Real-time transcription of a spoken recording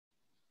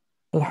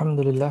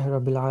Alhamdulillahi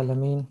Rabbil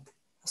Alameen.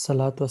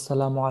 Assalatu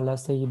wassalamu ala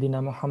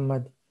Sayyidina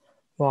Muhammad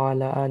wa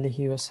ala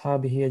alihi wa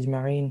ashabihi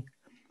ajma'in.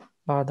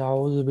 Ba'da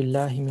a'udhu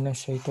billahi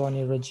minash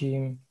shaitanir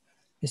rajim.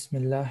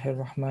 Bismillahir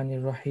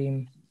Rahmanir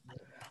Rahim.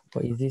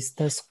 Wa idh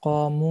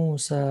istasqa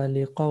Musa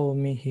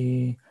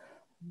liqaumihi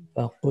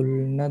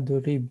faqulna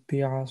idrib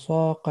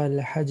bi'asaka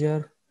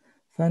al-hajar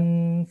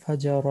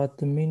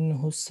فانفجرت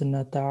منه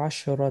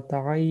 12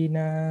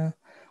 عينا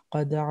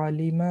قد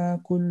علم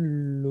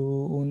كل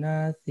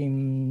أناس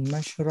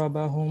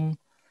مشربهم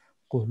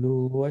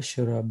كلوا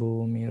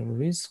واشربوا من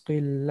رزق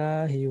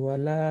الله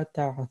ولا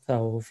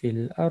تعثوا في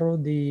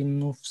الأرض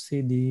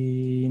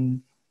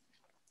مفسدين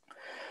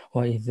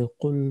وإذ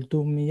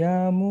قلتم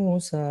يا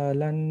موسى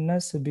لن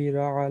نصبر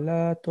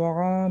على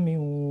طعام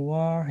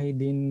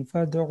واحد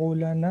فادع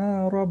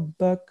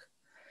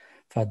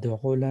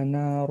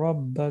لنا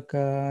ربك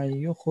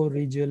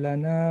يخرج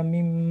لنا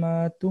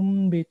مما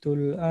تنبت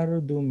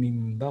الأرض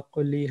من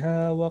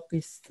بقلها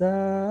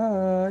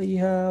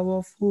وقثائها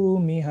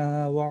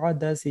وفومها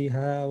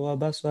وعدسها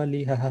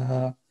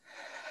وبصلها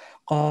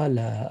قال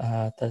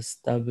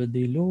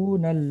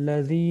أتستبدلون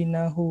الذين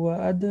هو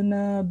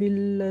أدنى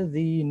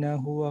بالذين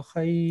هو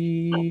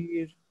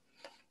خير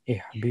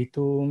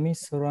اهبطوا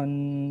مصرا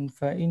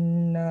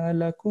فإن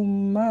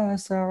لكم ما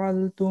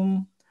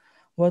سعلتم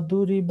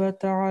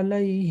وضربت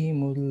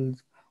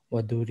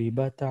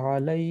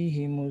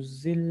عليهم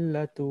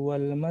الذلة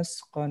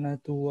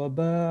والمسكنة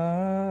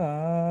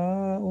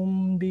وباءوا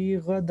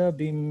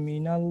بغضب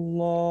من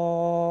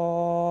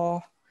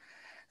الله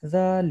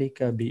ذلك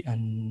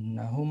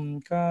بأنهم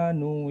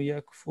كانوا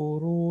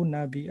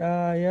يكفرون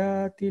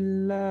بآيات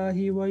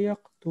الله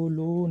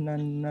ويقتلون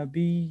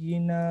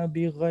النبيين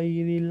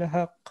بغير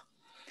الحق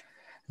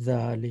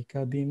ذلك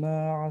بما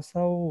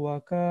عصوا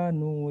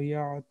وكانوا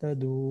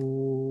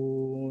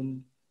يعتدون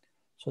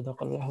صدق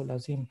الله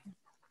العظيم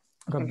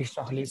رب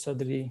اشرح لي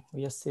صدري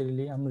ويسر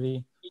لي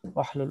أمري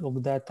واحلل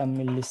عقدة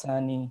من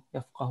لساني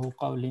يفقهوا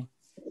قولي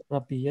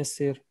ربي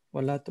يسر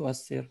ولا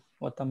تؤسر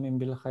وتمم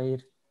بالخير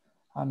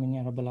آمين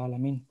يا رب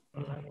العالمين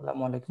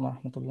السلام عليكم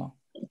ورحمة الله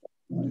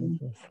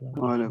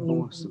ওয়ালাইকুম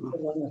আসসালাম।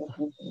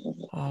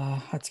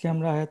 আজকে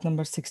আমরা আয়াত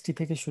number 60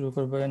 থেকে শুরু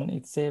করব।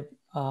 It's a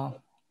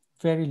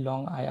very long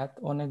আয়াত,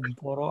 অনেক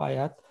বড়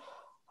আয়াত।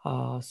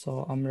 সো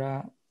আমরা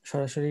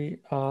সরাসরি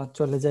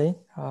চলে যাই,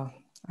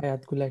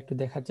 আয়াতগুলো একটু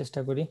দেখার চেষ্টা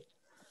করি।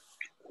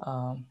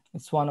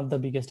 It's one of the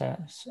biggest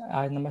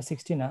আয়াত নাম্বার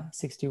 60 না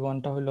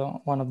 61টা হলো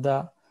ওয়ান অফ দ্য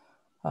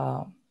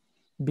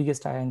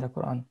বিগেস্ট আয়াত ইন দ্য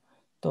কোরআন।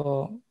 তো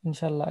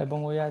ইনশাল্লাহ, এবং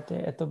ওই আয়াতে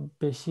এত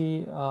বেশি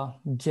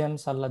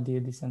জেমস আল্লাহ দিয়ে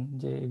দিয়েছেন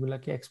যে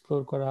এগুলাকে এক্সপ্লোর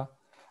করা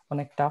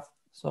অনেক টাফ।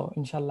 সো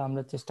ইনশাল্লাহ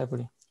আমরা চেষ্টা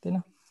করি, তাই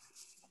না?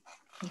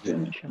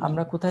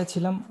 আমরা কোথায়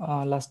ছিলাম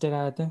লাস্টের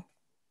আয়াতে?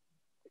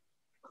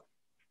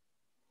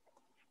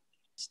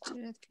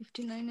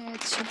 59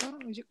 আয়াত ছিল,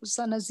 ওই যে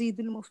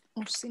সানাজিদুল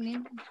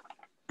মুহসিনিন।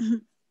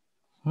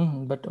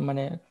 বাট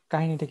মানে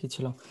কাহিনীটা কি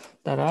ছিল?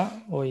 তারা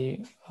ওই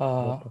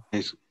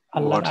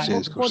আল্লাহর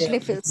আয়াত বদলে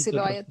ফেলছিল,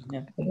 আয়াত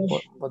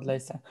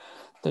বদলাইছে।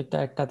 তো এটা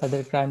একটা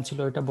তাদের ক্রাইম ছিল,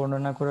 এটা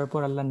বর্ণনা করার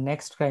পর আল্লাহ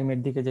নেক্সট ক্রাইমের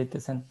দিকে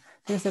যাইতেছেন,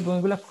 ঠিক আছে? এবং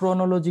এগুলো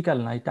ক্রোনোলজিক্যাল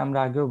না, এটা আমরা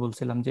আগেও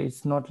বলছিলাম যে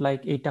ইটস নট লাইক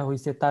এইটা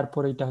হয়েছে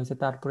তারপর এটা হয়েছে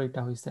তারপর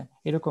এটা হয়েছে,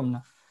 এরকম না।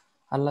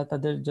 আল্লাহ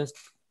তাদের জাস্ট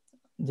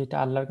যেটা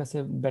আল্লাহর কাছে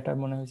বেটার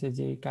মনে হয়েছে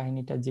যে এই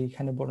কাহিনীটা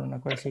যেখানে বর্ণনা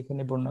করে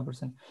সেখানে বর্ণনা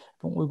করছেন।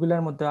 এবং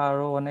ওইগুলোর মধ্যে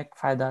আরো অনেক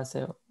ফায়দা আছে,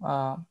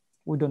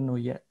 উই ডোন্ট নো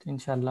ইয়েট।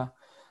 ইনশাআল্লাহ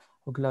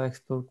ওগুলো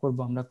এক্সপ্লোর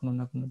করবো আমরা কোনো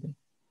না কোনো দিন,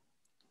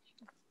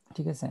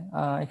 ঠিক আছে?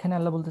 এখানে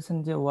আল্লাহ বলতেছেন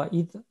যে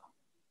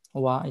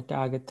ওয়া এটা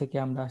আগের থেকে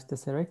আমরা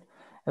আসতেছে, রাইট?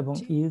 এবং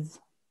ইজ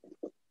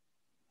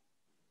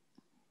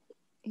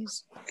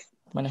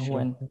মানে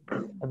হুয়েন,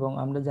 এবং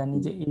আমরা জানি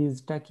যে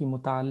ইজটা কি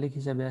মুতাআল্লিক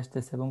হিসেবে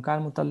আসতেছে, এবং কার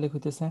মুতাআল্লিক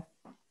হইতেছে?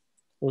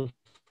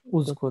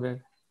 উযকুরের,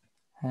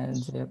 হ্যাঁ,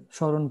 যে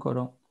স্মরণ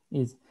করো।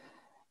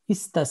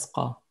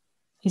 ইস্তাসকা,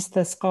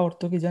 ইস্তাসকা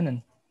অর্থ কি জানেন?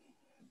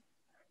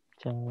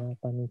 চাওয়া,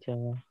 পানি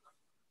চাওয়া,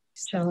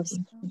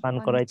 পান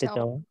করাইতে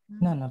চাওয়া।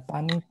 না না,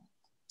 পানি,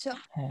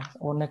 হ্যাঁ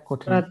অনেক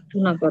কঠিন,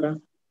 প্রার্থনা করা,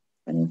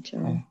 পানি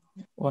চাওয়া, হ্যাঁ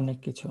অনেক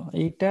কিছু।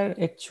 এইটার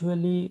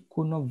অ্যাকচুয়ালি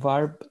কোনো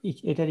ভার্ব,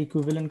 এটার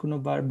ইকুইভ্যালেন্ট কোনো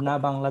ভার্ব না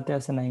বাংলাতে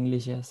আছে না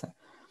ইংলিশে আছে।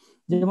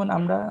 যেমন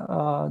আমরা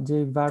যে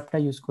ভার্বটা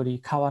ইউজ করি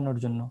খাওয়ানোর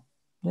জন্য,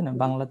 তাই না?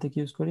 বাংলাতে কি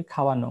ইউজ করি?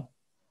 খাওয়ানো।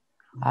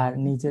 আর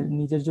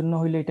নিজের জন্য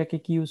হইলে এটাকে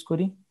কি ইউজ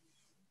করি?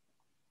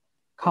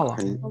 খাওয়া,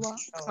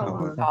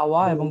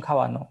 খাওয়া এবং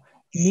খাওয়ানো।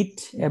 ইট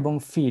এবং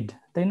ফিড,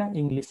 তাই না?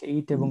 ইংলিশে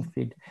ইট এবং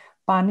ফিড।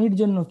 পানির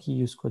জন্য কি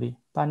ইউজ করি?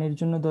 পানির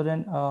জন্য ধরেন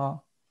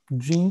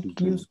ড্রিঙ্ক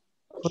ইউজ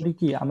করি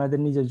কি আমাদের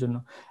নিজের জন্য।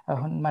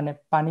 এখন মানে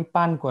পানি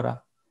পান করা,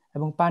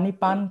 এবং পানি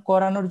পান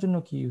করানোর জন্য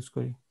কি ইউজ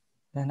করি?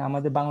 দেখেন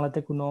আমাদের বাংলাতে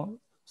কোনো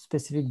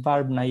স্পেসিফিক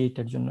ভার্ব নাই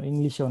এটার জন্য,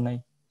 ইংলিশেও নাই,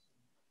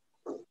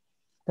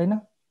 তাই না?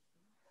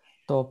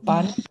 তো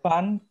পানি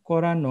পান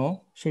করানো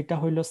সেটা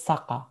হইলো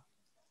সাকা।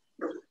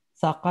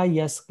 সাকা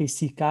ইয়াসকি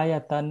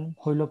সিকায়াতান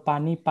হইলো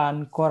পানি পান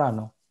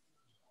করানো।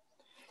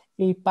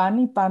 এই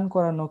পানি পান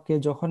করানোকে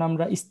যখন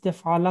আমরা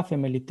ইস্তেফারা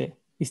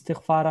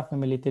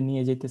ফ্যামিলিতে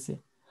নিয়ে যেতেছি,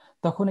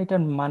 তখন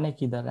এটার মানে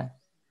কি দাঁড়ায়?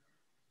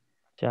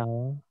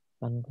 চাওয়া,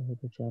 পান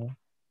হইতে চাওয়া।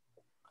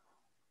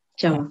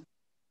 চাওয়া।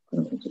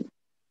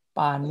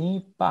 পানি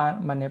পান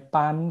মানে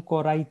পান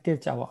করাইতে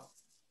চাওয়া।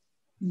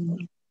 হুম,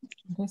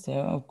 ঠিক আছে,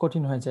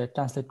 কঠিন হয়ে যায়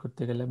ট্রান্সলেট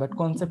করতে গেলে, বাট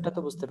কনসেপ্টটা তো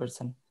বুঝতে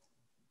পারছেন।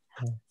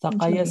 হ্যাঁ,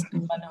 সাকায়াসকি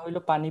মানে হইলো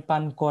পানি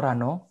পান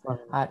করানো, পান।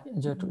 আর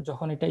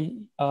যখন এটা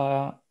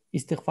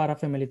ইস্তিগফারা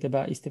ফ্যামিলিতে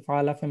বা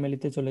ইস্তিফআলা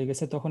ফ্যামিলিতে চলে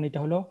গেছে, তখন এটা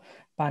হলো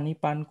পানি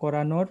পান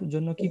করানোর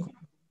জন্য কি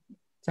করা?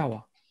 চাওয়া।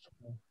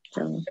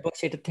 চাওয়া। এবং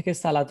সেটা থেকে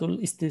সালাতুল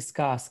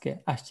ইস্তিসকা আজকে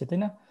আসছে, তাই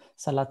না?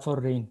 সালাত ফর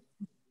রেইন।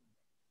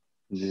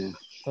 জি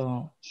তো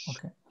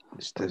ওকে,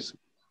 ইস্তেস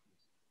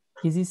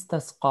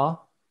ইজিস্তাসকা,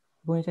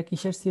 এবং এটা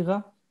কিসের সিগা?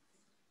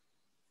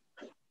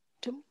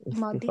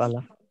 মাদি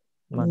ইস্তিফালা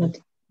মাদি।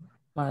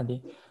 মাদি।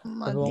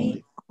 এবং মাদি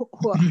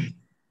হুয়া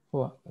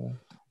হুয়া।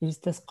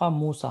 ইস্তিসকা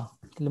মুসা,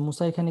 তাহলে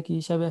মুসা এখানে কি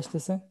হিসাবে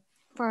আসতেছে?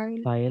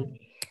 ফাইল ফাইল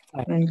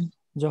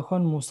যখন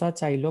মুসা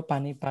চাইলো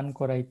পানি পান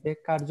করাইতে,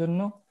 কার জন্য?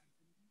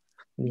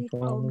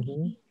 লিকাউমিহি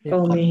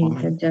কওমিহি,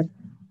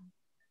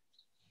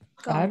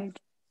 তার তার কাউমের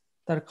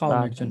তার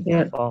কাউমের জন্য,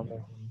 কওমে।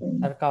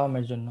 তার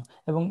কাউমের জন্য।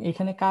 এবং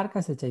এখানে কার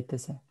কাছে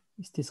চাইতেছে?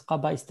 ইস্তিসকা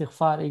বা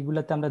ইস্তিগফার,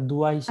 এগুলাতে আমরা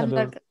দুয়া হিসাবে,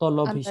 আল্লাহর তলব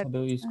আল্লাহর হিসাবে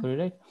ইউজ করি,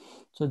 রাইট?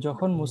 তো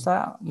যখন মুসা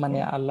মানে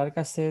আল্লাহর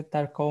কাছে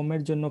তার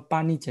কওমের জন্য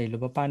পানি চাইলো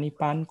বা পানি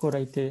পান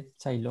করাইতে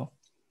চাইলো,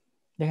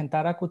 দেখেন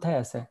তারা কোথায়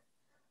আছে?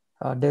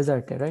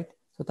 ডেজার্টে, রাইট?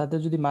 তো তাদের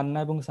যদি মান্না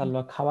এবং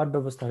সালওয়া খাওয়ার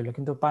ব্যবস্থা হইলো,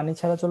 কিন্তু পানি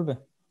ছাড়া চলবে?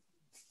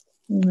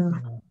 না।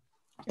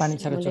 পানি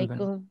ছাড়া চলবে না।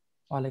 আলাইকুম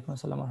ওয়ালাইকুম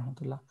আসসালাম ওয়া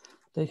রাহমাতুল্লাহ।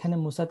 তো এখানে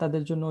মুসা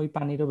তাদের জন্য ওই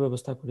পানিরও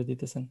ব্যবস্থা করে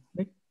দিতেছেন,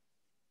 রাইট?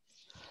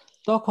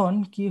 তখন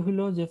কি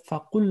হলো যে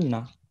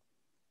ফাকুলনা,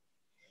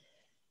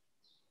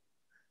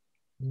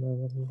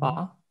 ফা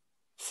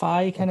ফা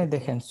এখানে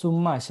দেখেন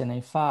সুম্মা আসে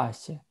নাই, ফা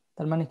আসছে।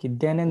 তার মানে কি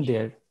দেন এন্ড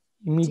দেয়ার,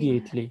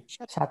 ইমিডিয়েটলি,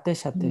 সাথে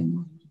সাথে,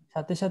 হুম,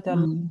 সাথে সাথে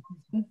আল্লাহ হুম,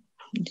 বলছেন,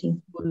 জি।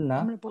 কুলনা,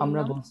 আমরা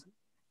আমরা বললাম বলছি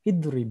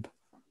ইদরিব।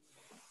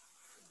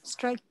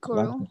 স্ট্রাইক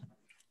করো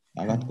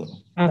আঘাত করো।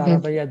 আঘাত।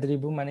 দারাবা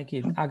ইয়াদরিবু মানে কি?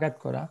 আঘাত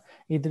করা।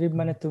 ইদরিব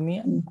মানে তুমি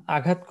হুম,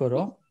 আঘাত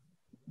করো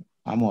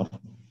আমর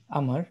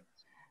আমার,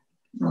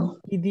 হুম,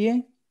 কি দিয়ে?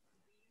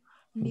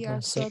 বিয়ার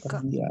সকা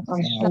ইয়া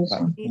আশা,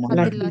 তোমার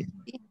হাতের লাঠি,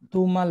 লাঠি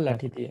তোমার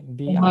লাঠি দিয়ে।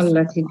 বি তোমার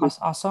লাঠি দিয়ে,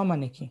 আসা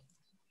মানে কি?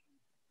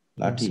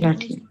 লাঠি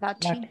লাঠি।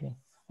 লাঠি লাঠি।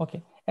 ওকে,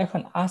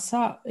 এখন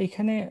আসা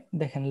এখানে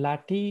দেখেন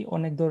লাঠি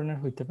অনেক ধরনের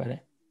হইতে পারে,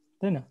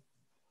 তাই না?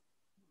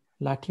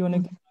 লাঠি অনেক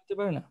ধরনের হইতে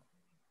পারে না?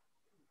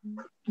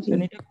 জি।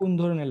 কারণ এটা কোন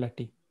ধরনের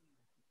লাঠি?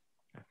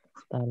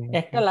 তার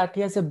একটা লাঠি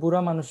আছে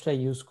বুড়া মানুষরা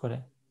ইউজ করে,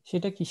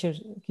 সেটা কিসের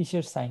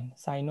কিসের sign?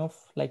 Sign of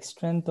like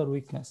strength or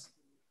weakness?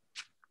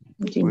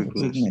 G,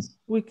 weakness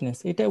weakness.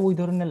 এটা ওই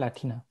ধরনের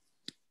লাঠি না,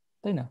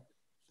 তাই না?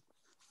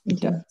 জি,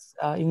 এটা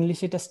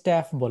ইংলিশে এটা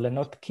স্ট্যাফ বলে,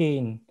 নট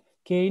কেইন।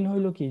 কেইন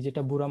হইলো কি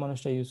যেটা বুড়া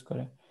মানুষরা ইউজ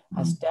করে,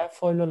 আর স্ট্যাফ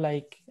হইলো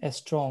লাইক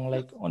স্ট্রং,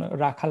 লাইক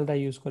রাখালরা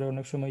ইউজ করে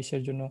অনেক সময়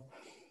ইসের জন্য,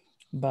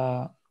 বা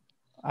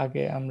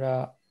আগে আমরা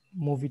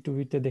মুভি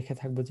টুভিতে দেখে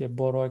থাকবো যে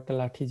বড় একটা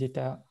লাঠি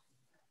যেটা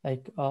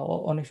লাইক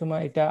অনেক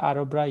সময় এটা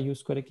আরবরা ইউজ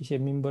করে কিসে,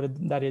 মিম্বরে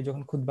দাঁড়িয়ে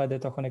যখন খুতবা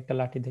দেয় তখন একটা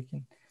লাঠি দেখেন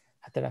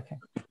হাতে রাখে,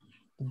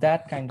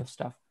 দ্যাট কাইন্ড অফ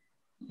স্টাফ।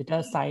 এটা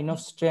সাইন অফ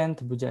স্ট্রেংথ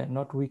বুঝায়,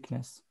 নট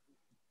উইকনেস।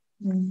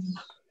 হুম,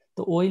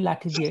 তো ওই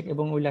লাঠি দিয়ে,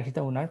 এবং ওই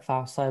লাঠিটা ওনার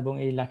ফাসা, এবং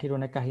এই লাঠির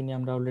অনেক কাহিনী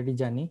আমরা অলরেডি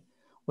জানি।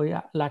 ওই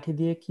লাঠি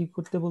দিয়ে কি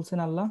করতে বলছেন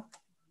আল্লাহ?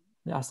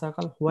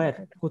 আসাকাল হোয়ার,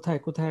 কোথায়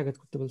কোথায় আঘাত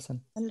করতে বলছেন?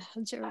 আল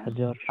হাজার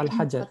হাজার। আল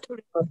হাজার।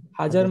 পাথরে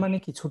হাজার মানে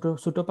কি? ছোট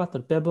ছোট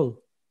পাথর, পেবল,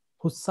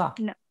 হুসা?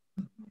 না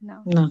না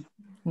না।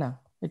 না,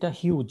 এটা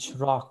হিউজ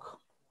রক,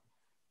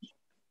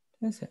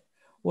 ঠিক আছে?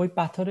 ওই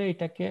পাথরে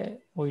এটাকে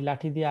ওই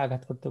লাঠি দিয়ে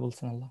আঘাত করতে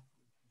বলছেন আল্লাহ,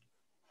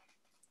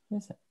 ঠিক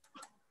আছে?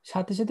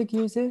 সাথে সাথে কি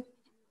হয়েছে?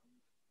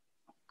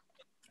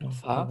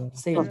 ফা,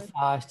 সেম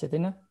ফা আসছে,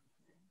 তাই না?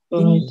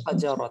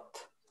 ইনফাজারাত,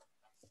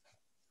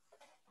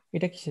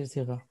 এটা কিসের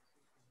সিগা?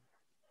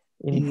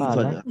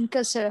 ইনফালা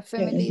ইনকাসারা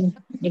ফ্যামিলি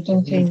এটা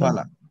হচ্ছে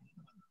ইনফালা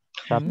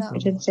সাত না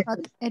এটা হচ্ছে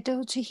এটা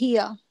হচ্ছে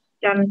হিয়া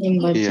 4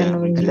 নম্বর, হিয়া, 4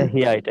 নম্বর। এটা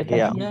হিয়া, এটা এটা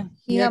হিয়া। হিয়া। হিয়া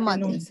হিয়া কেন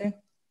মাদি হয়েছে?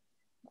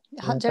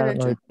 হাজারের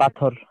কারণ ওই জন্য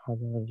পাথর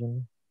হাজারের জন্য।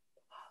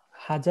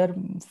 হাজার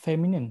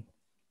ফেমিনিন?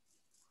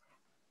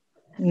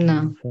 না।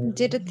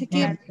 যেটা থেকে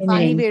হ্যাঁ,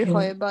 পানি feminine, বের feminine।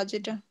 হয় বা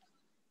যেটা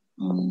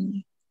হুম,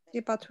 যে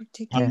পাথর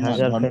থেকে হ্যাঁ,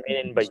 হাজার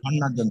ফেমিনিন বাই।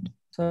 ঝর্ণার জন্য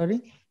সরি,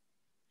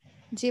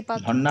 যে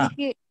পাথর ঝর্ণা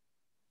থেকে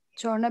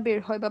ঝর্ণা বের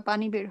হয় বা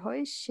পানি বের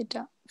হয়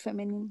সেটা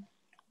ফেমিনিন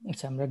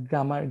আচ্ছা আমরা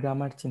গ্রামার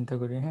গ্রামার চিন্তা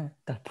করি, হ্যাঁ,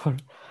 তারপর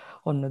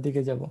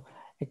অন্যদিকে যাব।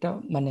 এটা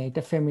মানে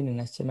এটা ফেমিনিন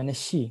আসছে, মানে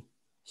শি,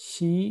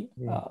 শি।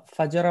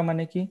 ফাজারা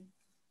মানে কি?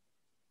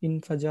 ইন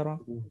ফাজারা,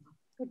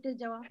 ফেটে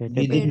যাওয়া ফেটে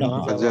বের বিভিন্ন যাওয়া।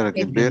 ফাজার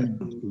কি?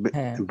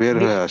 হ্যাঁ, বের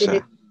হয়ে আসা।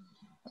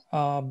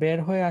 বের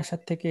হয়ে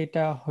আসার থেকে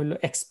এটা হলো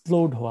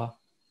এক্সপ্লোড হওয়া।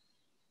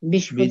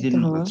 বিস্ফোরিত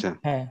বিভিন্ন হওয়া। আচ্ছা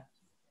হ্যাঁ,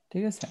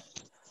 ঠিক আছে।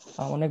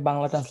 অনেক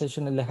বাংলা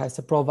ট্রান্সলেশনে লেখা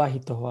আছে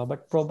প্রবাহিত হওয়া, বাট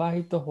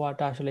প্রবাহিত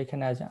হওয়াটা আসলে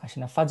এখানে আসে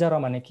না। ফাজারা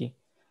মানে কি?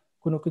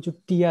 কোনো কিছু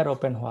টিয়ার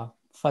ওপেন হওয়া।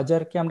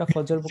 ফাজারকে আমরা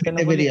ফজর কেন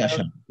ফেটে বলি? বেরিয়ে কারণ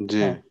আসা। জি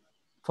হ্যাঁ,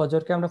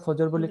 ফজরকে আমরা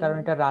ফজর বলি কারণ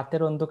এটা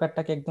রাতের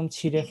অন্ধকারটাকে একদম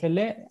ছিঁড়ে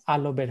ফেলে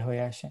আলো বের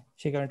হয়ে আসে,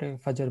 সেই কারণে এটাকে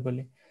ফজর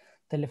বলি।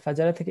 তাহলে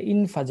ফাজারা থেকে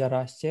ইন ফাজারা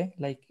আসছে,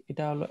 লাইক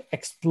এটা হলো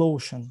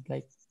এক্সপ্লোশন,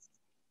 লাইক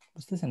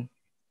বুঝতেছেন?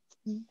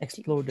 হুম,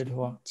 এক্সপ্লোডেড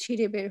হওয়া,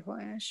 ছিঁড়ে বের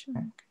হয়ে আসে।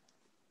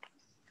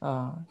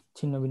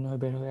 ছিন্ন ভিন্ন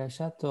হয়ে বের হয়ে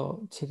আসা। তো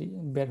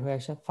বের হয়ে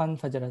আসা, ফান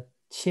ফাজারা,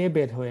 সে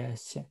বের হয়ে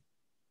আসছে,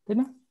 তাই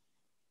না?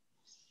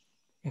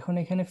 এখন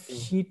এখানে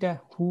শিটা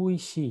হুই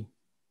শি,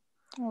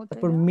 ও তাই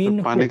তারপর না? মিন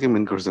হু। পানিকে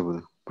মিন করছে বোধ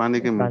হয়।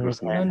 পানিকে মিন পানি,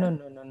 করছে না? নো হ্যাঁ, নো হ্যাঁ।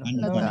 নো নো নো পানি,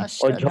 না তো পানি। ওই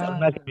আশরা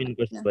ঝর্ণাকে মিন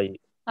করছে ভাই।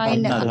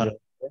 আয়না। না, পানিটা ঝর্ণা।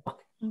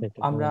 সেটা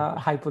আমরা মিন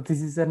করছে।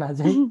 হাইপোথিসিসে না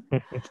যাই।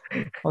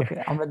 ওকে,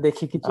 আমরা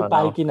দেখি কিছু না,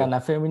 পাই off কিনা করে। না,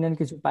 ফেমিনিন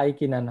কিছু পাই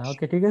কিনা না।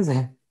 ওকে, ঠিক আছে।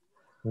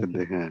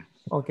 হ্যাঁ,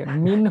 ওকে,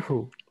 মিনহু,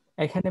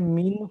 এখানে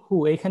মিনহু,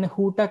 এখানে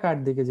হুটা কার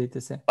দিকে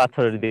যাইতেছে?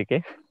 পাথরের দিকে,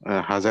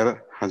 হাজারা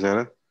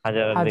হাজারা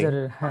হাজারের দিকে,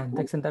 হাজারের, হ্যাঁ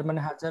দেখছেন, তার মানে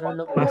হাজার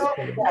হলো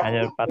মাসকুলিন,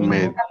 হাজার পাথর।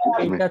 মিনহু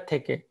মেল। এইটা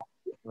থেকে,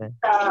 হ্যাঁ।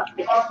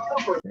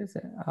 ঠিক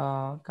আছে।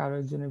 কারো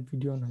একজনের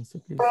ভিডিও হয়েছে,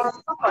 প্লিজ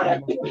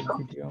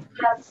ভিডিও।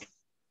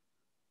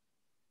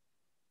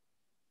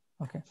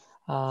 ওকে,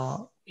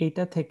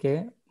 এইটা থেকে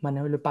মানে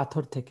হলো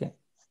পাথর থেকে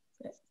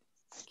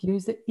কি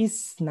হয়েছে?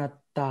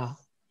 ইসনাতা,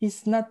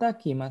 ইসনাতা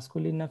কি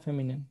মাসকুলিন না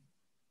ফেমিনিন?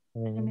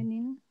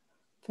 ফেমিনিন।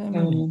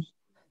 ফেমিনিন।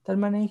 তার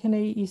মানে এখানে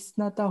এই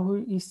ইসনাতা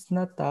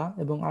ইসনাতা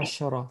এবং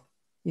আশরা,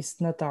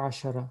 ইসনাতা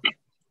আশরা,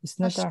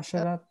 ইসনাতা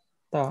আশরা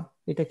তা,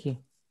 এটা কি?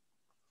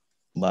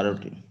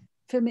 12টি।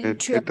 ফেমিনিন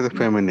এটা তো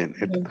ফেমিনিন,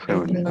 এটা তো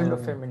ফেমিনিন। এটা হইলো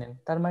ফেমিনিন।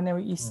 তার মানে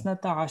ওই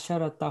ইসনাতা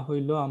আশারাতা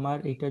হইলো আমার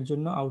এটার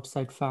জন্য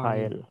আউটসাইড ফাইল,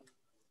 ফাইল।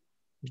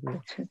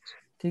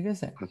 ঠিক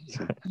আছে।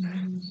 আচ্ছা,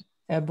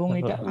 এবং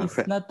এটা হ্যাঁ,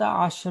 ইসনাতা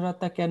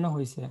আশরাতা কেন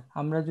হয়েছে?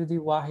 আমরা যদি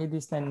ওয়াহিদ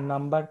ইসনাইন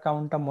নাম্বার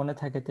কাউন্টটা মনে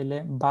থাকে, তাহলে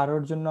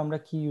 12-র জন্য আমরা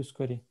কি ইউজ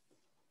করি?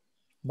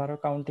 12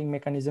 কাউন্টিং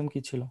মেকানিজম কি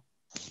ছিল?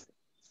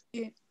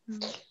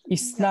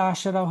 ইসনা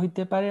আশারা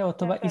হইতে পারে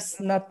অথবা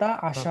ইসনাতা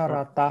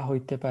আশারাতা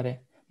হইতে পারে।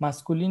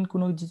 মাসকুলিন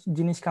কোনো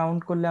জিনিস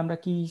কাউন্ট করলে আমরা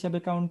কি হিসাবে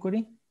কাউন্ট করি?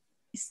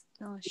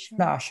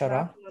 ইসনা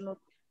আশারা।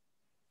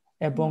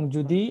 এবং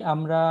যদি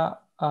আমরা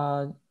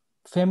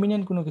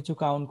ফেমিনিন কোনো কিছু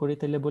কাউন্ট করি,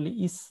 তাহলে বলি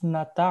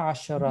ইসনাতা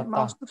আশারাতা।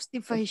 মাউসুফ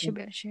সিফা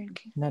হিসেবে আসে আর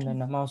কি। না না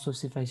না, মাউসুফ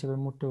সিফা হিসেবে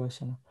মোটেও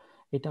আসে না।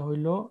 এটা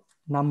হইলো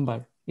নাম্বার,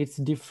 ইটস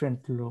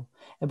ডিফারেন্ট লো।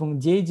 এবং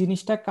যেই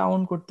জিনিসটা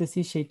কাউন্ট করতেছি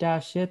সেটা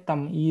আসে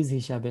তামইজ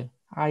হিসাবে,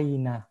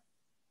 আইনা।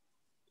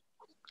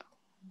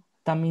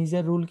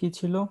 তামইজের রুল কি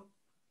ছিল?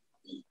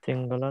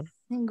 Singular,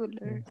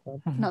 singular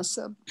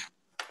নাসাব,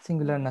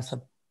 singular নাসাব,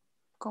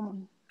 common.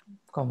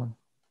 Common,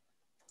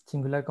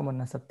 singular common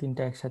নাসাব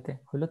তিনটা একসাথে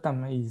হলো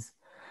তামইজ।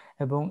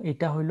 এবং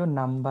এটা হইলো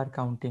নাম্বার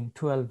কাউন্টিং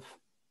 12,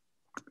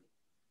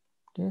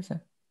 ঠিক আছে।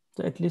 তো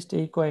এটলিস্ট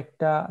এই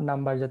কয়েকটা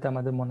নাম্বার যাতে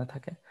আমাদের মনে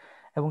থাকে।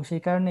 এবং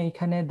সেই কারণে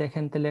এখানে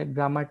দেখেন, তাহলে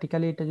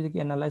গ্রামাটিক্যালি এটা যদি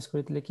অ্যানালাইজ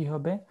করি, তাহলে কি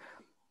হবে?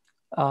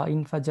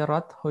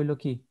 ইনফাজারাত হইলো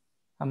কি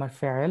আমার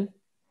ফাইল,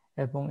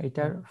 এবং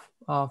এটার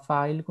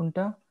ফাইল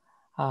কোনটা?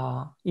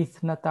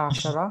 ইসনাতা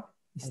আশারা,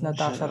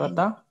 ইসনাতা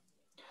আশারাতা।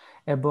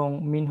 এবং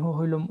মিনহু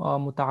হইল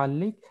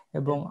মুতাআল্লিক,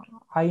 এবং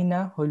আইনা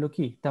হইল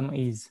কি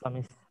তামইজ।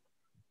 তামিজ।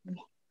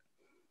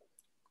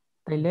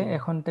 তাইলে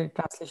এখন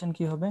ট্রান্সলেশন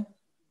কি হবে?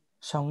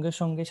 সঙ্গে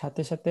সঙ্গে,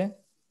 সাথে সাথে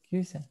কি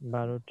হয়েছে?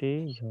 12টি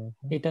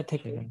ঝর্ণা এটা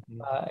থেকে সেখান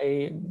থেকে এই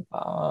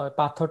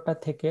পাথরটা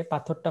থেকে,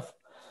 পাথরটা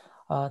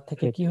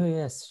থেকে কি হয়ে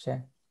আসছে?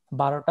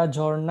 12টা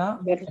ঝর্ণা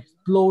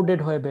এক্সপ্লোডেড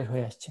হয়ে বের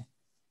হয়ে আসছে।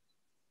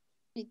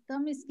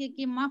 তামিজকে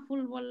কি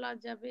মাফুল বলা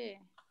যাবে?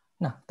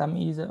 না,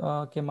 তামইজ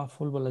কে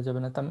মাফুল বলা যাবে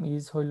না।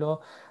 তামইজ হইলো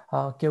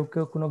কেউ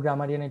কেউ কোনো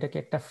গ্রামারিয়ান এটাকে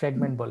একটা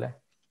ফ্র্যাগমেন্ট বলে,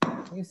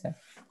 ঠিক আছে।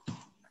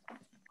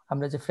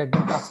 আমরা যে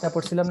ফ্র্যাগমেন্ট 5টা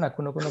পড়ছিলাম না,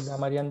 কোনো কোনো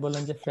গ্রামারিয়ান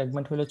বলেন যে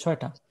ফ্র্যাগমেন্ট হলো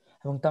 6টা,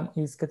 এবং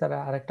তামইজকে তারা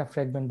আরেকটা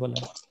ফ্র্যাগমেন্ট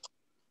বলেন,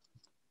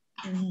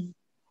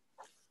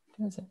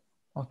 ঠিক আছে।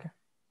 ওকে,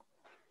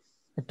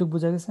 একটু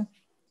বোঝা গেছে?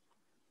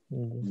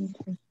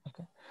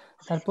 ওকে,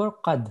 তারপর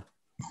কাদ,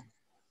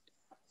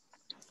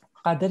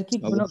 কাদের কি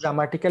কোনো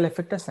গ্রামাটিক্যাল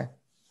এফেক্ট আছে?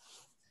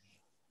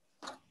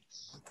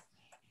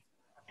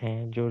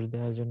 হ্যাঁ, জোর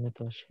দেওয়ার জন্য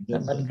তো আসে।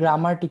 বাট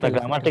গ্রামাটিক্যাল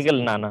গ্রামাটিক্যাল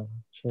না না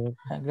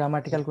হ্যাঁ,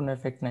 গ্রামাটিক্যাল কোনো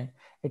এফেক্ট নাই।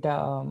 এটা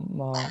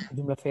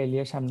জুমলা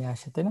ফেলিয়ার সামনে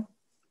আসে, তাই না?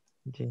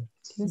 জি,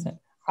 ঠিক আছে।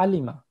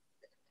 আলিমা,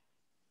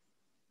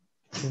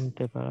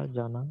 চিনতে পারা,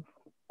 জানা।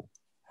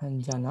 হ্যাঁ,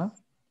 জানা,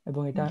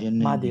 এবং এটা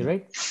জেনে মাদি, নেওয়া।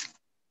 রাইট?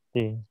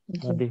 জি,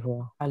 আদি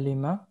হওয়া।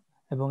 আলিমা,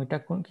 এবং এটা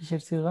কোন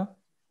কিসের সিগা?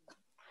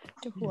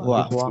 হুয়া।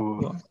 আদি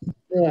হওয়া।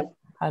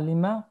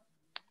 আলিমা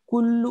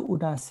কুল্লু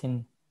উনাসিন,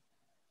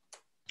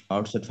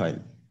 আউটসাইড ফাইল।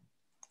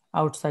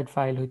 আউটসাইড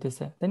ফাইল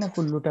হইতেছে, তাই না?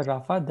 কুল্লুটা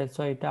রাফা, দ্যাটস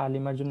ওয়াই এটা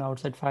আলিমার জন্য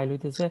আউটসাইড ফাইল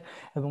হইতেছে।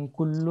 এবং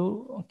কুল্লু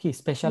কি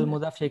স্পেশাল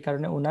মুদাফ, সেই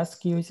কারণে উনাস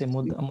কি হইছে?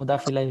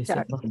 মুদাফিলাই হইছে।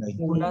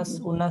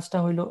 উনাসটা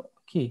হইলো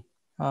কি?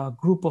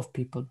 গ্রুপ অফ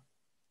পিপল,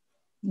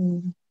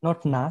 নট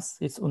নাস,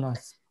 ইটস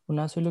উনাস।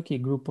 উনাস হইলো কি?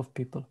 গ্রুপ অফ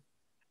পিপল,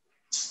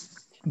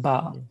 বা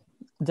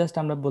জাস্ট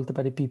আমরা বলতে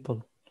পারি পিপল,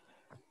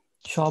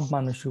 সব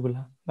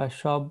মানুষগুলা বা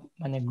সব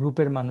মানে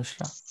গ্রুপের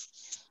মানুষরা।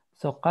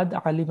 সো কাদ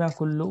আলিমা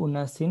কুল্লু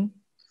উনাসিন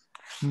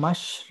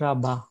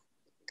মাশরাবা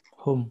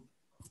হুম।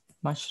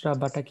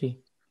 মাশরাবাটা কি?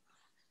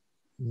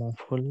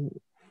 মাফুল,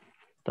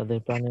 তাদের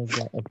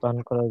পান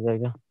করার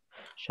জায়গা।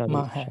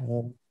 হ্যাঁ,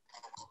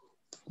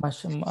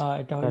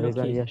 এটা হইলো কি? সারি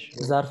বাড়ি আসলো।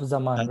 জারফ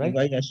জামান, রাইট?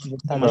 ভাই আসলে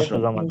তাদের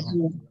জামান।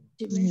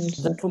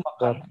 জারফ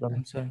মাকান, সরফ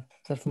I'm sorry,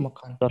 সারফ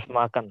মাকান।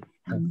 মাকান,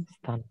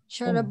 স্থান।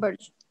 Sharabar.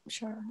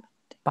 Sharabar.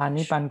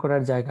 পানি পান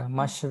করার জায়গা।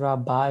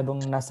 মাশরাবা এবং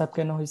নাসাব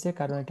কেন হয়েছে?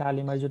 কারণ এটা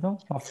আলিমার জন্য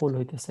মাফুল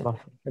হইতেছে।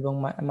 মাফুল। এবং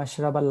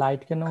মাশরাবা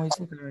লাইট কেন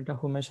হয়েছে? কারণ এটা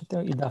হুমের সাথে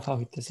ইদাফা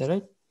হইতেছে,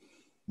 রাইট?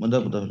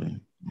 مضاف مضاف إليه.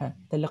 হ্যাঁ,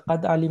 তাহলে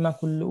কাদ আলিমা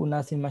কুল্লু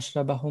উনাসিন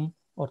মাশরাবাহুম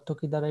অর্থ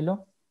কি দাঁড়াইলো?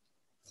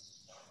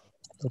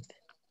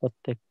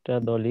 প্রত্যেকটা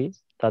দলই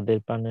তাদের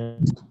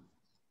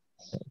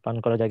পান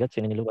করার জায়গা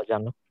চিনে নিল বা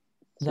জানলো।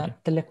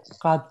 তাহলে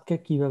কাদকে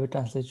কিভাবে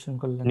ট্রান্সলেশন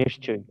করলেন?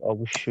 নিশ্চয়ই,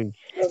 অবশ্যই,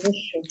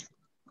 অবশ্যই।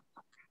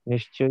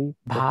 নিশ্চয়ই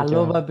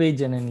ভালোভাবেই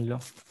জেনে নিল।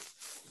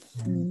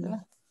 হুম। তাই না?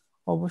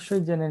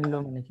 অবশ্যই জেনে নিল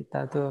মানে কি, তা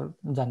তো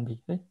জানবি,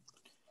 right?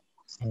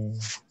 হুম,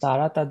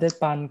 তারা তাদের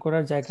পান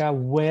করার জায়গা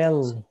well,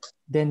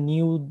 they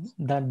knew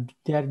that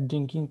they R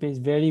drinking plays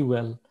very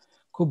well.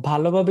 খুব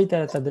ভালোভাবেই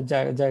তারা তাদের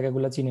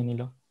জায়গাগুলো চিনে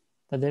নিল,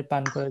 তাদের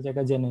পান করার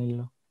জায়গা জেনে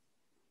নিল।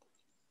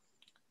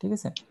 ঠিক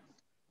আছে,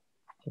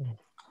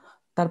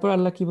 তারপর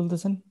আল্লাহ কি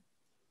বলতেছেন?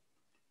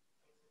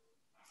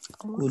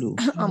 كلوا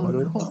Amr.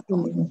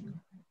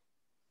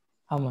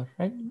 আমার,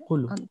 রাইট?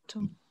 কুলু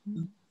Antum.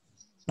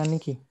 মানে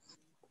কি?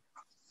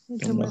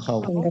 তোমরা খাও।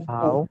 তোমরা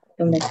খাও,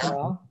 তোমরা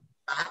খাও।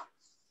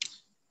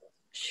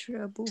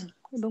 Shrabu.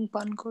 এবং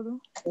পান করো।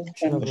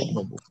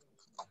 واشربوا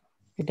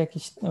এটা কি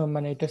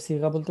মানে এটা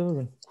সিগা বলতে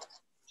পারবেন?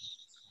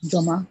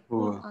 জমা।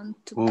 হুয়া,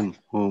 আনতুম।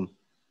 হুম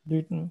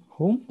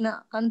হুম, না,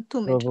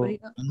 আনতুম প্রভু,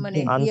 এটা মানে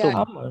আনতুম।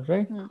 আমার,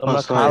 রাইট?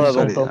 তোমরা সরি খাও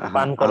এবং সরি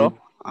পান করো,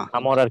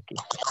 আমর আর কি,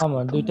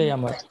 আমার, দুইটাই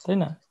আমার, তাই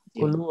না?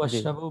 কুলু জি,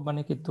 ওয়াশরাবু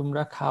মানে কি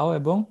তোমরা খাও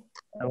এবং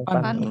এবং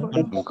পান পান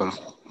করো। করো।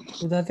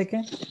 কোথা থেকে?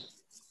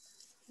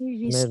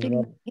 রিস্কিল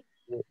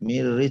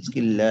মির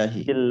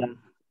রিজকিল্লাহি,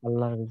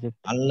 আল্লাহর রিজিক।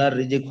 আল্লাহর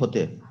রিজিক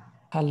হতে।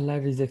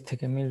 আল্লাহর রিজেক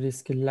থেকে, মিন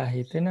রিজকিল্লাহি,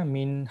 তাই না?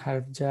 মিন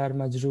হারফ জার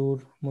মাজরুর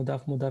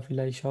মুদাফ মুদাফ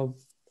ইলাইহি সব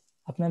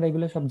আপনারা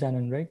এগুলো সব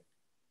জানেন, রাইট?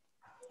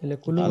 তাহলে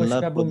কুলু আল্লাহর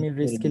ওয়াশরাবু মিন প্রদত্ত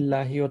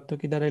রিজকিল্লাহি অর্থ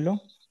কি দাঁড়াইলো?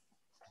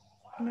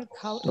 তোমরা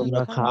খাও তোমরা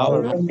পান খাও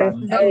করো। এবং তোমরা পান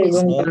খাও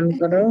এবং করো পান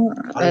করো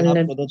আল্লাহর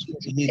আল্লাহর প্রদত্ত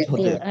রিজিক রিজিক থেকে।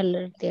 হতে।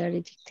 আল্লাহর দেওয়া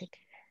রিজিক থেকে।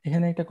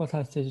 এখানে একটা কথা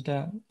আছে যেটা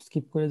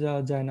স্কিপ করে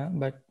যাওয়া যায় না,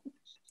 বাট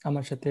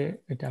আমার সাথে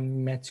এটা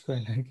ম্যাচ করে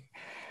না আর কি।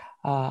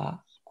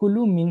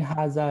 কুলু মিন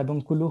হাজা এবং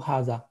কুলু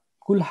হাজা,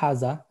 কুল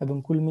হাজা এবং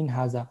কুল মিন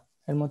হাজা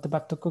এর মধ্যে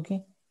পার্থক্য কি?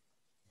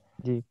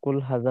 জি, কুল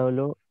হাজা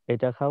হলো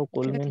এটা খাও,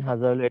 কুল এটা মিন খাও।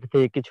 হাজা হলো এটা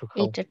থেকে কিছু খাও,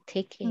 এইটার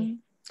থেকে।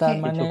 তার হ্যাঁ।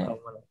 কিছু মানে খাও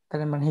মানে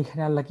তার মানে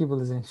এখানে আল্লাহ কি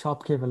বলেছেন? সব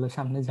খেয়ে ফেলো,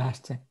 সামনে যা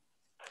আসছে।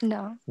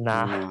 না, না,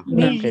 না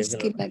মির খেয়ে ফেলো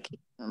রিস্কিল না। নাকি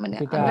মানে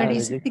এটা আল্লাহর আল্লাহর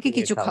রিজিক রিজিক থেকে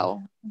কিছু খাও। খাও।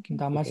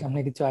 কিন্তু আমার সামনে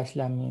কিছু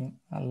আসলে আমি,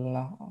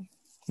 আল্লাহ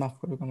মাফ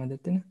করুক আমাদের,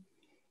 তাই না?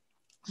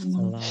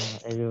 আল্লাহ,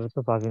 এইভাবে তো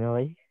পাবি না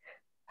ভাই,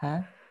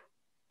 হ্যাঁ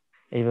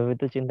এইভাবে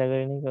তো চিন্তা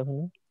করিনি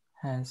কখনো।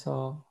 হ্যাঁ, সো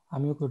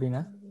আমিও করি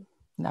না,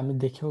 আমি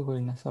দেখেও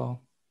করি না। সো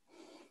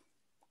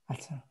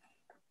আচ্ছা,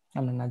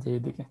 আমরা না যাই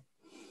এদিকে।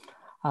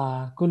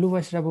 কুলু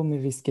ওয়াশরাবু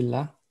মির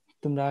রিজকিল্লাহ,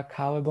 তোমরা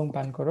খাও এবং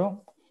পান করো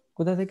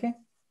কোথা থেকে?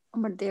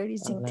 আমার দেয়ার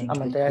রিজিক আল্লাহর থেকে।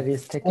 আমাদের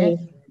রিজক থেকে।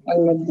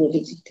 আল্লাহর দেওয়া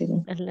রিজিক থেকে।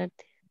 আল্লাহর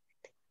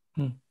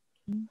হুম,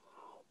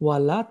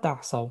 ওয়ালা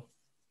তাসাও,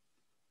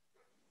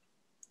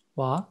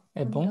 ওয়া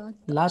এবং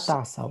লা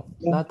তাসাও।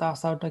 লা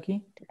তাসাওটা কি?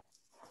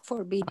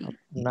 ফরবিডিং।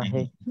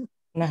 নাহি,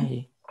 নাহি।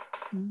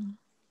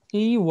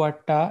 এই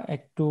ওয়ার্ডটা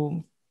একটু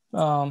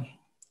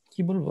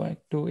কি বলবো,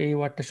 একটু এই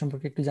ওয়ার্ডটা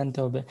সম্পর্কে একটু জানতে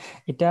হবে।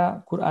 এটা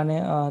কোরআনে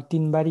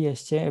 3বারই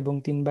আসছে এবং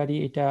 3বারই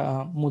এটা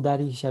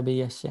মুদারি হিসাবেই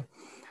আসছে।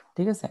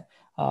 ঠিক আছে,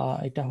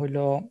 এটা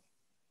হইলো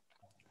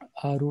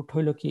রুট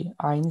হইলো কি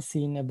আইন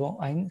সিন এবং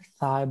আইন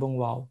সা এবং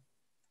ওয়াও।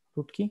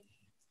 রুট কি?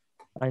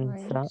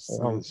 আইনসা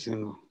ওয়াও,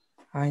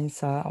 আইন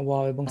সা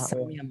ওয়াও এবং ওয়াও।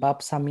 সামিয়া, বাপ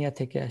সামিয়া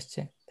থেকে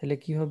আসছে। তাহলে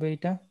কি হবে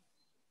এটা?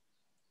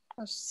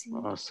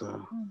 আসা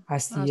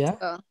আসিয়া,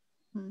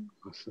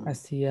 আসা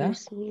আসিয়া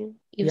ইউসমিউ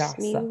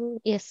ইয়াসা,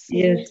 ইয়েস।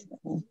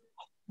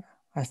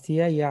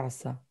 আসিয়া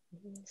ইয়াসা।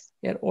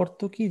 এর অর্থ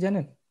কি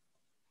জানেন?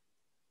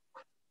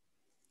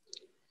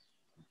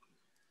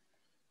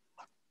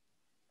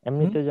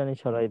 এমনিতে জানি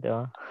সরাই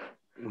দেওয়া,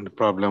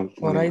 প্রবলেম মানে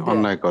সরাই দেয়া।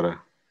 অন্যায় করে।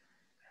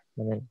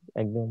 মানে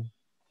একদম।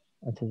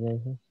 আচ্ছা, যাই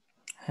হোক,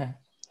 হ্যাঁ,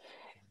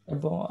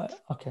 এবং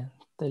ওকে,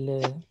 তাহলে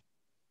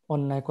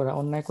অন্যায় করা,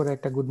 অন্যায় করা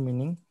একটা গুড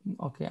মিনিং।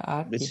 ওকে,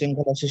 আর কি?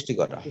 বিশৃঙ্খলা সৃষ্টি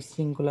করা।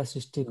 বিশৃঙ্খলা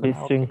সৃষ্টি করা। ওকে,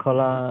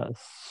 বিশৃঙ্খলা,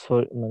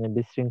 মানে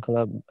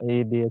বিশৃঙ্খলা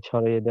এই দিয়ে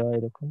ছড়িয়ে দেওয়া,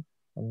 এরকম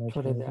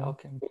সরে দেয়া।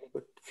 ওকে, ভেরি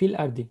গুড। ফিল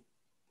আরদি,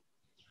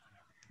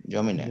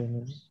 জমিনে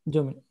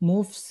জমিন।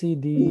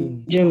 মুফসিদিন,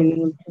 জমির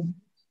মধ্যে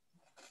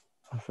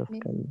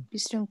হাসাদকারী,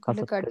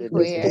 বিশৃঙ্খলাকারী হাসাদকারী,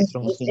 হয়ে আর কি।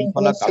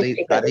 বিশৃঙ্খলা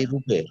কারী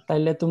রূপে।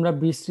 তাইলে তোমরা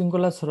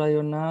বিশৃঙ্খলা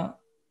ছড়াইও না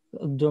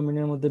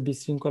জমিনের মধ্যে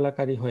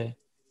বিশৃঙ্খলাকারী হয়ে।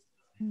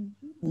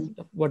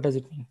 হোয়াট ডাজ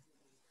ইট মিন?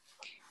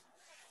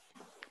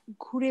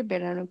 ঘুরে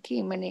বেড়ানো কি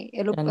মানে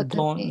এলোপ And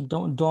পাথারি।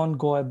 don't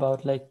go about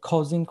like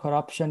causing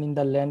corruption in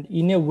the land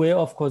in a way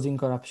of causing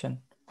corruption.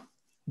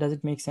 Does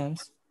it make sense?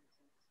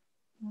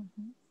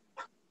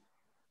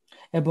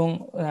 এবং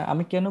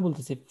আমি কেন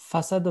বলতেছি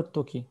ফাসাদ অর্থ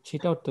কি,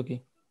 সেটা অর্থ কি?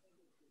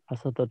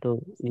 হাসাদ তো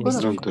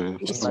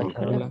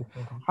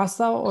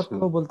আসা অর্থ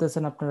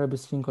বলতেছেন আপনারা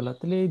বিশৃঙ্খলা,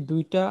 তাহলে এই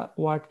দুইটা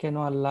ওয়ার্ড কেন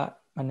আল্লাহ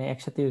মানে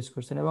একসাথে ইউজ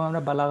করছেন। এবং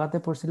আমরা বালাগাতে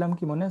পড়ছিলাম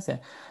কি মনে আছে,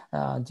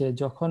 যে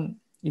যখন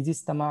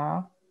ইজিস্তামা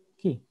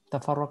কি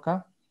তাফাররাকা,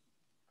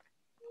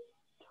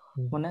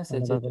 মনে আছে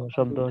যে আলাদা কোনো যখন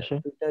শব্দ দুইটা আসে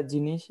দুইটা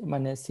জিনিস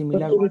মানে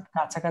সিমিলার ওয়ার্ড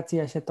কাছাকাছি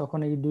আসে তখন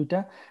এই দুইটা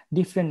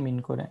ডিফারেন্ট মিন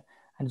করে,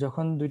 আর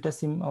যখন দুইটা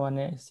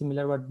মানে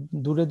সিমিলার ওয়ার্ড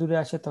দূরে দূরে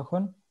আসে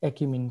তখন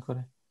একই মিন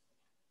করে।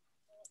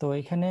 তো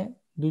এখানে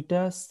দুইটা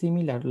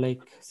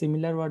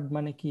সিমিলার ওয়ার্ড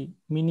মানে কি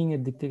মিনিং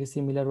এর দিক থেকে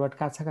সিমিলার ওয়ার্ড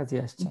কাছাকাছি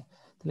আসছে,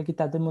 তাহলে কি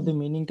তাদের মধ্যে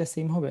মিনিংটা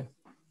সেম হবে?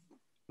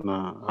 না,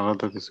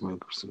 আলাদা কিছু মনে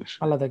করছে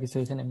নিশ্চয়ই। আলাদা কিছু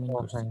এখানে মিন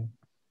করছে, হ্যাঁ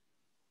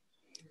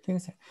ঠিক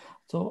আছে।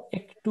 তো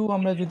একটু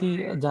আমরা যদি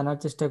জানার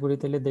চেষ্টা করি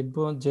তাহলে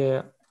দেখবো যে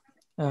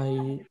এই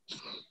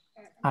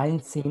আইন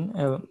সিন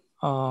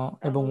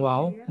এবং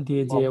ওয়াও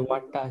দিয়ে যে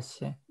ওয়ার্ডটা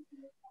আসছে,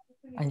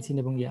 আইন সিন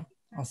এবং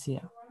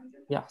আসিয়া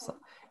ইয়াসা,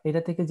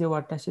 এটা থেকে যে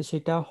ওয়ার্ডটা আসছে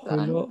সেটা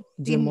হইলো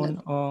যেমন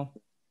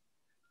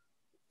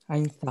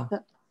আইনসা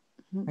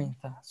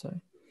আইনসা সরি,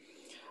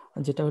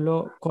 যেটা হলো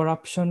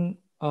করাপশন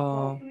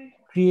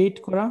ক্রিয়েট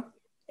করা,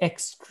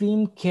 এক্সট্রিম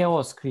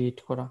কেওস ক্রিয়েট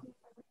করা,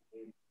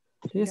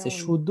 ঠিক আছে।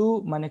 শুধু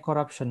মানে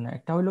করাপশন না,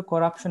 একটা হলো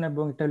করাপশন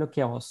এবং একটা হলো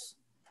কেওস,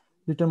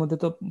 দুটোর মধ্যে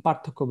তো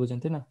পার্থক্য বুঝেন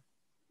তাই না?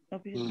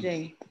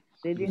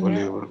 বলি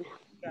এবার,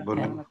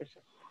 বলি।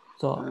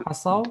 তো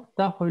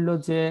আসাওটা হইলো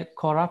যে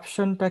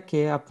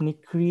করাপশনটাকে আপনি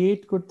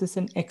ক্রিয়েট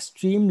করতেছেন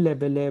এক্সট্রিম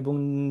লেভেলে এবং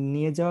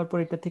নিয়ে যাওয়ার পর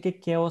এটা থেকে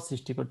কেওস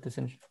সৃষ্টি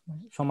করতেছেন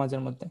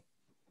সমাজের মধ্যে।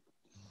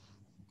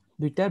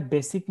 দুইটার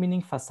বেসিক মিনিং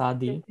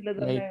ফাসাদি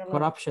লাইক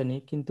করাপশনই,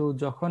 কিন্তু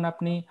যখন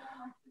আপনি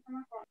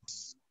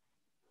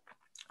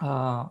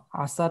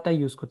আসাটা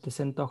ইউজ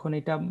করতেছেন তখন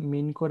এটা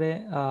মিন করে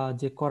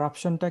যে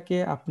করাপশনটাকে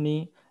আপনি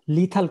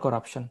লিথাল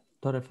করাপশন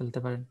ধরে ফেলতে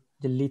পারেন,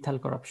 যে লিথাল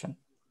করাপশন।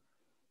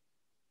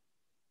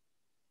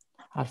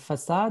 আর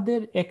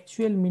ফাসাদের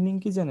অ্যাকচুয়াল মিনিং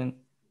কি জানেন?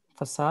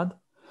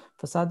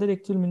 ফাসাদের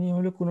অ্যাকচুয়াল মিনিং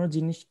হলো কোনো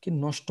জিনিসকে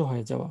নষ্ট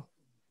হয়ে যাওয়া,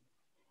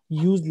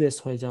 ইউজলেস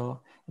হয়ে যাওয়া।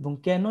 এবং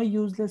কেন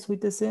ইউজলেস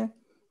হইতেছে?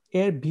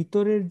 এর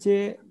ভিতরের যে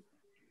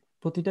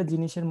প্রতিটা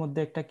জিনিসের মধ্যে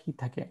একটা কি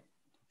থাকে,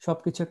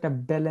 সবকিছু একটা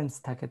ব্যালেন্স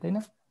থাকে তাই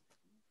না?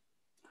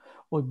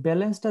 ওই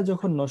ব্যালেন্সটা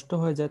যখন নষ্ট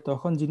হয়ে যায়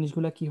তখন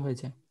জিনিসগুলা কি হয়ে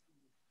যায়?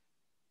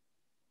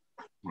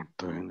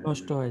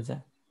 নষ্ট হয়ে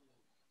যায়,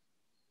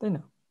 তাই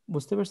না?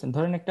 বুঝতে পারছেন?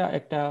 ধরেন একটা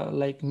একটা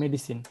লাইক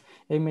মেডিসিন,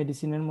 এই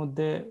মেডিসিনের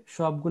মধ্যে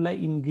সবগুলা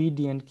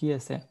ইনগ্রিডিয়েন্ট কি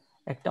আছে,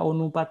 একটা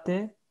অনুপাতে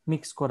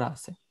মিক্স করা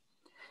আছে।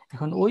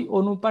 এখন ওই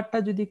অনুপাতটা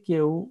যদি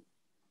কেউ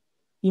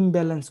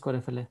ইমব্যালেন্স করে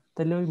ফেলে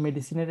তাহলে ওই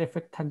মেডিসিনের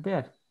এফেক্ট থাকবে?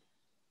 আর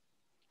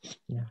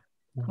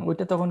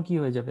ওইটা তখন কি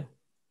হয়ে যাবে?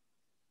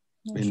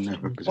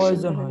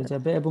 পয়জন হয়ে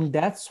যাবে। এবং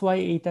দ্যাটস ওয়াই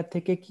এইটা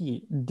থেকে কি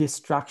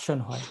ডিস্ট্রাকশন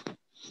হয়।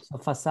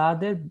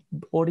 ফাসাদের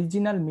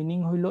অরিজিনাল মিনিং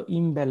হইল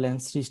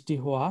ইমব্যালেন্স সৃষ্টি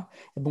হওয়া,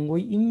 এবং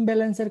ওই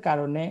ইমব্যালেন্সের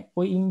কারণে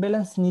ওই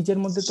ইমব্যালেন্স নিজের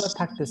মধ্যে তো আর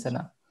থাকতেছে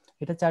না,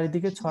 এটা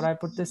চারিদিকে ছড়ায়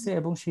পড়তেছে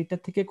এবং সেটা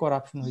থেকে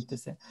করাপশন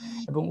হইতেছে।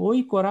 এবং ওই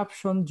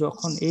করাপশন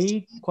যখন এই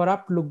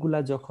করাপ্ট লোকগুলা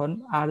যখন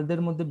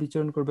আরদের মধ্যে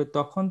বিচরণ করবে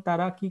তখন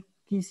তারা কি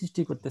কি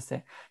সৃষ্টি করতেছে?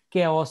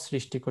 কেওস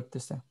সৃষ্টি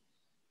করতেছে।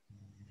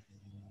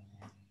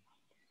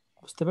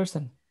 বুঝতে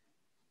পারছেন?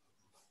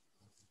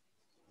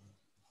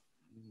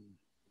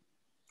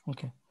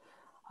 ওকে,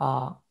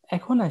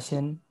 এখন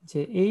আসেন যে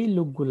এই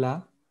লোকগুলা,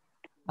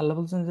 আল্লাহ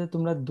বলছেন যে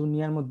তোমরা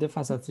দুনিয়ার মধ্যে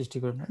ফাসাদ সৃষ্টি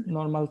করো না।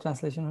 নর্মাল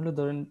ট্রান্সলেশন হলো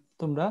ধরেন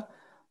তোমরা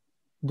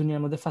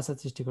দুনিয়ার মধ্যে ফাসাদ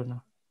সৃষ্টি করো না।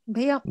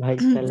 ভাইয়া ভাই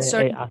তাহলে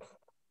সরি,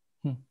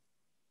 এই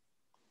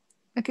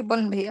ওকে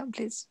বলেন ভাইয়া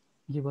প্লিজ।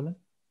 কি বলেন?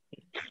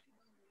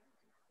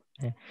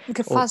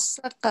 ওকে, ও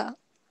ফাসাকা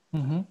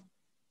হুম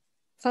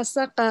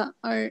ফাসাকা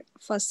আর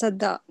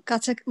ফাসাদা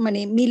কাছা মানে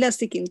মিল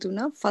আছে কিন্তু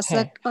না। হ্যাঁ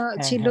ফাসাকা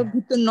হ্যাঁ ছিল হ্যাঁ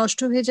ভিতর নষ্ট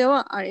হয়ে যাওয়া,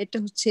 আর এটা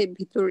হচ্ছে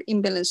ভিতর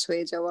ইমব্যালেন্স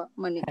হয়ে যাওয়া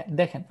মানে। হ্যাঁ,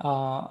 দেখেন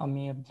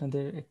আমি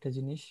আপনাদের একটা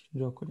জিনিস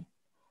ড্র করি।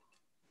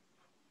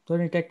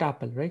 ধরেন এটা একটা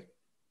আপেল, রাইট?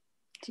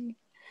 জি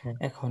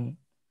এখন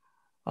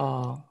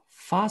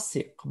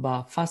ফাসিক বা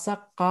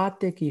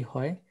ফাসাকাতে কি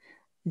হয়,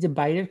 এই যে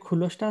বাইরের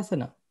খোলসটা আছে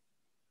না,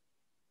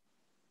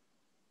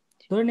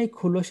 ধরেন এই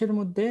খোলসের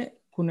মধ্যে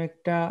কোন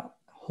একটা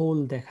হোল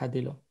দেখা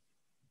দিল,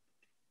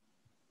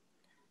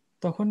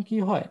 তখন কি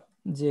হয়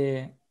যে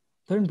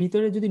ধরেন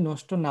ভিতরে যদি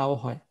নষ্ট নাও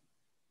হয়,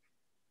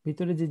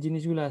 ভিতরে যে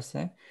জিনিসগুলো আছে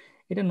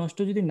এটা নষ্ট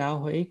যদি নাও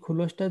হয়, এই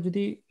খোলসটা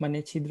যদি মানে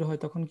ছিদ্র হয়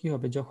তখন কি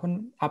হবে? যখন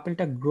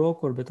আপেলটা গ্রো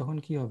করবে তখন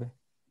কি হবে?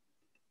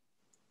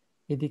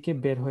 এদিকে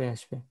বের হয়ে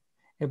আসবে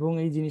এবং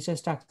এই জিনিসটার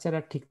স্ট্রাকচার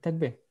আর ঠিক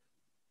থাকবে?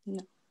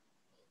 না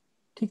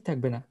ঠিক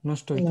থাকবে না,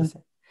 নষ্ট হইতেছে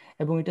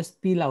এবং এটা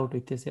স্পিল আউট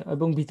হইতেছে।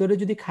 এবং ভিতরে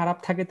যদি খারাপ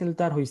থাকে তাহলে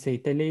তো আর হইছেই,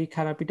 তাহলে এই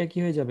খারাপিটা কি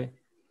হয়ে যাবে?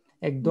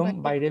 একদম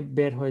বাইরে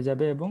বের হয়ে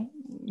যাবে এবং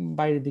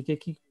বাইরের দিকে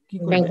কি কি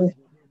করবে?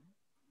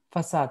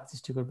 ফাসাদ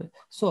সৃষ্টি করবে।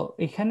 সো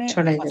এখানে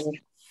ছড়াই যাবে।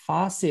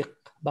 ফাসিক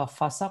বা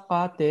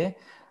ফাসাকাতে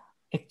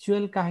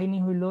অ্যাকচুয়াল কাহিনী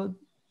হইল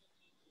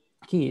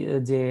কি,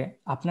 যে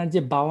আপনার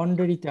যে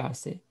বাউন্ডারিটা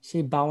আছে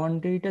সেই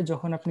বাউন্ডারিটা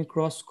যখন আপনি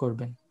ক্রস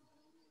করবেন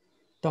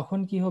তখন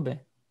কি হবে?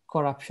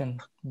 করাপশন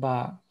বা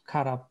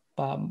খারাপ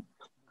বা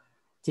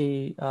যে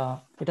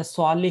এটা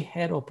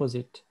সালিহের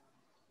অপোজিট।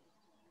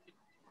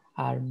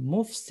 আর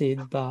মুফসিদ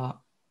বা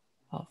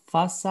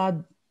ফাসাদ,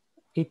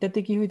 এটাতে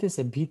কি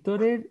হইতেছে?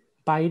 ভিতরের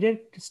বাইরের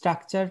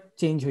স্ট্রাকচার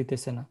চেঞ্জ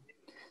হইতেছে না,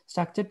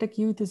 স্ট্রাকচারটা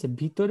কি হইতেছে,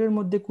 ভিতরের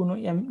মধ্যে কোনো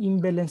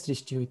ইমব্যালেন্স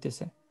সৃষ্টি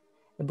হইতেছে,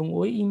 এবং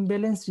ওই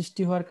ইমব্যালেন্স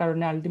সৃষ্টি হওয়ার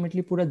কারণে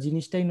আলটিমেটলি পুরো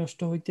জিনিসটাই নষ্ট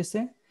হইতেছে।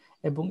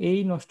 এবং এই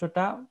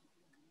নষ্টটা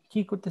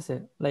কি করতেছে,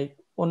 লাইক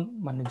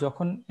মানে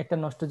যখন একটা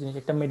নষ্ট জিনিস,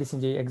 একটা মেডিসিন,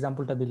 যে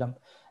এক্সাম্পলটা দিলাম,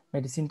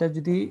 মেডিসিনটা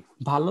যদি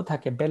ভালো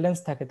থাকে, ব্যালেন্স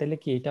থাকে, তাহলে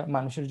কি এটা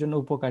মানুষের জন্য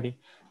উপকারী।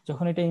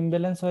 যখন এটা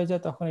ইমব্যালেন্স হয়ে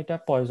যায় তখন এটা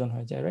পয়জন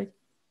হয়ে যায়, right?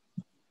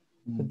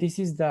 So this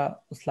is the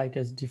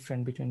slightest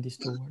difference between these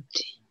two words.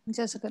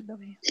 জাযাকাল্লাহ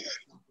ভাইয়া।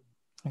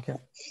 Okay.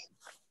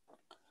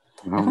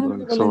 এখন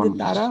আপনি বলেন যে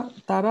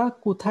তারা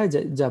কোথায়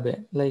যাবে,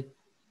 লাইক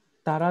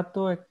তারা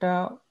তো একটা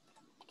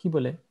কি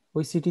বলে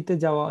ওই সিটিতে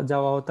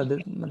যাওয়াও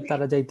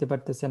তারা যাইতে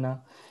পারতেছে না।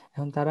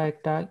 এখন তারা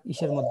একটা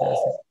ইসের মধ্যে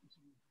আছে,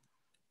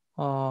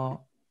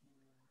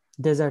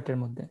 ডেজার্টের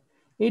মধ্যে।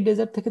 এই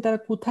ডেজার্ট থেকে তারা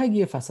কোথায়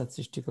গিয়ে ফাসাদ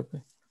সৃষ্টি করবে?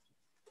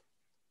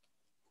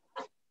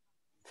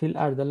 ফিল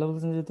আরদ, আল্লাহ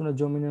বলছেন যে তোমরা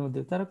জমিনের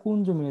মধ্যে, তারা কোন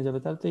জমিনে যাবে?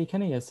 তারা তো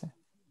এখানেই আছে।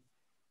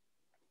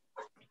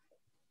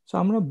 সো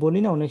আমরা বলি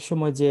না অনেক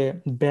সময় যে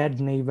ব্যাড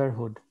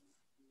নেইবারহুড,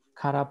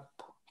 খারাপ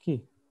কি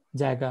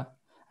জায়গা,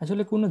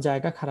 আসলে কোনো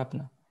জায়গা খারাপ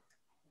না,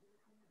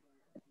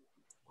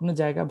 কোনো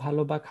জায়গা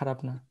ভালো বা খারাপ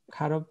না,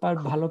 খারাপ আর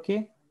ভালোকে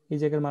এই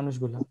জায়গার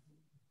মানুষগুলা।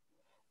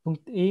 এবং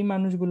এই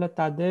মানুষগুলা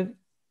তাদের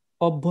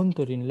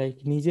অভ্যন্তরীণ, লাইক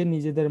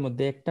নিজেদের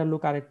মধ্যে, একটা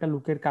লোক আরেকটা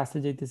লোকের কাছে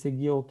যাইতেছে,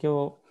 গিয়ে ওকেও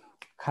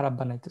খারাপ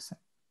বানাইতেছে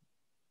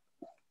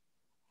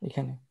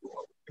এখানে,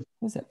 ঠিক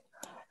আছে?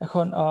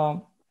 এখন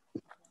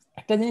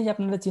একটা জিনিস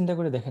আপনারা চিন্তা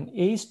করে দেখেন,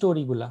 এই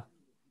স্টোরিগুলা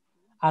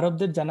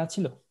আরবদের জানা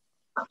ছিল?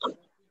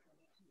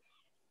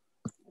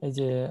 এই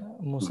যে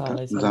মুসা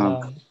আলাইহিস সালাম,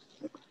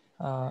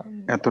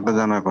 এতটা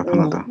জানার কথা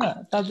না তো। না,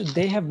 তাদের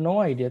দে হ্যাভ নো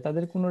আইডিয়া,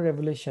 তাদের কোনো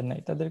রেভেলেশন নাই,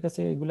 তাদের কাছে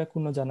এগুলা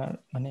কোনো জানার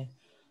মানে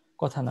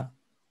কথা না,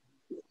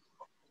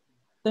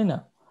 তাই না?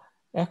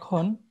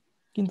 এখন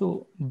কিন্তু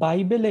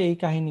বাইবেলে এই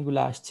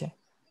কাহিনীগুলো আসছে,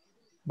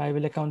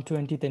 বাইবেল অ্যাকাউন্ট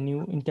 20-তে, নিউ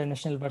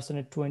ইন্টারন্যাশনাল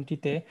ভার্সনের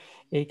 20-তে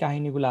এই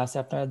কাহিনীগুলো আছে,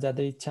 আপনারা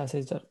যাদের ইচ্ছা আছে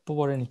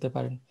পড়ে নিতে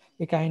পারেন,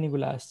 এই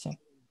কাহিনীগুলো আসছে।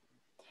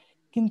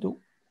 কিন্তু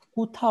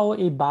কোথাও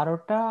এই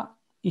 12টা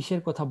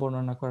ইসের কথা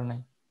বর্ণনা করা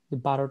নাই, যে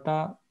 12টা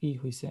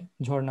হইছে,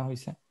 ঝর্ণা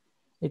হইছে,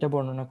 এটা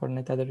বর্ণনা করা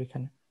নাই তাদের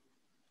এখানে।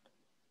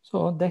 সো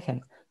দেখেন,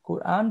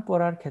 কোরআন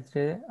পড়ার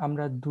ক্ষেত্রে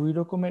আমরা 2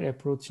 রকমের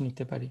অ্যাপ্রোচ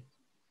নিতে পারি,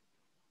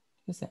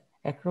 ঠিক আছে?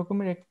 এক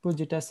রকমের অ্যাপ্রোচ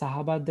যেটা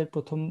সাহাবাদের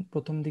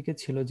প্রথম দিকে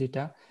ছিল,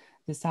 যেটা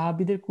যে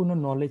সাহাবীদের কোনো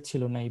নলেজ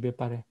ছিল না এই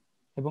ব্যাপারে,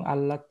 এবং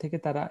আল্লাহ থেকে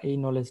তারা এই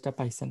নলেজটা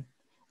পাইছেন,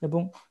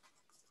 এবং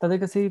তাদের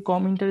কাছে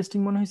কম ইন্টারেস্টিং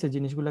মনে হয়েছে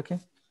জিনিসগুলোকে,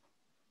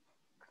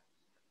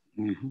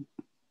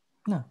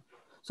 না?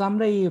 সো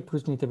আমরা এই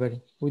অ্যাপ্রোচ নিতে পারি,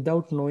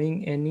 without knowing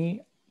any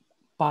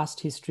past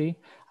history.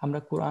 আমরা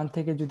কোরআন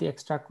থেকে যদি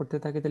এক্সট্রাক্ট করতে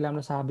থাকি, তাহলে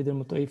আমরা সাহাবীদের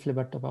মতো এই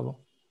ফ্লেভারটা পাবো।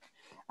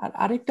 আর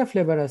আরেকটা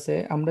ফ্লেভার আছে,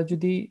 আমরা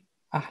যদি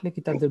আহলে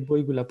কিতাবদের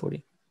বইগুলা পড়ি,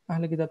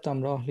 আহলে কিতাব তো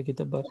আমরা আহলে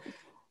কিতাব বা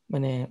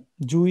মানে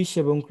জুইশ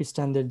এবং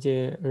খ্রিস্টানদের যে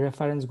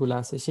রেফারেন্স গুলো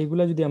আছে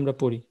সেগুলা যদি আমরা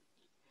পড়ি,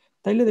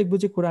 তাইলে দেখবো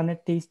যে কোরআনের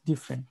টেস্ট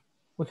ডিফারেন্ট।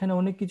 ওখানে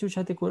অনেক কিছুর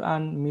সাথে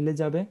কোরআন মিলে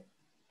যাবে,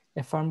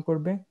 এফার্ম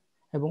করবে,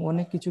 এবং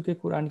অনেক কিছুকে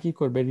কোরআন কি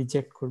করবে,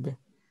 রিজেক্ট করবে,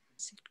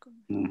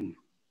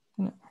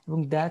 এবং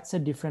that's a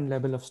different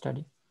level of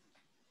study.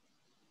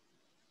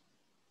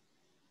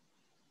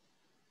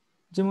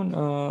 যেমন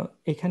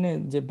এখানে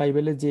যে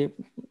বাইবেলের যে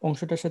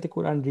অংশটার সাথে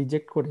কোরআন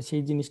রিজেক্ট করে,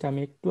 সেই জিনিসটা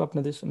আমি একটু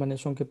আপনাদের মানে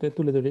সংক্ষেপে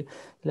তুলে ধরি,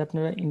 তাহলে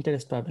আপনারা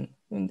ইন্টারেস্ট পাবেন।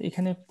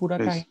 এখানে পুরা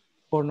কাহিনী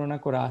বর্ণনা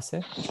করা আছে,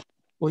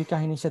 ওই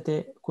কাহিনীর সাথে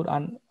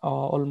কোরআন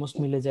অলমোস্ট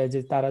মিলে যায়, যে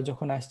তারা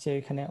যখন আসছে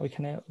ওইখানে ওই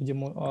যে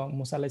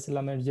মুসা আলাইহিস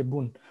সালামের যে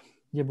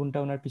বোনটা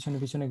ওনার পিছনে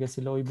পিছনে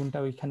গেছিল, ওই বোনটা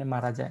ওইখানে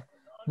মারা যায়,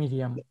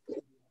 মিরিয়াম,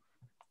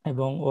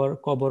 এবং ওর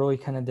কবরও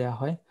ওইখানে দেয়া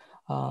হয়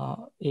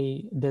এই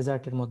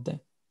ডেজার্টের মধ্যে।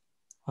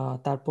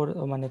 তারপর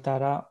মানে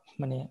তারা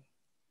মানে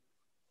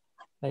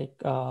লাইক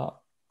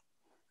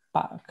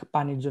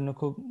পানির জন্য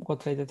খুব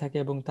কতরাইতে থাকে,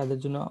 এবং তাদের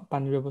জন্য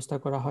পানির ব্যবস্থা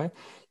করা হয়।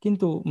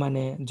 কিন্তু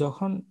মানে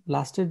যখন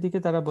লাস্টের দিকে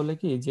তারা বলে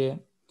কি যে,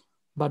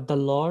 But the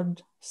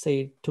Lord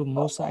said to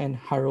Moses and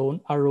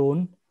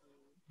Aaron,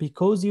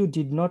 because you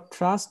did not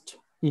trust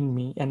in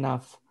me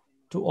enough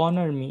to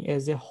honor me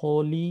as a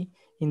holy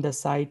in the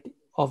sight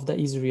of the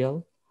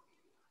Israel,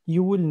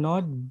 you will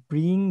not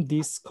bring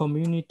this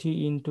community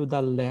into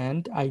the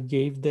land I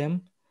gave them.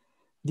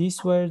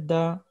 These were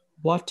the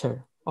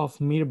water of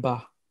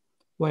Mirbah,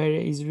 where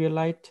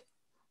Israelite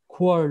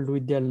quarreled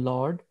with their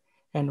Lord,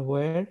 and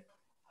where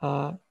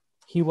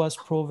he was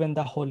proven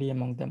the holy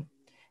among them.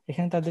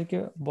 এখানে তাদেরকে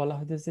বলা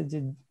হইতেছে যে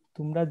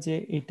তোমরা যে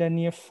এটা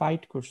নিয়ে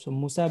fight করছো,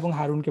 মুসা এবং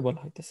হারুনকে বলা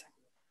হইতেছে,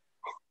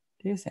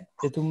 ঠিক আছে,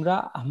 যে তোমরা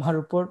আমার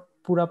উপর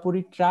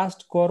পুরাপুরি ট্রাস্ট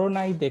করো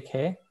নাই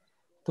দেখে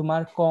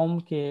তোমার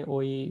কমকে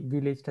ওই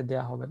ভিলেজটা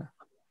দেয়া হবে না।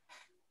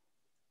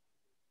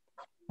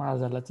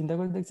 মাআযাল্লাহ, চিন্তা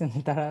করে দেখছেন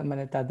তারা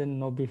মানে তাদের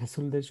নবী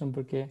রাসূলদের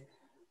সম্পর্কে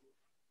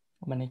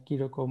মানে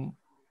কিরকম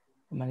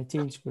মানে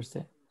চেঞ্জ করছে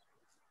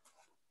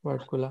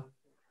ওয়ার্ডগুলা।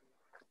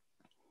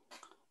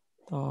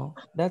 তো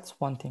দ্যাটস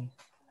ওয়ান থিং।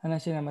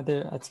 আসেন আমাদের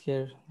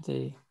আজকের যে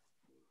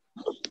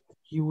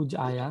হিউজ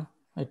আয়া,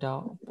 এটা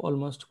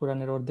অলমোস্ট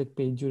কোরআনের অর্ধেক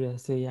পেজ জুড়ে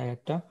আছে এই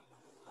আয়াতটা।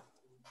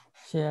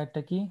 সে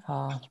আয়াতটা কি?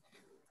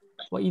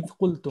 ওয়াইদ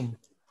কুলতুম,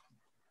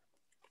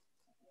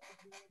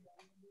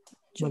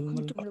 যখন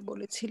তোমরা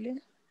বলেছিলে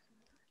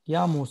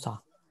ইয়া মুসা,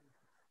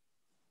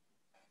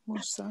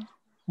 মুসা।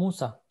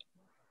 মুসা।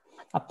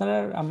 আপনারা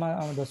আমার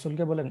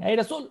রাসূলকে বলেন এই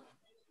রাসূল,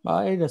 বা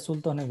এই রাসূল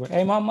তো অনেক বড়,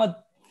 এই মোহাম্মদ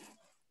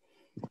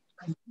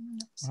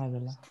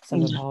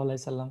সাল্লাল্লাহু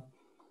আলাইহি সাল্লাম।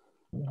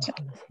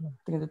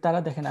 কিন্তু তারা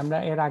দেখেন, আমরা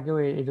এর আগেও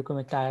এরকম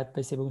একটা আয়াত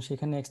পাইছি এবং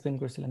সেখানে এক্সপ্লেন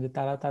করেছিলাম যে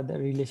তারা তাদের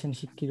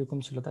রিলেশনশিপ কিরকম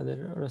ছিল তাদের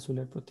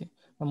রাসূলের প্রতি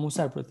বা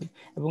মুসার প্রতি।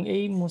 এবং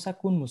এই মুসা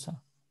কোন মুসা,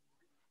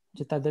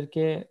 যে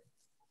তাদেরকে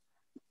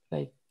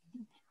লাইক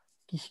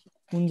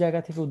কোন জায়গা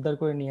থেকে উদ্ধার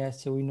করে নিয়ে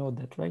আসছে, উই নো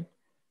দ্যাট, রাইট?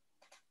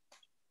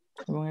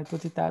 এবং এর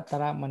প্রতি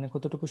তারা মানে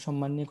কতটুকু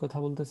সম্মান নিয়ে কথা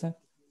বলতেছে।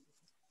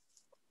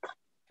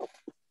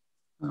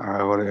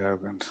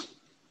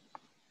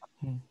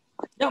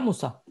 ইয়া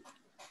মুসা।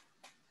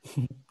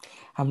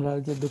 আমরা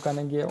যে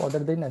দোকানে গিয়ে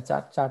অর্ডার দেই না,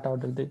 চাটা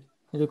অর্ডার দেই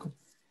এরকম।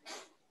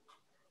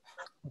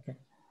 ওকে,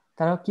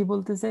 তারা কি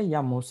বলতেছে?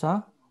 ইয়া মুসা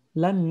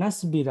লান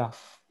নাসবিরা,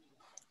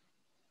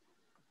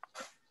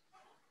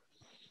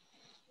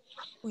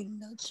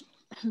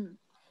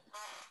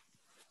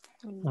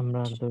 আমরা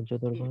আর ধৈর্য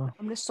ধরবো না,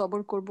 আমরা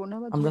সবর করব না,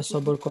 বা আমরা ধৈর্য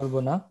সবর করব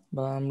না,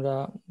 বা আমরা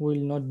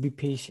উইল নট বি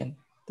পেশেন্ট,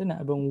 তাই না?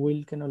 এবং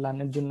উইল কেন?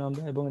 লানের জন্য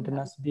আমরা, এবং এটা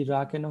নাসবিরা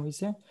কেন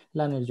হইছে?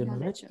 লানের জন্য,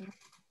 জ্ঞানের রাইট? জন্য।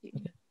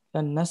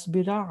 লান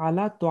নাসবিরা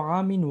আলা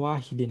তুআমিন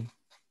ওয়াহিদিন,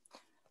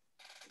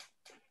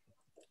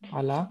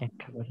 আলা এক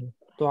খাবারে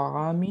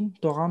তুআমিন,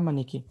 তুআম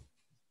মানে কি?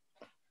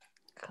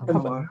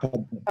 খাবার।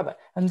 খাবার।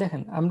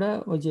 দেখেন আমরা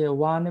ওই যে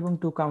 1 এবং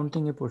 2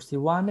 কাউন্টিং এ পড়ছি,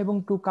 1 এবং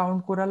 2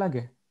 কাউন্ট করা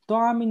লাগে।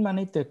 তুআমিন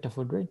মানেই তো একটা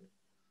ফুড, রাইট?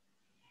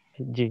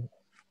 জি,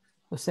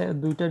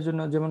 দুইটার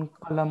জন্য, যেমন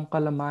কালাম,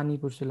 কালামানি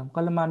পড়ছিলাম,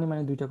 কালামানি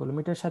মানে দুইটা কলম,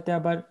 এটার সাথে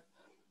আবার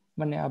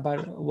মানে আবার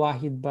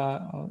ওয়াহিদ বা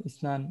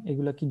ইসনান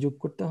এগুলা কি যোগ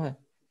করতে হয়?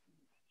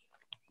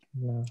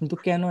 না, কিন্তু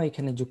কেন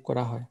এখানে যোগ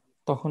করা হয়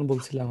তখন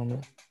বলছিলাম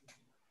আমরা,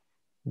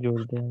 জোর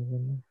দেওয়ার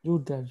জন্য। জোর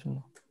দেওয়ার জন্য।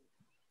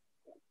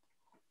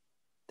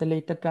 তাহলে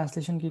এটা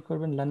ট্রান্সলেশন কি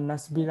করবেন? লান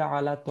নাসবিরা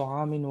আলা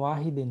তুআমিন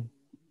ওয়াহিদিন,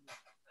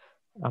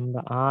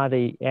 আমরা আর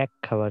এই এক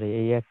খাবারে,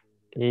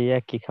 এই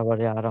একই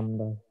খাবারে আর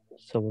আমরা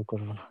সবর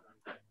করবো না।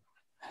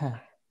 হ্যাঁ,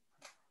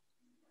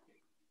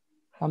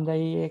 আমরা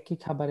এই একই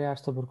খাবারে আর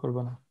সবর করব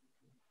না।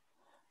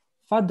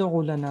 ফাদউ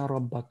লানা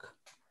রাব্বাক,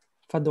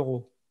 ফাদউ,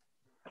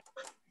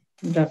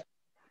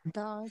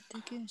 দা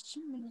থেকে আসছে,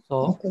 মানে তো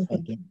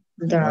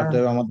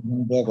অতএব আমাদের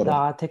জন্য দোয়া করো।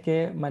 দা থেকে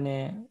মানে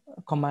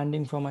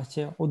কমান্ডিং ফর্ম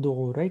আসছে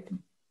উদউ, রাইট?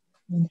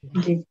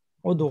 জি,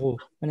 উদউ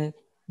মানে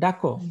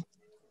ডাকো,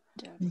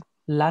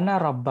 লানা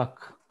রাব্বাক,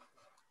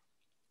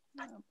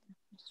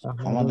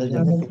 আমাদের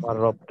জন্য জন্য তোমার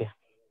রবকে।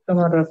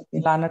 তোমার রবকে,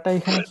 লানাটা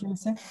এখানে কি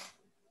হয়েছে?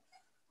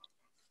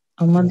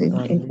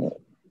 আমাদেরকে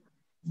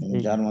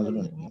যার মাঝে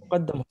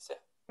মুকদ্দম হয়েছে।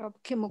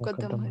 রবকে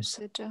মুকদ্দম হয়েছে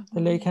এটা।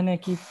 তাহলে এখানে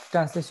কি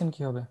ট্রান্সলেশন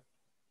কি হবে?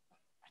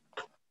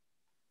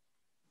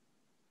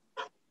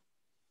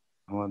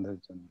 আমাদের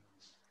জন্য,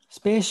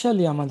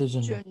 স্পেশালি আমাদের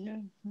জন্য, জন্য,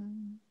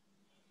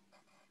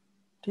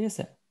 ঠিক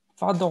আছে?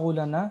 ফাদউ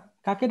লানা,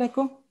 কাকে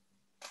ডাকো?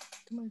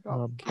 তোমার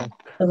রবকে। রব্বাক,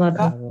 তোমার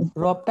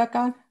রবটা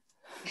কার?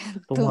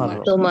 তোমার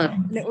রব। তোমার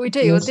মানে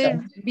ওইটাই, মুসা। ওদের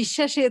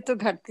বিশ্বাসে এত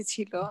ঘাটতি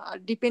ছিল, আর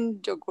ডিপেন্ড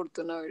করতো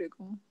না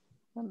ওইরকম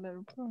আল্লাহর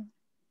উপর।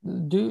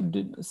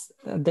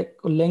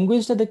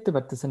 ল্যাঙ্গুয়েজটা দেখতে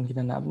পারতেছেন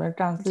কিনা না? আপনার জি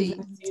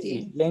ট্রান্সলেশন জি,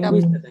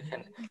 ল্যাঙ্গুয়েজটা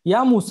দেখেন।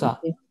 ইয়া মুসা,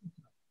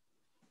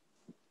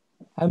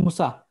 আই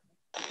মুসা,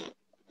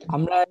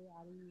 আমরা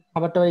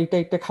খাবারটা এটা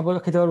একটা খাবার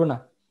খেতে পারবো না,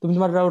 তুমি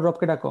তোমার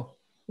রবকে ডাকো।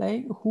 Like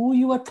who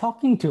you are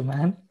talking to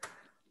man?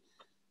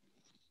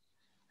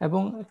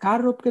 এবং কার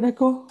রবকে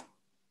ডাকো?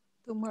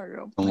 তোমার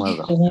রব, তোমার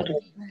রব। তোমার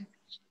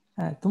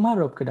হ্যাঁ, তোমার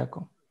রবকে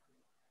ডাকো।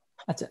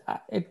 আচ্ছা,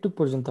 একটু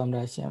পর্যন্ত আমরা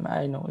আসি।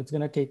 I know it's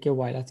gonna take a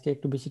ওয়াইল, আজকে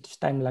একটু বেশি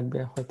টাইম লাগবে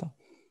হয়তো।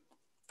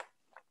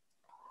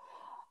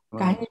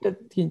 কাহিনীটা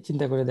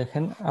চিন্তা করে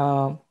দেখেন,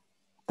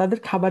 তাদের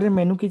খাবারের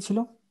মেনু কি ছিল?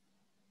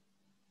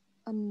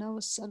 আন্না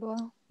ওয়াসসালওয়া,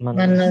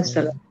 মান্না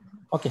সালাম,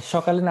 ওকে,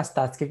 সকালে নাস্তা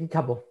আজকে কি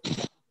খাবো?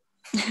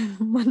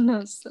 মান্না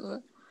ওয়াসসালওয়া।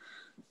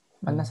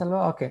 মান্না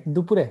সালোয়া। ওকে,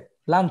 দুপুরে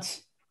লাঞ্চ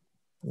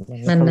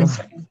মান্না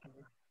সালাম,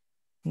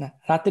 না,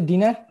 রাতে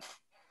ডিনার।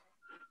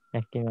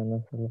 একই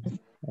মানুষ হলো,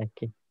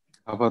 একই।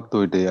 আবার তো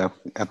ওইটাই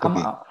এত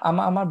কি?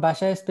 আমার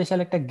বাসায় স্পেশাল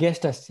একটা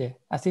গেস্ট আসছে,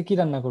 আজকে কি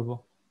রান্না করব?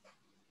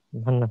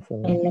 মান্না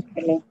সালাম। মান্না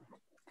সালাম,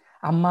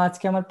 আম্মা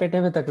আজকে আমার পেটে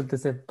ব্যথা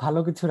করতেছে, ভালো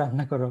কিছু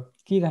রান্না করো।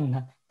 কি রান্না?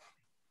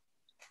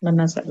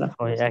 মান্না সালাম।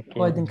 ওই একই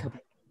কয়দিন মানুষ।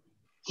 খাবেন?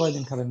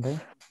 কয়দিন খাবেন ভাই?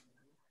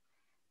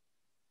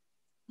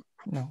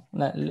 না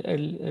না,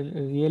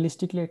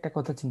 রিয়েলিস্টিকলি একটা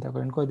কথা চিন্তা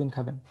করেন, কয়দিন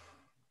খাবেন?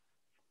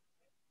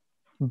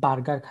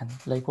 Burger Khan,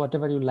 like what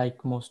ever you like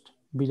most,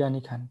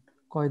 biryani খান,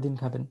 কয়দিন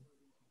খাবেন?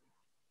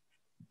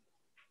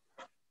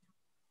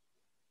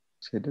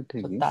 সেটা তো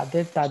ঠিকই।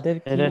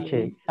 এটা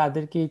ঠিক।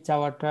 তাদের কি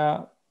চাওয়াটা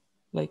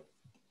like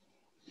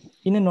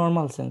in a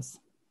normal sense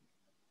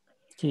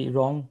কি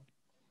রং?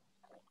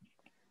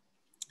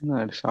 না,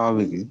 এটা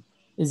স্বাভাবিকই।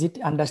 Is it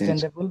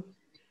understandable?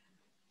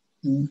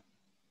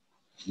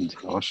 জি,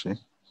 অবশ্যই।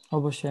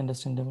 অবশ্যই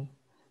আন্ডারস্ট্যান্ডেবল।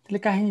 তাহলে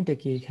কাহিনীটা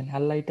কি এখানে?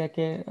 আল্লাহ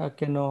এটাকে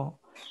কেন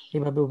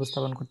এভাবে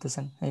উপস্থাপন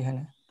করতেছেন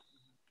এখানে?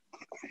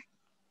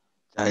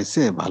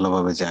 চাইছে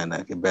ভালোভাবে চায় না,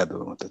 কি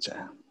বেয়াদবের মতো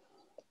চায়।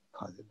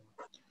 ফাজিল।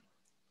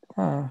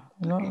 হ্যাঁ,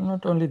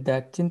 নট অনলি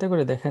দ্যাট, চিন্তা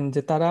করে দেখেন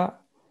যে তারা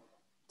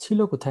ছিল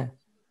কোথায়।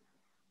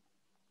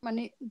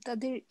 মানে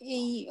তাদের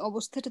এই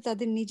অবস্থাটা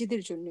তাদের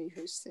নিজেদের জন্যই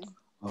হয়েছে।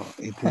 হ্যাঁ,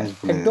 হ্যাঁ, ইতিহাস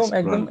ভুলে একদম গেছে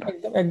একদম কোরআনটা।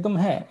 একদম একদম,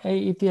 হ্যাঁ, এই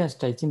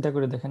ইতিহাসটাই চিন্তা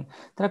করে দেখেন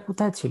তারা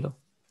কোথায় ছিল।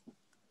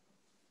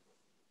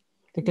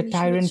 একটা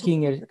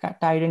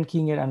টাইরেন্ট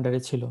কিং এর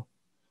আন্ডারে ছিল।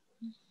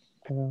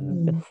 ফেরাউনের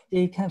কাছে।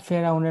 এইখানে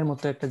ফেরাউনের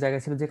মতো একটা জায়গা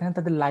ছিল যেখানে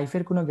তাদের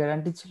লাইফের কোনো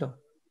গ্যারান্টি ছিল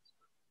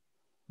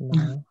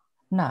না,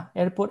 না।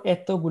 এরপর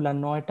এতগুলা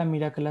 9টা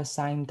মিরাকেলার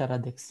সাইন তারা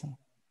দেখছে,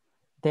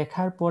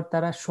 দেখার পর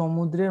তারা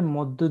সমুদ্রের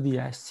মধ্য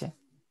দিয়ে আসছে,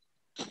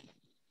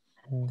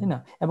 হ্যাঁ, তাই না?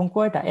 এবং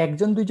কয়টা,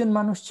 একজন দুইজন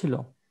মানুষ ছিল?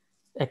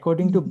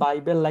 অ্যাকর্ডিং টু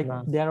বাইবেল, লাইক না,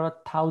 দেয়ার আর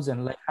thousand,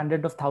 like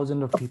hundred of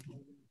thousand of people,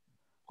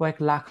 কয়েক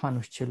লাখ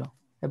মানুষ ছিল।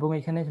 এবং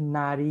এখানে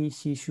নারী,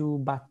 শিশু,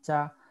 বাচ্চা,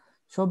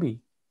 সবই,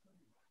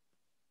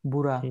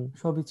 বুড়া, জি,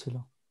 সবই ছিল।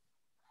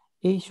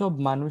 এই সব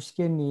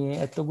মানুষকে নিয়ে,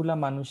 এতগুলা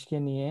মানুষকে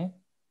নিয়ে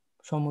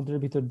সমুদ্রের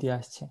ভিতর দিয়ে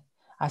আসছে,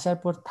 আসার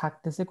পর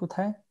থাকতেছে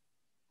কোথায়?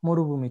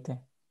 মরুভূমিতে,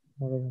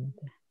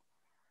 মরুভূমিতে।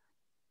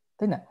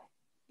 তাই না?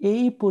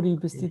 এই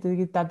পরিস্থিতিতে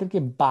কি তাদেরকে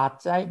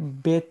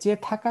বেঁচে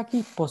থাকা কি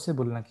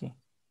পসিবল নাকি?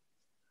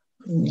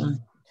 না,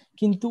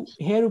 কিন্তু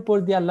এর উপর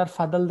দিয়ে আল্লাহর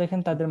ফাদল দেখেন,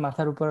 তাদের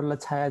মাথার উপর আল্লাহ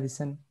ছায়া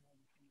দিছেন,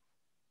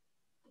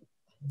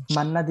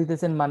 মান্না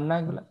দিতেছেন। মান্না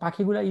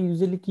পাখিগুলা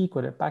ইউজুয়ালি কি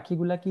করে?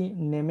 পাখিগুলা কি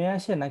নেমে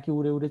আসে নাকি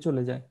উড়ে উড়ে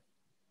চলে যায়?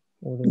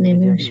 উড়ে উড়ে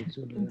নেমে যাবে, আসে।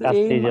 কিন্তু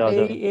কাছতেই যাওয়া এই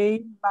যাবে। এই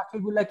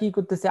পাখিগুলা কি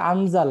করতেছে?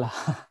 আনজালা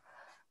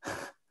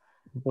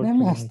উপর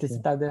নেমে চলে আসে। আসতেছে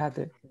তাদের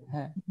হাতে,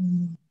 হ্যাঁ,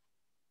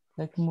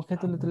 লাইক মুখে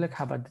তুলে তুলে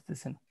খাবার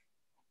দিতেছেন।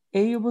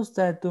 এই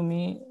অবস্থায়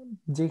তুমি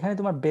যেখানে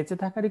তোমার বেঁচে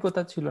থাকারই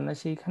কথা ছিল না,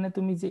 সেইখানে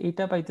তুমি যে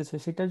এটা পাইতেছো,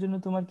 সেটার জন্য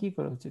তোমার কি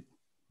করা উচিত?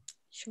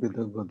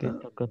 কৃতজ্ঞতা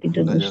কৃতজ্ঞতা।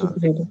 এটা ভুলে তো যাওয়া।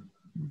 শুক্রিয়া।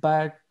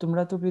 বাট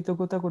তোমরা তো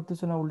কৃতজ্ঞতা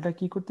করতেছো না, উল্টা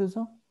কি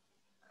করতেছো?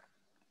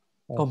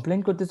 কমপ্লেন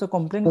করতেছো।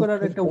 কমপ্লেন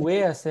করার একটা ওয়ে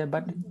আছে,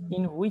 but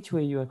in which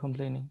way you R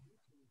complaining?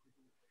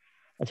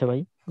 আচ্ছা ভাই,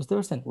 বুঝতে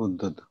পারছেন?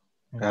 উদ্ধত,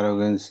 হ্যাঁ,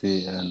 অ্যারোগেন্সি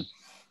এন্ড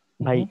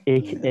ভাই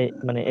হুম।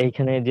 মানে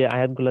এইখানে যে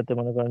আয়াতগুলাতে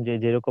মনে করেন যে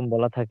যেরকম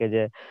বলা থাকে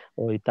যে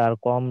ওই তার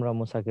কমরা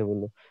মুসাকে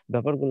বললো,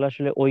 ব্যাপারগুলো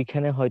আসলে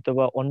ওইখানে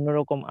হয়তোবা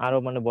অন্যরকম আরো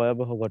মানে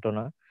ভয়াবহ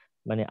ঘটনা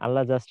মানে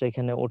আল্লাহ জাস্ট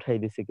এখানে উঠাই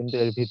দিছে, কিন্তু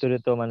এর ভিতরে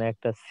তো মানে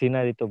একটা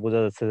সিনারি তো বোঝা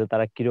যাচ্ছে যে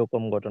তারা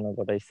কিরকম ঘটনা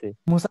ঘটাইছে।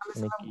 মুসা আলাইহিস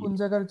মানে সালাম কি কোন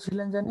জায়গার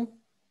ছিলেন জানি?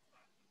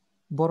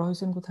 বড়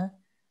হয়েছেন কোথায়?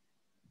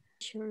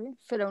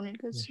 ফেরাউনের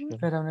কাছে। মিশর,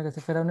 ফেরাউনের কাছে।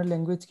 ফেরাউনের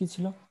ল্যাঙ্গুয়েজ কি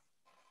ছিল?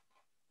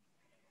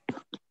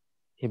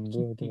 হিব্রু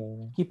হতে কিপ্তি। পারে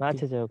না। কিপ্তি,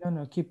 আচ্ছা যাই হোক,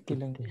 কিপ্তি কিপ্তি,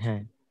 ল্যাঙ্গুয়েজ।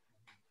 হ্যাঁ,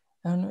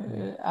 এখন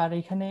হ্যাঁ, আর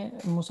এখানে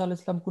মুসা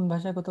আলাইহিস সালাম কোন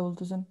ভাষায় কথা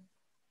বলতেছেন?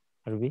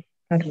 আরবি,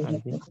 আর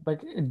আরবি। But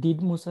did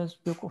Musa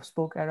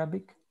spoke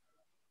Arabic?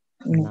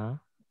 না,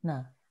 না।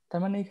 তার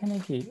মানে এখানে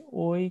কি,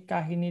 ওই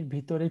কাহিনীর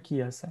ভিতরে কি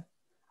আছে,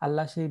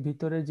 আল্লাহ সেই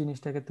ভিতরের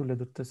জিনিসটাকে তুলে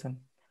ধরতেছেন।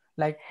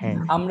 লাইক হ্যাঁ,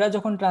 আমরা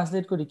যখন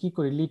ট্রান্সলেট করি কি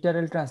করি?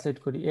 লিটারাল ট্রান্সলেট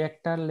করি,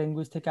 একটা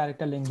ল্যাঙ্গুয়েজ থেকে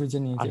আরেকটা ল্যাঙ্গুয়েজে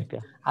নিয়ে যাই। আরেকটা,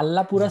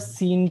 আল্লাহ পুরা হ্যাঁ,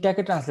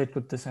 সিনটাকে ট্রান্সলেট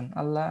করতেছেন।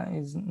 আল্লাহ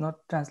is not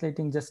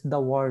translating just the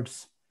words.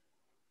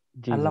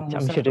 জি জি, আল্লাহ আমি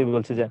মুসার সেটাই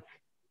বলছি যে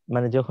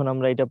মানে যখন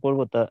আমরা এটা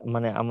পড়বো তা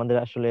মানে আমাদের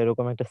আসলে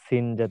এরকম একটা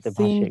সিন যাতে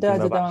ভাসে সিনটা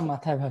কিংবা যেটা আমার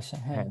মাথায় ভাসে,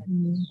 হ্যাঁ, হ্যাঁ,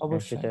 হ্যাঁ,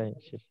 অবশ্যই। সেটাই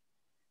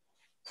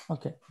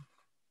ওকে,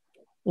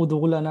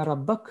 উদউ লানা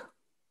রাব্বাক,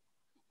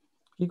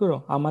 কি করো?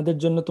 আমাদের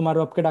জন্য তোমার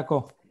রবকে ডাকো।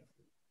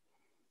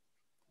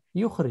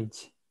 ইউখরিজ,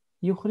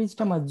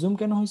 ইউখরিজটা মাজজুম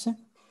কেন হয়েছে?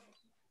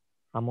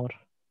 আমর,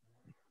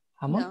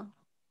 আমর না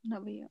না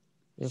ভাইয়া,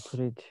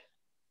 ইখরিজ,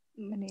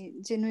 মানে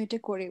যেন এটা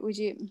করে ওই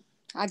যে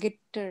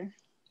আগেরটার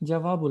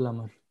জবাবুল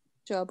আমর।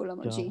 জবাবুল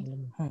আমার জি।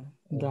 জওয়াবুল, হ্যাঁ,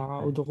 ও দা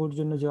হ্যাঁ, উদকুর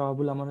জন্য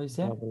জবাবুল আমর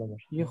হয়েছে জওয়াবুল আমর,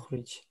 হ্যাঁ,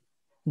 ইউখরিজ,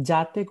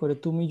 যাতে করে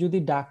তুমি যদি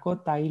ডাকো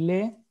তাইলে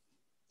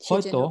সে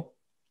যেন হয়তো,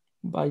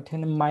 বা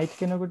এখানে মাইট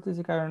কেন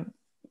করতেছে, কারণ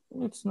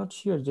ইটস নট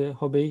শিওর যে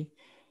হবেই।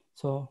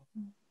 সো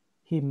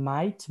হি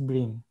মাইট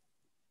ব্রিং,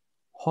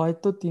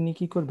 হয়তো তিনি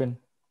কি করবেন?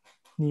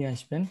 নিয়ে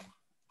আসবেন।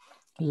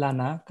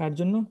 লানা, কার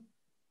জন্য?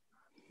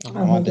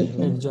 আমাদের আমাদের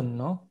এর জন্য। জন্য।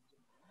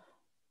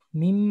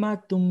 মিম্মা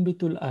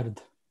তুম্বিতুল আর্দ,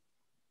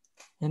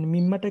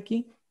 মিম্মাটা কি?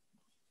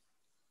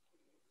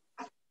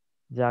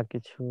 যা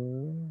কিছু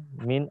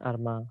মিন আর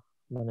মা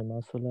মানে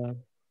মাসুলা,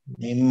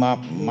 মা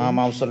মা মিন,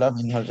 মাউসুলা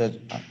মিন হচ্ছে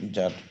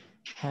জার।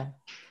 হ্যাঁ,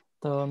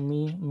 তো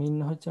মিন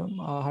হচ্ছে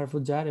হারফু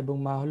জার, এবং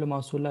মা হলো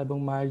মাউসুলা, এবং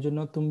মায়ের জন্য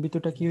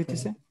তুম্বিতুটা কি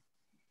হইতেছে?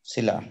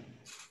 সিলা।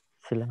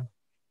 ছিলা,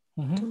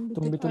 তুম্বিতুল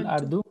তুম্বিতুল আরদু।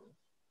 আরদু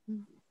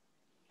হুম।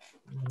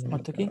 মানে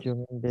অর্থ কি?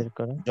 জমিন বের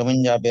করে, জমিন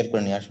যা বের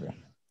করে নিয়ে আসবে,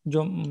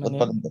 মানে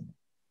উৎপাদন করবে।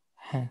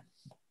 হ্যাঁ,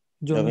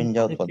 জমিন জমিন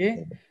যা থেকে উৎপাদন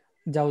করবে।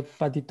 যা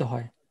উৎপাদিত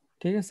হয়,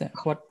 ঠিক আছে,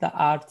 হোয়াট দ্য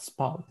আর্থ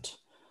স্পাউট,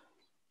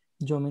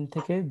 জমিন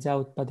থেকে যা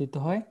উৎপাদিত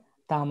হয়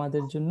তা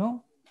আমাদের জন্য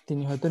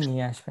তিনি হয়তো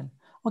নিয়ে আসবেন।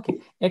 ওকে,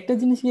 একটা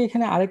জিনিস কি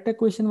এখানে আরেকটা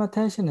কোয়েশ্চেন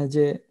মাথায় আসে না,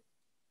 যে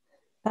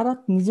তারা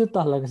নিজে তো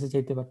আল্লাহর কাছে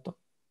চাইতে পারতো।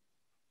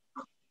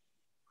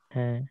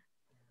 হ্যাঁ,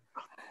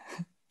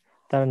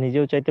 তারা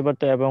নিজেও চাইতে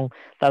পারতো এবং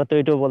তারা তো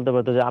এটাও বলতে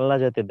পারতো যে আল্লাহ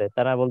যাতে দেয়,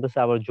 তারা বলতেছে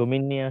আবার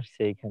জমিন নিয়ে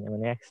আসছে এখানে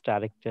মানে এক্সট্রা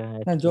আরেকটা না,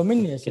 অ্যাট্রিবিউট জমিন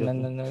নিয়ে আসে না,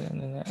 কিরকম। না, না,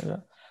 না, না,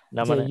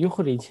 না যে মানে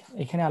ইউখরিজ,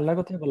 এখানে আল্লাহর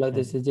কথা বলা হ্যাঁ,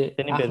 হয়েছে যে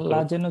তিনি বের আল্লাহ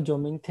করুন। যেন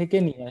জমিন থেকে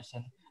নিয়ে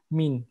আসেন।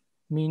 মিন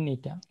মিন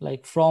এটা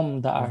like from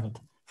the hmm, earth,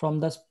 hmm. From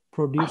the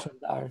produce of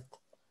the earth.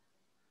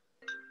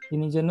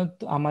 তিনি যেন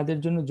আমাদের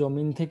জন্য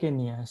জমিন থেকে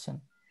নিয়ে আসেন।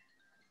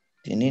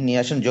 তিনি নিয়ে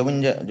আসেন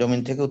জমিন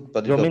থেকে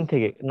উৎপাদিত জমিন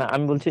থেকে না,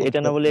 আমি বলছি এটা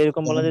না বলে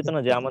এরকম বলা জমিন যেত থেকে।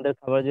 না যে আমাদের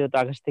খাবার যেহেতু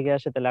আকাশ থেকে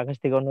আসে, তাহলে আকাশ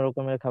থেকে অন্য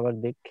রকমের খাবার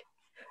দিক।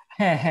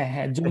 হ্যাঁ হ্যাঁ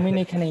হ্যাঁ, জমিন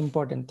এখানে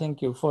important. Thank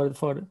you for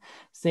for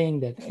saying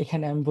that.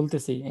 এখানে আমি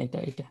বলতেছি এটা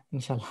এটা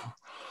ইনশাল্লাহ।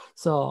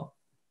 So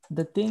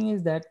the thing is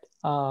that,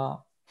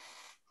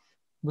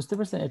 বুঝতে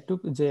পারছেন একটু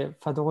যে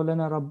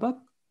ফাদউলানা রাব্বাক,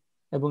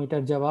 এবং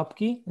এটার জবাব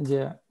কি যে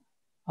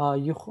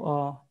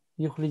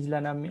ইউখরিজ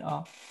লানা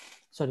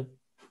সরি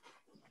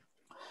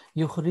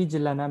ইউখরিজ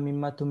লানা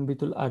মিম্মা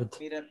তুমবিতুল আরদ।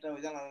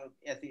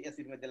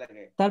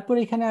 তারপর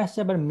এখানে আসছে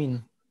আবার মিন।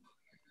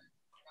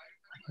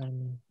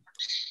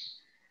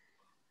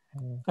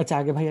 আচ্ছা,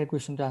 আগে ভাইয়ার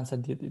কোয়েশ্চনটা আনসার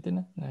দিয়ে দিতে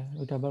না,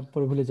 ওইটা আবার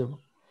পরে ভুলে যাব।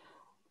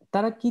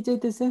 তারা কি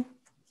চাইতেছে?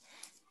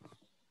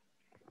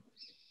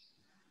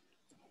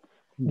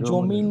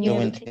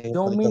 জমিনের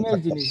জমিনের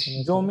জিনিস,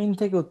 জমিন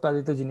থেকে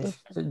উৎপাদিত জিনিস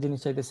জিনিস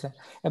চাইতেছে।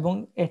 এবং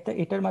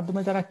এটার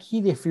মাধ্যমে তারা কি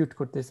রেফিউট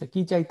করতেছে,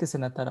 কি চাইতেছে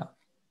না তারা?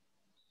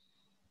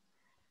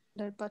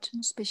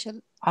 স্পেশাল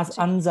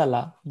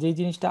আনজালা, যে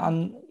জিনিসটা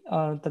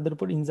তাদের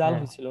উপর ইনজাল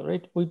হ্যাঁ। হয়েছিল,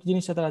 রাইট, ওই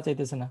জিনিসটা তারা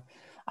চাইতেছে না।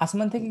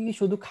 আসমান থেকে কি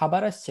শুধু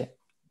খাবার আসছে?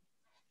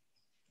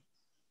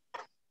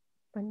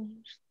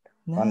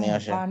 না, পানি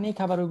আসে। পানি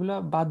খাবার ওগুলো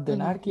বাদ দেন,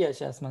 আর কি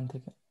আসে আসমান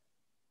থেকে?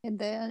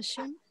 হেদায়া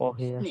আসে,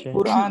 ওহি আসে,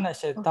 কুরআন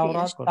আসে, ওহি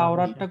আসে।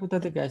 তাওরাতটা কোথা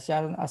থেকে আসে?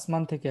 আর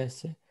আসমান থেকে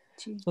আসে।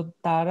 জি। তো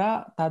তারা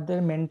তাদের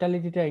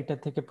মেন্টালিটিটা এটা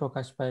থেকে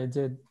প্রকাশ পায়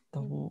যে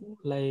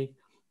লাইক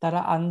তারা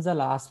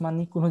আনজালা,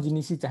 আসমানি কোনো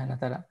জিনিসই চায় না।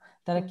 তারা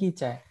তারা কি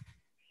চায়?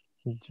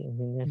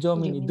 জমিনের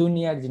জমিনি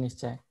দুনিয়ার জিনিস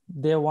চায়।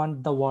 They want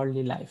the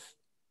worldly life.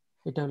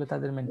 এটা হলো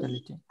তাদের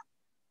মেন্টালিটি।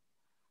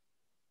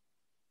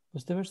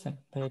 বুঝতে পারছেন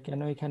ভাইয়া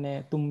কেন এখানে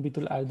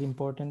তুমবিতুল আরদ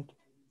ইম্পর্টেন্ট?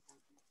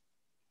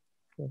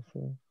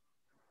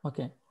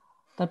 ওকে,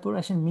 তারপর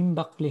আসেন মিম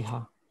বাকলিহা।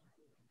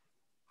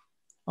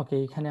 ওকে,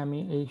 এখানে আমি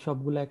এই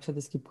সবগুলো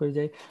একসাথে স্কিপ করে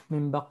যাই।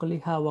 মিম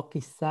বাকলিহা ওয়া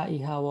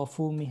কিসাইহা ওয়া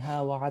ফুমিহা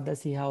ওয়া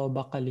আদাসিহা ওয়া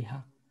বাকালিহা।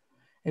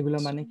 এগুলো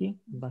মানে কি?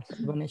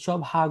 মানে সব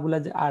হা গুলা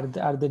যে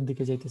আর্দের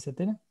দিকে যাইতেছে,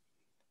 তাই না?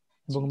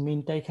 এবং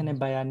মিনটা এখানে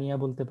বায়ানিয়া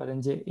বলতে পারেন,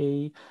 যে এই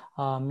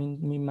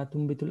মিম্মা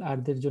তুমবিতুল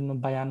আর্দের জন্য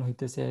বায়ান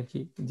হইতেছে আর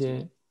কি, যে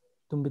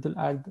তুমবিতুল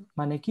আর্দ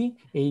মানে কি?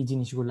 এই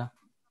জিনিসগুলা।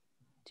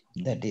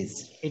 দ্যাট ইজ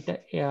এটা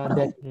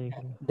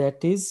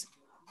দ্যাট ইজ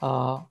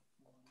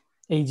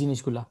এই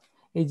জিনিসগুলা।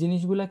 এই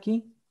জিনিসগুলা কি?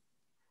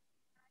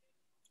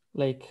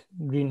 Like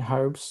green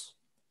herbs,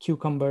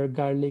 cucumber,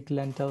 garlic,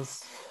 লেন্টেলস,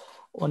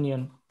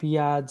 onion,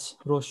 পেঁয়াজ,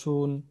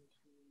 রসুন,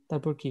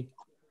 তারপর কি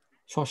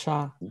শসা,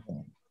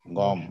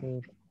 গম,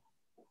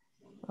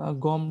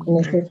 গম,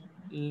 মসুর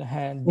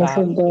হ্যাঁ ডাল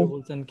মসুর ডাল। কেউ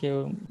বলছেন, কেউ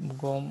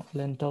গম,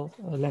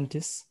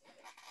 লেন্টিস,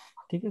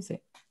 ঠিক আছে।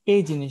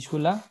 এই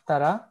জিনিসগুলা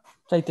তারা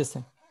চাইতেছে।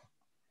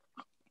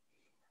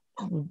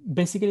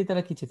 বেসিক্যালি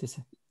তারা কি চাইতেছে?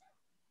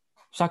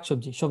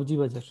 শাকসবজি, সবজি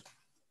বাজার,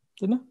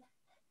 তাই না?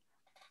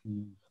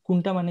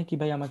 কোনটা মানে কি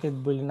ভাই আমাকে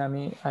বললেন,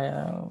 আমি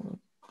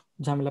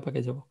ঝামেলা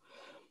পাকে যাব।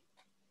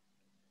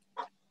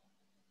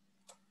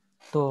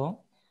 তো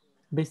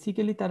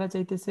বেসিক্যালি তারা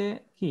চাইতেছে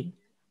কি?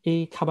 এই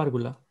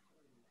খাবারগুলা।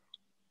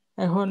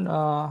 এখন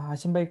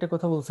হাসিম ভাই একটা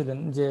কথা বলছিলেন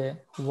যে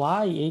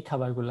ওয়াই এই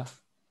খাবারগুলা,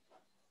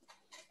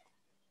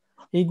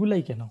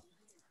 এইগুলাই কেন?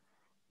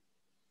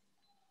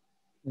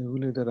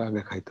 এগুলো তারা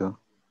আগে খাইতো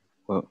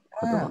হয়তো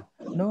হ্যাঁ, বা।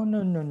 No no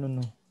no no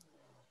no,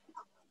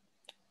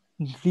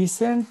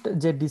 recent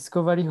যে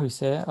ডিসকভারি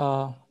হয়েছে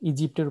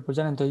ইজিপ্টের উপর,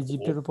 জানেন তো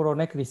ইজিপ্টের উপর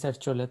অনেক রিসার্চ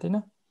চলে, তাই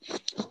না?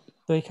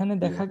 তো এখানে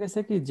দেখা গেছে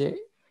কি যে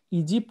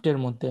ইজিপ্টের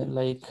মধ্যে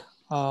লাইক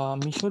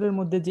মিশরের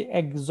মধ্যে যে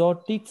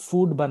এক্সোটিক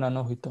ফুড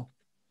বানানো হইতো,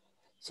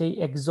 সেই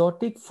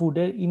এক্সোটিক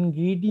ফুডের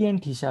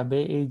ইনগ্রিডিয়েন্ট হিসাবে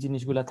এই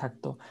জিনিসগুলা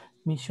থাকতো।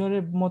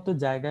 মিশরের মতো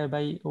জায়গায়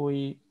ভাই ওই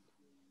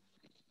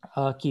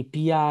কি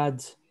পেঁয়াজ,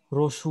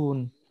 রসুন,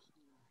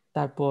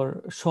 তারপর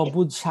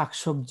সবুজ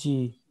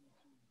শাকসবজি,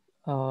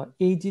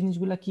 এই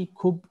জিনিসগুলা কি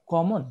খুব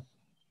কমন?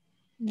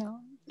 না,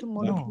 তো No,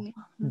 মোটামুটি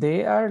they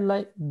are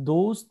like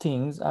those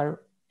things are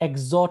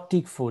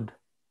exotic food.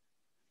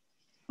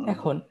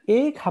 এখন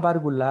এই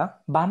খাবারগুলা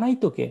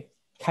বানাইতো কে?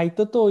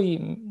 খাইতো তো ওই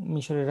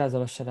মিশরের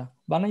রাজাবাদশারা,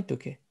 বানাইতো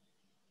কে?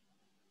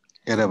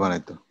 এরা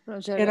বানাইতো,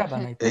 প্রজারা, এরা হ্যাঁ,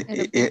 বানাইতো।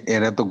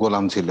 এরা তো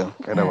গোলাম ছিল,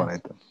 এরা হ্যাঁ,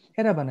 বানাইতো।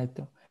 এরা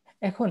বানাইতো।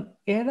 এখন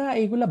এরা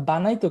এগুলা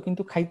বানাইতো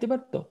কিন্তু খাইতে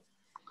পারতো?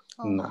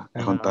 না,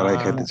 এখন তারাই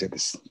খাইতে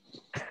চাইতেছে,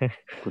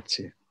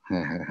 বুঝছি।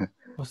 হ্যাঁ হ্যাঁ হ্যাঁ,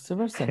 বুঝতে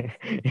পারছেন?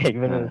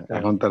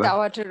 এখন তারা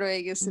চাওয়াটা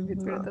রয়ে গেছে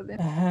ভিতরে তাদের।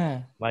 হ্যাঁ,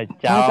 ভাই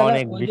মানে চাওয়া তারা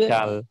অনেক ওই যে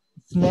বিশাল।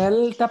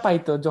 স্মেলটা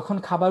পাইতো যখন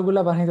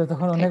খাবারগুলা বানাইতো,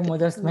 তখন অনেক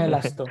মজার স্মেল হুম,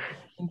 আসতো,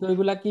 কিন্তু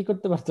ওইগুলা কি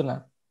করতে পারতো না,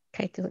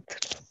 খাইতে হতো।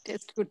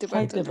 টেস্ট করতে পারতো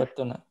খাইতে না।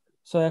 পারতো না।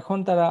 সো এখন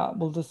তারা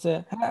বলতেছে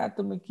হ্যাঁ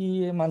তুমি কি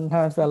মান্না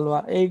সালওয়া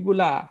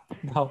এইগুলা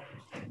দাও।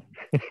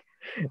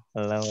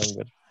 আল্লাহু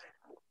আকবার।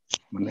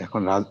 মানে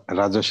এখন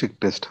রাজস্বিক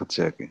টেস্ট হচ্ছে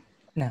আর কি।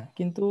 না,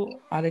 কিন্তু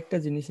আরেকটা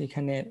জিনিস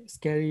এখানে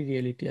স্ক্যারি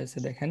রিয়েলিটি আছে,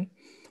 দেখেন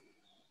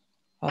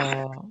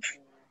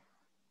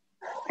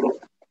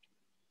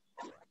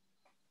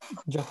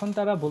যখন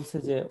তারা বলছে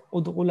যে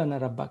উদউলানা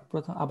রাব্বাক,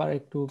 প্রথম আবার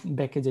একটু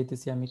ব্যাকে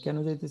যাইতেছি, আমি কেন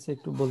যাইতেছি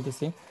একটু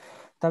বলতেছি।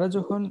 তারা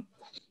যখন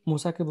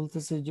মুসাকে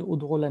বলতেছে যে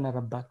উদউলানা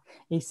রাব্বাক,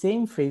 এই সেম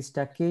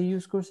ফ্রেজটা কে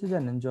ইউজ করছে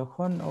জানেন?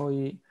 যখন ওই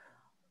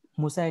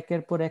মুসা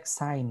একের পর এক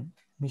সাইন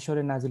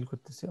মিশরে নাজিল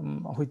করতেছে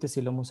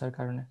হইতেছিল মুসার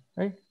কারণে,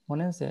 রাইট?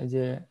 মনে আছে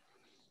যে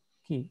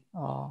কি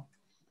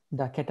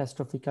দ্য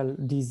ক্যাটাস্ট্রফিক্যাল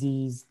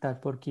ডিজিজ,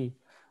 তারপর কি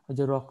ওই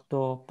যে রক্ত,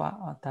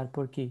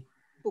 তারপর কি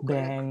পোকার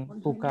ব্যাং, আক্রমণ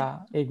হয় পোকা,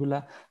 না? এগুলা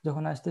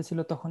যখন আসতেছিল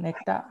তখন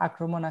একটা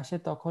আক্রমণ আসে,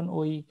 তখন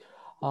ওই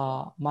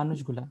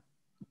মানুষগুলা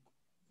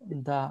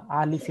দা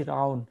আলি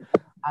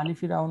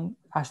ফিরাউন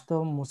আসতো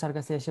মুসার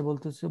কাছে, এসে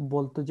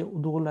বলতো যে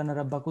উদুল্লানা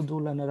রাব্বাক,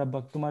 উদুল্লানা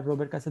রাব্বাক, তোমার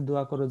রবের কাছে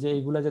দোয়া করো যে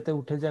এইগুলা যাতে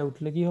উঠে যায়,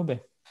 উঠলে কি হবে?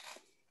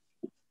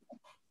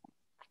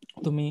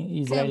 তুমি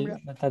ইসরায়েল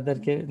আমরা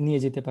তাদেরকে নিয়ে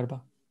যেতে পারবা।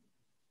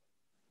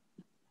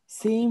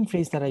 সেম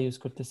ফ্রেজ তারা ইউজ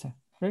করতেছে,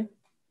 রাইট?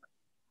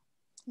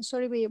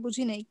 সরি ভাইয়া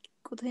বুঝি নাই,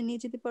 কোথায় নিয়ে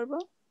যেতে পারবো?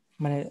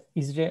 মানে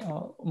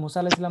মুসা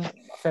আলাইহিস সালাম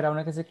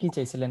ফেরাউনের কাছে কি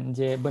চাইছিলেন?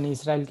 যে বনি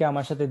ইসরায়েলকে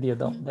আমার সাথে দিয়ে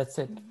দাও, দ্যাটস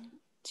ইট।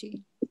 জি।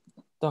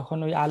 তখন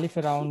ওই আলি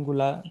ফেরাউন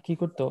গুলা কি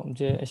করতো,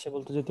 যে এসে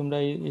বলতো যে তোমরা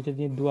এটা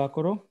দিয়ে দোয়া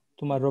করো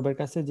তোমার রবের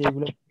কাছে, যে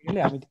এগুলো গেলে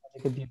আমি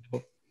তোমাদেরকে দিয়ে দেবো,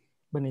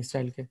 বনি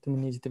ইসরায়েলকে তুমি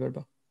নিয়ে যেতে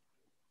পারবা।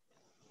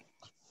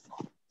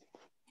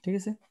 ঠিক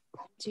আছে?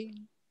 জি।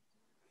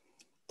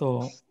 তো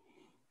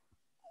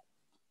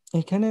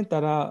এখানে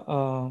তারা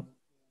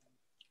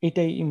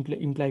এটাই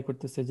ইমপ্লাই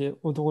করতেছে যে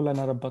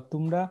উদুল্লানা রাব্বাক,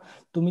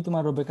 তুমি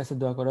তোমার রবের কাছে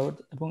দোয়া করো।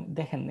 এবং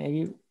দেখেন এই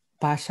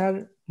ভাষার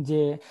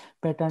যে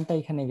প্যাটার্নটা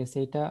এখানে গেছে,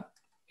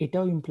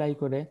 এটাও ইমপ্লাই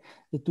করে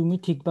যে তুমি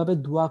ঠিকভাবে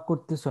দোয়া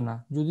করতেছো না।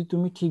 যদি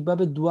তুমি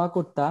ঠিকভাবে দোয়া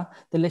করতা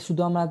তাহলে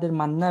শুধু আমাদের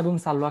মান্না এবং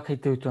সালোয়া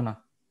খাইতে হইতো না,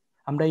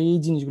 আমরা এই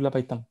জিনিসগুলো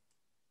পাইতাম।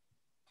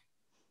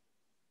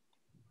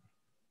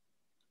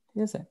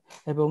 ঠিক আছে?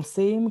 এবং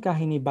সেম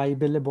কাহিনী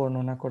বাইবেলে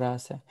বর্ণনা করা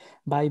আছে।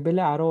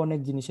 বাইবেলে আরো অনেক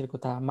জিনিসের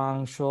কথা,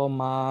 মাংস,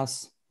 মাছ,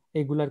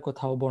 এগুলার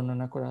কথাও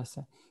বর্ণনা করা আছে।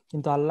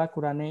 কিন্তু আল্লাহ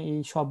কোরআনে এই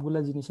সবগুলা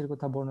জিনিসের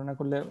কথা বর্ণনা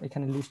করলে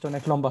এখানে লিস্ট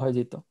অনেক লম্বা হয়ে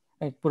যেত,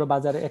 পুরো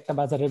একটা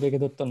বাজারে বেগে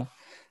ধরতো না।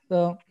 তো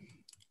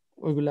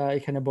ওইগুলা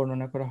এখানে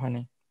বর্ণনা করা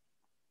হয়নি।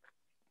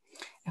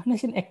 এখন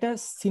আসেন একটা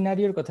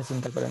সিনারিওর কথা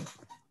চিন্তা করেন।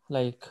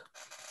 লাইক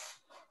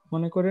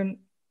মনে করেন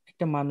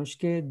একটা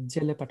মানুষকে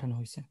জেলে পাঠানো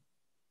হয়েছে,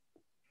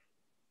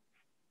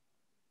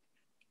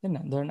 তাই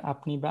না? ধরেন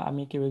আপনি বা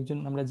আমি, কেউ একজন,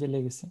 আমরা জেলে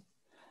গেছি।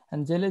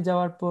 জেলে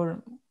যাওয়ার পর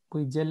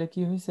ওই জেলে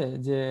কি হয়েছে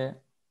যে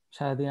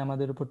সারাদিন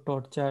আমাদের উপর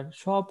টর্চার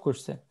সব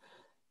করছে,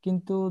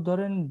 কিন্তু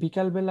ধরেন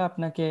বিকালবেলা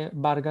আপনাকে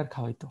বার্গার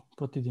খাওয়াইতো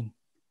প্রতিদিন।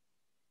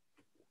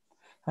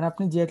 মানে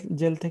আপনি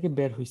জেল থেকে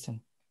বের হইছেন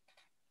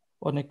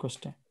অনেক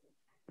কষ্টে,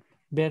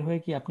 বের হয়ে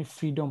কি আপনি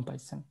ফ্রিডম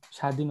পাইছেন,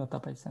 স্বাধীনতা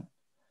পাইছেন।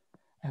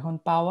 এখন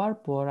পাওয়ার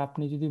পর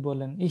আপনি যদি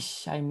বলেন ইস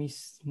আই মিস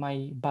মাই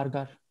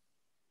বার্গার,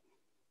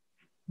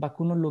 বা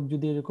কোনো লোক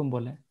যদি এরকম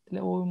বলে,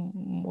 তাহলে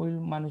ওই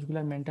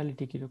মানুষগুলোর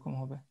মেন্টালিটি কিরকম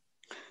হবে?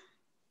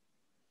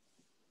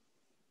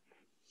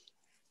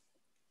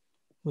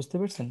 বুঝতে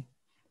পারছেন?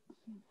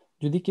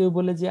 যদি কেউ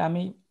বলে যে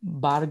আমি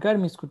বার্গার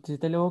মিস করতেছি,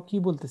 তাহলে ও কি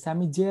বলতেছে?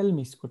 আমি জেল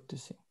মিস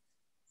করতেছি,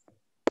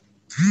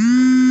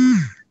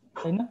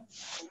 তাই না?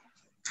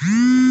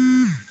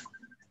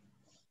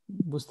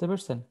 বুঝতে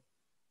পারছেন?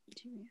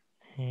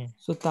 হ্যাঁ।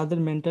 সো তাদের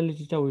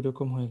মেন্টালিটিটা ওই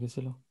রকম হয়ে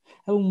গেছিল।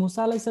 এবং মুসা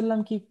আলাইহিস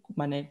সালাম কি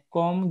মানে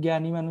কম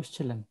জ্ঞানী মানুষ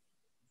ছিলেন?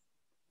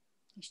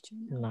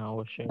 নিশ্চয়ই না। না,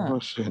 অবশ্যই না। না,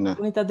 অবশ্যই না।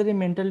 উনি তাদের এই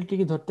মেন্টালিটি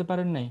কি ধরতে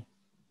পারেন নাই?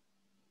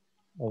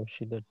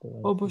 অবশ্যই ধরতে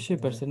অবশ্যই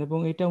পারছি। পারছেন, এবং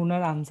এটা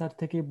উনার আনসার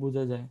থেকে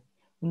বোঝা যায়।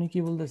 উনি কি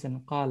বলতেছেন?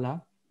 কালা,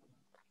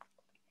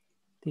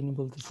 তিনি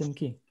বলতেছেন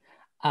কি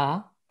আ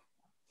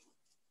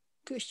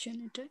কোয়েশ্চেন,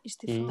 এটা কি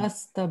ইস্তিফাম,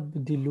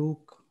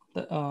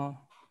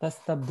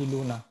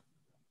 তাস্তাবদিলুনা,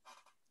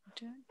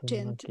 এটা তোমরা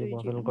টেন্ট, কি ওই যে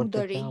বদল করতে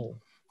মুদারি, চাও?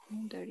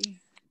 মুদারি।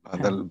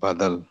 হ্যাঁ,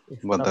 বাদল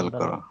বদল ইস্তাবদাল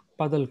করা।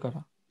 বদল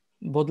করা,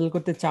 বদল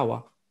করতে চাওয়া,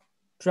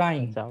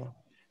 ট্রাইং চাও।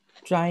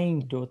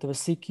 টু অথবা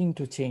seeking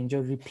to change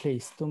or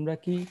replace, তোমরা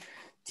কি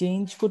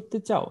চেঞ্জ করতে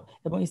চাও?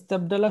 এবং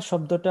ইস্তাবদালা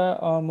শব্দটা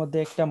মধ্যে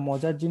একটা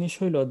মজার জিনিস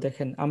হইলো,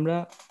 দেখেন আমরা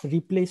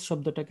রিপ্লেস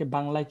শব্দটাকে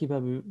বাংলায়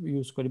কিভাবে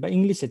ইউজ করি, বা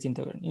ইংলিশে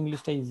চিন্তা করেন,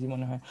 ইংলিশটা ইজি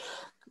মনে হয়,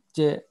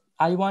 যে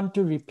I want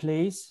to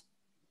replace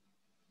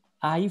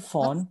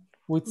iPhone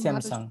with ভালো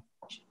স্যামসাং।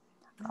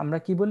 আমরা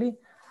কি বলি?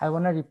 I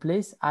want to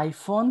replace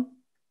iPhone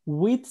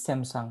with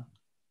Samsung.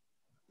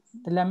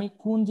 তাহলে আমি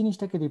কোন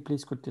জিনিসটাকে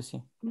রিপ্লেস করতেছি?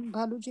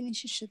 ভালো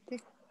জিনিসের সাথে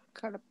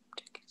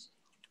খারাপটাকে।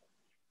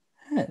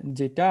 হ্যাঁ,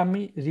 যেটা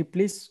আমি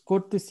রিপ্লেস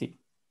করতেছি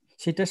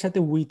সেটার সাথে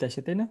উইথ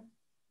আসে, তাই না?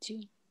 জি।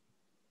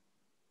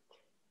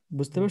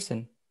 বুঝতে পারছেন?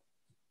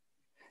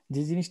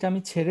 যে জিনিসটা আমি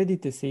ছেড়ে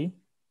দিতেছি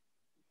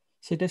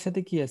সেটার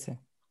সাথে কি আছে?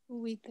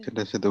 উইথ।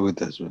 সেটার সাথে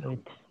হইতে আসবে।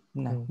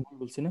 না, ভুল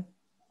বলছি না?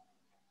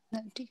 না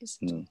ঠিক আছে।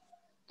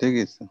 ঠিক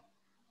আছে।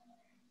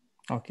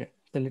 ওকে,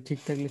 তাহলে ঠিক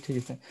থাকলে ঠিক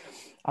আছে।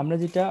 আমরা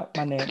যেটা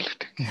মানে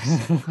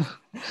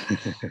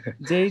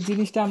যে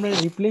জিনিসটা আমরা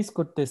রিপ্লেস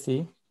করতেছি,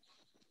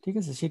 ঠিক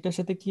আছে, সেটার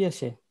সাথে কি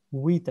আসে?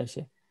 উইথ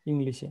আসে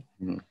ইংলিশে।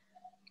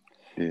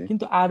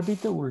 কিন্তু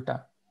আরবিতে উল্টা।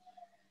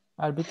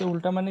 আরবিতে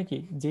উল্টা মানে কি?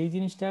 যেই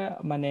জিনিসটা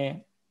মানে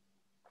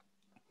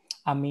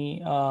আমি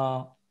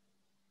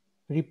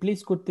রিপ্লেস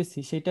করতেছি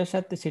সেটার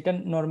সাথে, সেটা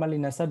নর্মালি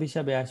নাসাব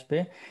হিসাবে আসবে,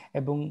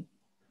 এবং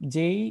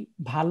যেই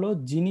ভালো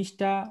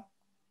জিনিসটা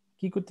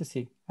কি করতেছি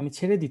আমি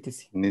ছেড়ে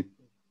দিতেছি নি-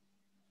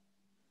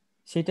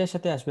 সেটার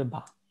সাথে আসবে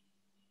বা।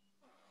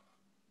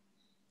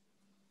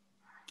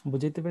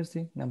 বুঝতে পারছি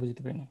না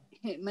বুঝতে পারিনি?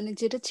 হ্যাঁ, মানে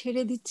যেটা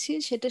ছেড়ে দিচ্ছি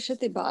সেটার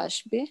সাথে বা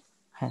আসবে,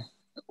 হ্যাঁ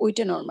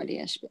ওইটা নর্মালি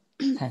আসবে।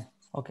 হ্যাঁ,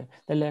 ওকে,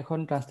 তাহলে এখন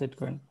ট্রান্সলেট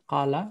করেন।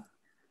 কালা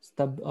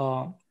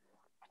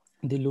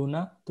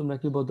দিলুনা, তোমরা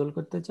কি বদল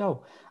করতে চাও?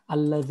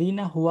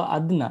 আল্লাযিনা হুয়া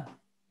আদনা,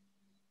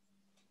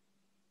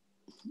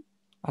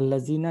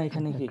 আল্লাযিনা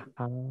এখানে কি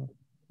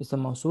ইসম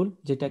মাউসুল,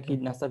 যেটা কি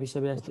নাসাব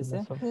হিসেবে আসতেছে,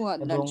 ও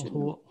আদনার এবং জন্য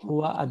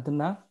হুয়া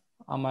আদনা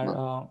আমার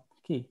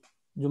কি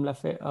জুমলা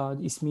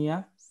ইসমিয়া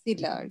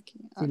সিলা আর কি,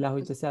 সিলা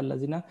হইতেছে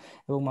আল্লাযিনা,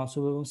 এবং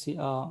মাউসুল এবং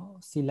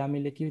সিলা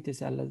মিলে কি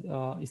হইতেছে আল্লাহ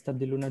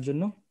ইস্তাবদিলুনার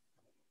জন্য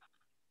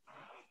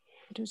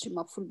এটা হচ্ছে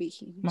মাফুল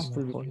বিহি।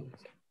 মাফউল বিহি।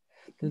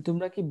 তাহলে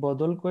তোমরা কি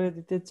বদল করে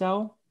দিতে চাও?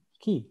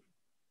 কি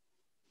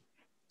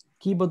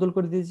কি বদল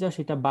করে দিতে চাও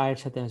সেটা বা এর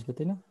সাথে আসবে,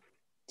 তাই না?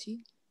 জি,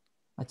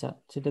 আচ্ছা,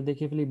 সেটা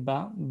দেখে ফেলি। বা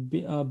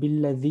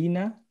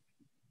বিল্লাযিনা,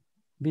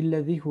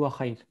 বিল্লাযী হুয়া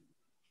খাইর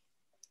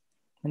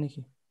মানে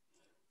কি?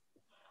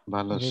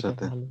 ভালোর যেটা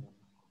সাথে। ভালো।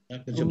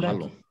 কিছু তোমরা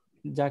ভালো।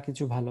 যা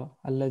কিছু ভালো,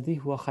 আল্লাযী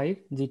হুয়া খাইর,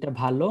 যেটা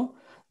ভালো,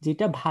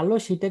 যেটা ভালো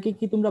সেটাকে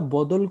কি তোমরা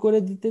বদল করে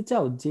দিতে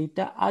চাও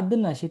যেটা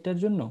আদনা সেটার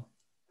জন্য?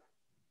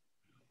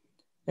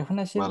 এখন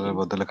আসেন ভালোর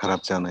বদলে খারাপ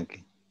চাও নাকি?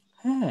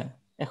 হ্যাঁ,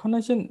 এখন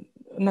আসেন,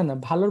 না না,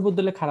 ভালোর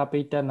বদলে খারাপ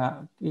এইটা না,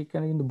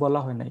 এখানে কিন্তু বলা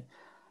হয় নাই।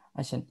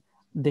 আসেন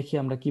দেখি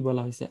আমরা কি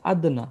বলা হয়েছে।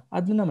 আদনা,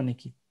 আদনা মানে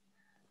কি?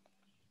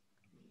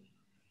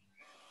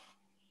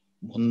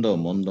 মন্দ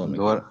মন্দ নাকি?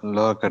 লোয়ার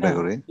লোয়ার হ্যাঁ,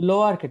 ক্যাটাগরি।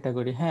 Lower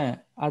category. হ্যাঁ,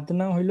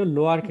 আদনা হইলো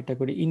লোয়ার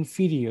ক্যাটাগরি,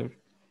 ইনফিরিয়র।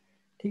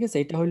 ঠিক আছে,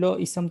 এটা হইলো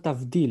ইসম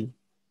তাফদিল,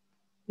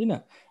 তাই না?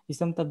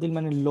 ইসম তাফদিল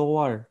মানে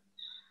লোয়ার।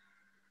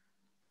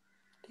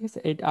 ঠিক আছে,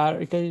 আর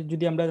এটা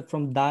যদি আমরা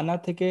ফ্রম দানা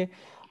থেকে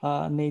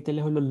নেই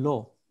তাহলে হলো লো,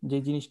 যে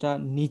জিনিসটা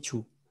নিচু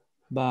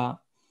বা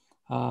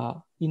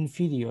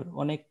ইনফিরিয়র,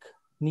 অনেক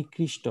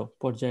নিকৃষ্ট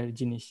পর্যায়ের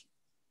জিনিস।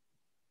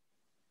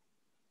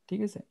 ঠিক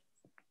আছে,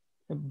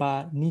 বা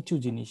নিচু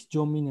জিনিস,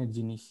 জমিনের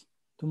জিনিস।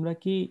 তোমরা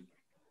কি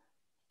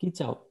কি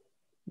চাও?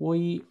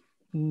 ওই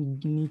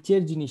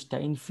নিচের জিনিসটা,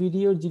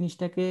 ইনফিরিয়র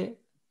জিনিসটাকে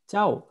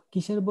চাও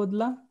কিসের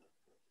বদলা?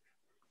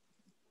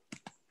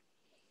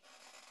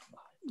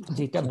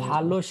 যেটা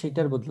ভালো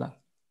সেটার বদলা।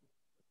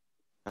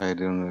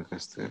 আইডিয়ার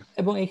কাছ থেকে।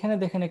 এবং এখানে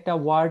দেখেন একটা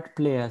ওয়ার্ড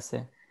প্লে আছে।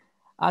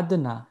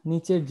 আদনা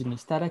নিচের জিনিস,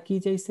 তারা কি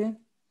চাইছে?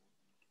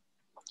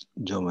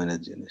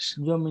 জমিনের জিনিস।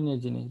 জমিনের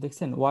জিনিস।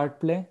 দেখছেন word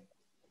play,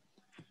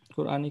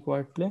 Quranic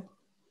word play.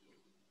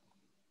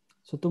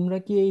 So তোমরা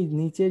কি এই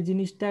নিচের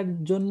জিনিসটার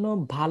জন্য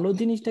ভালো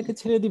জিনিসটাকে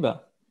ছেড়ে দিবা?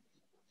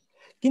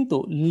 কিন্তু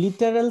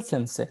লিটারাল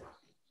সেন্সে,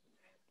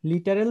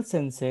 লিটারাল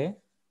সেন্সে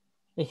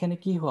এখানে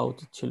কি হওয়া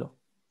উচিত ছিল?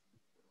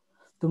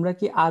 তোমরা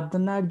কি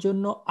আদনার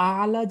জন্য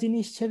আলা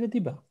জিনিস ছেড়ে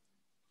দিবা,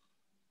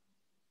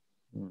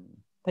 হুম।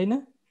 তাই না?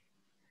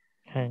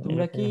 হ্যাঁ,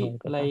 তোমরা কি এরকমই হওয়ার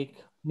কথা। লাইক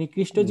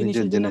নিকৃষ্ট নিজের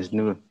জিনিসের জন্য, জিনিস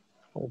নিবে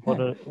হ্যাঁ,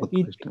 উপরের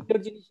উৎকৃষ্ট।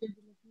 ইনফিরিয়র জিনিসের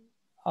জন্য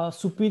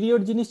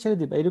সুপিরিয়র জিনিস ছেড়ে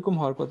দিবা, এরকম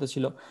হওয়ার কথা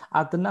ছিল।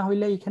 আদনা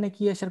হইলে এখানে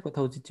কি আসার কথা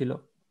উচিত ছিল?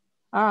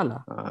 আলা।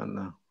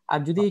 না, আর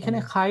যদি এখানে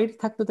খাইর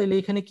থাকতো তাহলে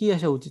এখানে কি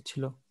আসা উচিত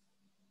ছিল?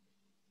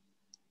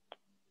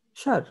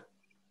 স্যার,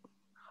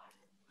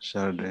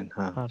 সার্ডিন,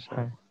 হ্যাঁ,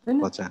 হ্যাঁ। তাই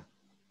না? পচা।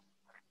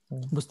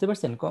 বুঝতে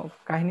পারছেন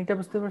কাহিনীটা?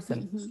 বুঝতে পারছেন?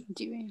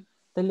 জি ভাই।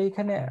 তাহলে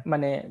এখানে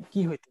মানে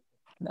কি হইতো?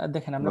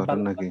 দেখেন আমরা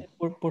ঘটনা কি?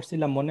 বাল্যকালে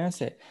পড়ছিলাম, মনে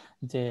আছে?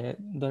 যে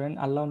ধরেন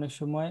আল্লাহ অনেক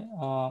সময়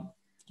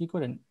কি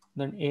করেন,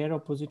 ধরেন এ এর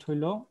অপোজিট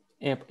হইলো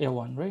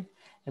A1, রাইট?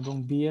 এবং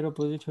বি এর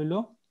অপোজিট হইলো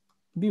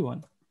B1।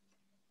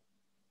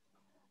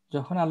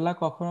 যখন আল্লাহ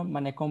কখনো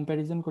মানে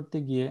কম্প্যারিজন করতে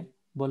গিয়ে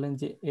বলেন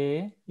যে A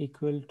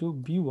ইকুয়াল টু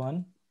B1,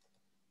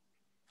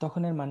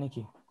 তখন এর মানে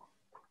কি?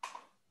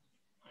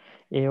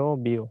 এও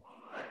বিও,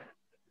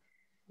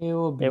 এ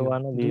ও এ বিও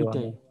ওয়ান ও বি ওয়ান।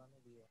 দুইটাই,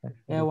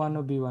 A1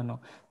 ও B1 ও।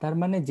 তার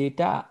মানে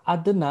যেটা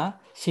আদনা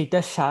সেটা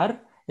সার,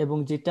 এবং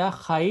যেটা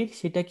খাইর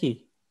সেটা কি?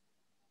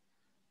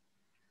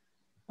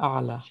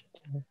 আলা।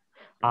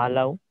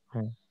 আলাও,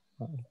 হ্যাঁ।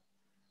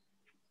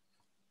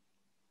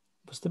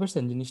 বুঝতে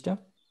পারছেন জিনিসটা?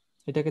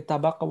 এটাকে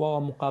তাবাক ওয়া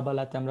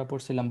মুকাবালাতে আমরা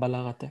পড়ছিলাম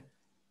বালাগাতে,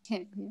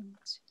 হ্যাঁ ভাইয়া,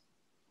 বুঝছি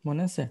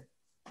মনে আছে?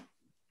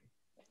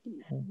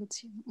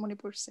 বুঝছি, মনে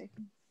পড়ছে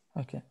এখন।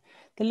 ওকে,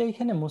 তাহলে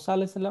এখানে মুসা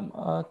আলাইহিস সালাম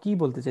কি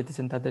বলতে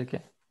চাইতেছেন তাদেরকে?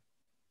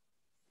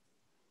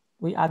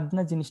 ওই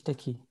আদনা জিনিসটা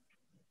কি?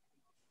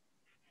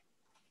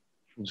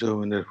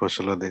 জমিনের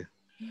ফসলাদি।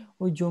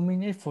 ওই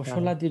জমিনের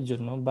ফসলাদির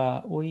জন্য, বা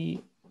ওই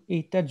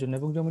এইটার জন্য।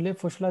 এবং জমিনের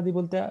ফসলাদি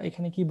বলতে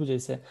এখানে কি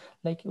বুঝাইছে?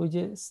 লাইক ওই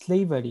যে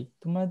স্লেভারি,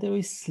 তোমাদের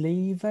ওই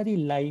স্লেভারি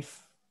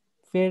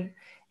লাইফের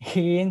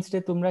এগেইনস্টে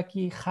তোমরা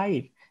কি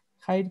খাইর,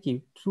 খাইর কি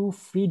ট্রু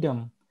ফ্রিডম,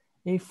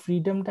 এই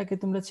ফ্রিডমটাকে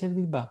তোমরা ছেড়ে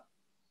দিবা?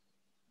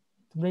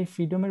 তোমরা এই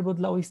ফ্রিডমের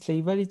বদলা ওই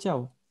স্লেভারি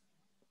চাও?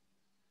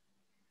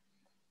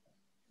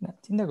 না,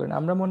 চিন্তা করেন,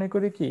 আমরা মনে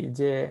করি কি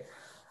যে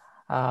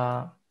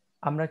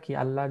আমরা কি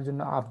আল্লাহর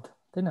জন্য আব্দ,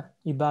 তাই না?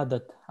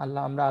 ইবাদত,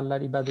 আল্লাহ, আমরা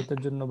আল্লাহর ইবাদতের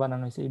জন্য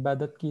বানানো হয়েছে।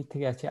 ইবাদত কি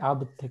থেকে আছে?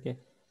 আব্দ থেকে।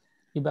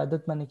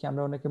 ইবাদত মানে কি?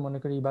 আমরা অনেকে মনে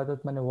করি ইবাদত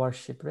মানে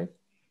ওয়ার্শিপ, রাইট?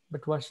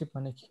 বাট ওয়ার্শিপ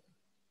মানে কি?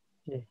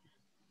 জি,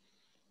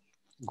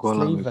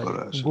 গোলামি স্লেভারি,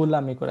 করা আসলে।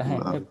 গোলামি করা। হ্যাঁ,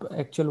 গোলামি।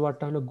 অ্যাকচুয়াল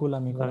ওয়ার্ডটা হলো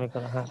গোলামি করা। গোলামি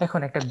করা, হ্যাঁ। এখন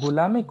একটা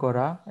গোলামি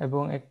করা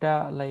এবং একটা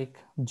লাইক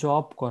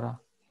জব করা,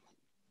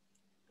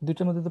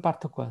 দুইটার মধ্যে তো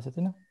পার্থক্য আছে,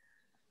 তাই না?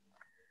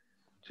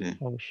 জি।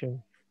 অবশ্যই।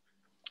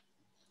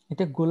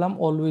 এটা গোলাম আর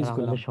অলওয়েজ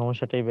গোলাম। আমাদের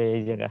সমস্যাটাই ভাই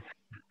এই জায়গায়।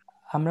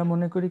 আমরা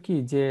মনে করি কি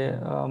যে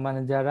মানে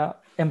যারা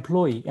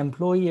এমপ্লয়ি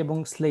এবং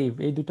স্লেভ,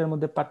 এই দুটার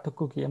মধ্যে পার্থক্য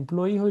কি?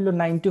 এমপ্লয়ি হইলো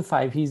 9 to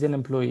 5, he is an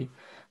employee.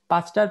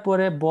 5টার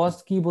পরে বস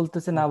কি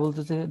বলতেছে না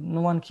বলতেছে, নো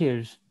ওয়ান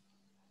কেয়ারস।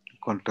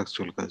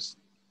 কন্ট্রাকচুয়াল কাজ।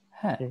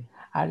 হ্যাঁ, জি,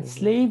 আর জি,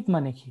 স্লেভ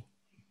মানে কি?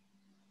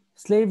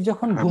 স্লেভ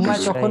যখন ঘুমায়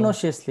হাতে তখনও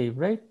সে স্লেভ,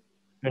 রাইট?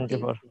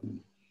 24।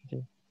 জি,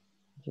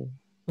 জি,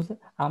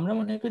 আমরা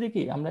মনে করি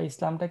কি, আমরা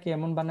ইসলামটাকে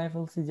এমন বানায়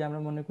ফেলছি যে আমরা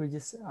মনে করি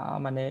যে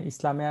মানে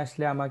ইসলামে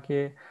আসলে আমাকে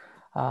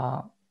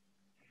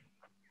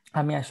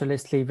আমি আসলে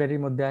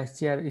স্লেভারির মধ্যে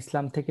আসছি, আর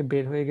ইসলাম থেকে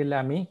বের হয়ে গেলে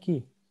আমি কি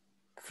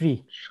ফ্রি,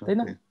 তাই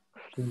না?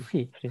 Free,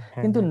 free. ফ্রি,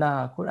 হ্যাঁ, কিন্তু হ্যাঁ। না,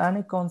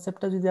 কোরআনিক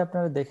কনসেপ্টটা যদি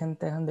আপনারা দেখেন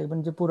তখন দেখবেন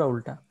যে পুরো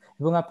উল্টা,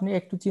 এবং আপনি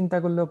একটু চিন্তা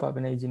করলেও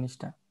পাবেন এই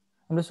জিনিসটা।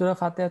 আমরা সূরা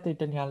ফাতিহাতে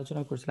এটা নিয়ে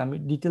আলোচনা করছিলাম, আমি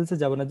ডিটেলসে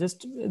যাব না,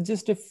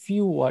 জাস্ট এ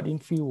ফিউ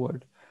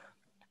ওয়ার্ড।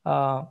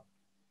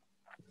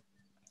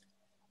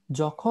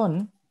 যখন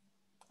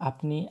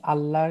আপনি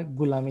আল্লাহর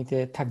গুলামিতে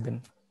থাকবেন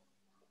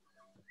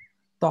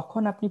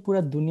তখন আপনি পুরো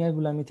দুনিয়ার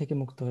গুলামি থেকে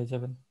মুক্ত হয়ে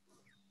যাবেন।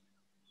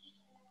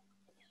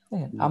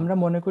 দেখেন, আমরা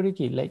মনে করি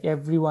কি like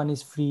everyone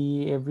is free,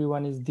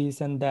 everyone is this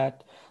and that,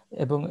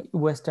 এবং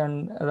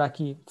ওয়েস্টার্নরা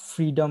কি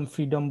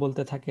ফ্রিডম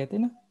বলতে থাকে, তাই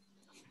না?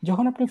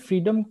 যখন আপনি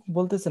ফ্রিডম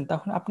বলতেছেন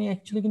তখন আপনি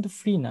অ্যাকচুয়ালি কিন্তু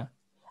ফ্রি না।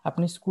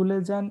 আপনি স্কুলে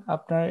যান,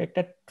 আপনার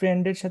একটা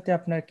ট্রেন্ডের সাথে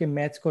আপনাকে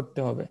ম্যাচ করতে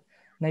হবে,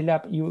 নাইলে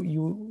you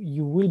you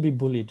you will be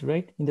bullied,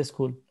 right, in the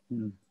school.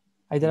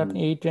 Either আপনি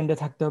এই ট্রেন্ডে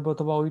থাকতে হবে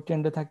অথবা ওই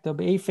ট্রেন্ডে থাকতে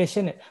হবে। এই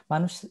ফ্যাশনে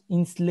মানুষ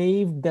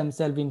ইনস্লেভ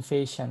দেমসেলভ ইন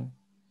ফ্যাশন।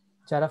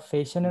 যারা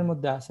ফ্যাশনের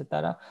মধ্যে আছে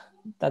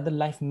তাদের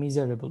life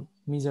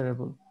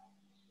miserable.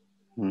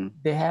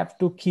 They have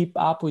to keep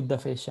up with the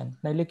fashion,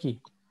 নাইলে কি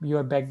ইউ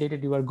আর ব্যাকডেটেড,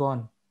 ইউ আর গন,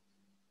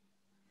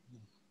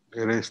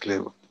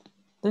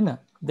 তাই না?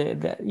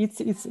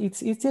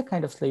 It's a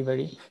kind of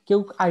slavery. কেউ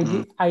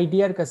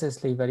আইডিয়ার কাছে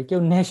স্লেভারি, কেউ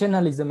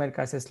ন্যাশনালিজমের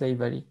কাছে স্লেভ।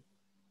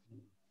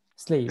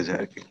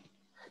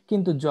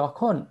 কিন্তু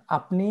যখন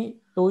আপনি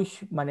ওই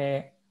মানে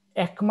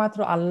একমাত্র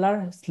আল্লাহর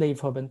স্লেভ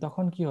হবেন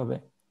তখন কি হবে?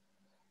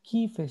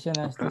 কি ফ্যাশন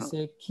আসতেছে,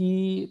 কি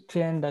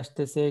ট্রেন্ড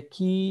আসতেছে,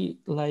 কি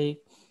লাইক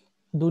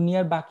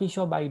দুনিয়ার বাকি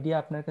সব আইডিয়া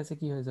আপনার কাছে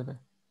কি হয়ে যাবে?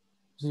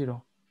 জিরো।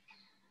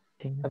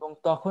 এবং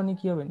তখনই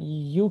কি হবে?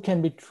 You can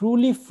be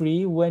truly free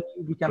when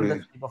you become the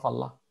slave of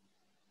Allah.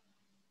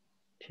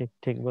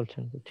 ঠিক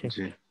বলছেন, ঠিক।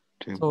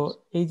 তো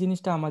এই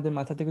জিনিসটা আমাদের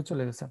মাথা থেকে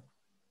চলে গেছে,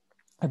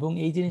 এবং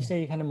এই জিনিসটা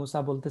এখানে মুসা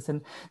বলতেছেন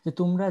যে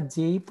তোমরা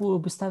যেই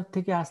অবস্থা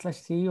থেকে আসলা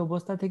সেই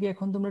অবস্থা থেকে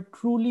এখন তোমরা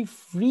ট্রুলি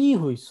ফ্রি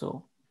হইছো,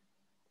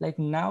 লাইক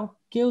নাও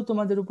কেউ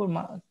তোমাদের উপর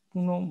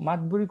কোনো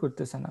মাতবরি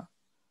করতেছে না।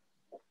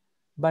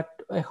 বাট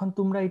এখন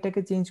তোমরা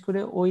এটাকে চেঞ্জ করে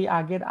ওই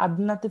আগের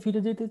আদনাতে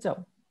ফিরে যেতে চাও।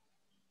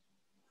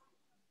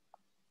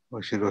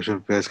 রসুন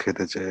পেঁয়াজ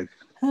খেতে চায়।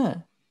 হ্যাঁ,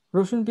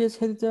 রসুন পেঁয়াজ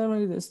খেতে চায়,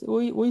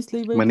 ওই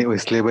স্লেভারি, মানে ওই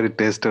স্লেভারি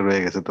টেস্টটা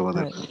রয়ে গেছে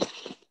তোমাদের।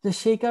 তো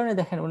সেই কারণে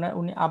দেখেন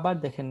উনি আবার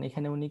দেখেন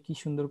এখানে উনি কি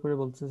সুন্দর করে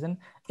বলতেছেন,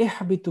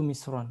 এহাবিতু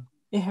মিসরান।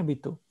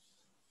 এহাবিতু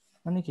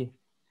মানে কি?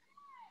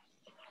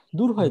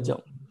 দূর হয়ে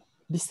যাও,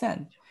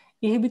 ডিসেন্ড।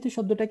 এহাবিতু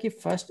শব্দটা কি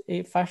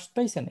ফার্স্ট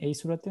পাইছেন এই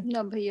সূরাতে?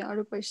 না ভাইয়া,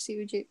 আরো পাইছি,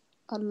 ওই যে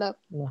আল্লাহ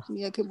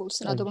ইয়াকে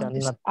বলছেন আদম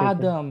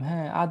আদম,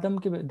 হ্যাঁ,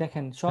 আদমকে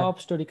দেখেন, সব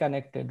স্টোরি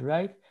কানেক্টেড,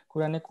 রাইট?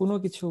 কোরআনে কোনো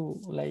কিছু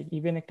লাইক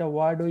ইভেন একটা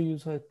ওয়ার্ডও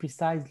ইউজ হয়,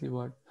 প্রিসাইজলি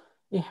ওয়ার্ড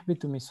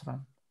ইহবিতু মিসরান।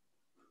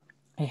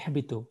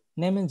 ইহবিতু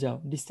নেমে যাও,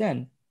 ডিসেন্ড,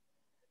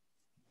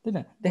 তাই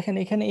না? দেখেন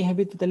এখানে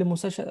ইহবিতু, তাহলে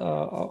মুসা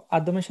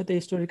আদমের সাথে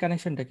এই স্টোরির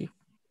কানেকশনটা কি?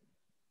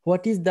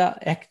 What is the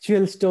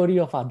actual story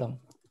of আদম?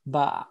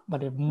 বা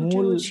মানে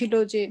মূল ছিল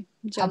যে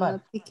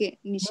জান্নাত থেকে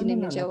নিচে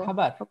নেমে যাওয়া।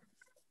 খাবার,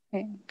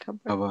 হ্যাঁ,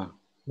 খাবার।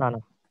 না,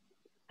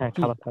 হ্যাঁ,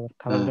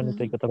 খাবার জন্য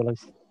তো এই কথা বলা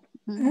হয়েছে।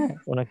 হ্যাঁ,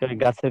 ওনাকে ওই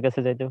গাছের কাছে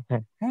যাইতে,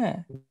 হ্যাঁ,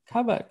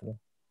 খাবার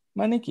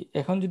মানে কি?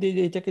 এখন যদি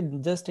এটাকে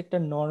জাস্ট একটা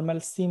নর্মাল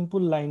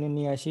সিম্পল লাইনে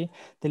নিয়ে আসি,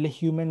 তাহলে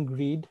হিউম্যান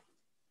গ্রিড,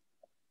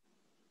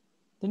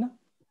 তাই না?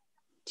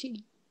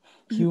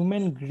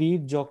 হিউম্যান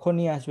গ্রিড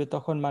যখনই আসবে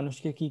তখন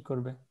মানুষকে কি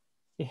করবে?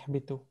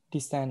 ইহবিতু,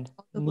 ডিসেন্ড,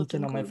 নিচে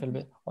নামায়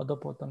ফেলবে,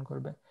 অধঃপতন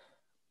করবে।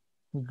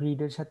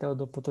 গ্রিডের সাথে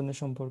অধঃপতনের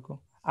সম্পর্ক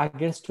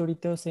আগের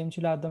স্টোরিতেও সেম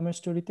ছিল, আদমের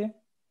স্টোরিতে,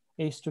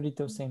 এই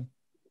স্টোরিতেও সেম।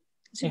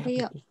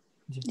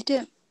 এটা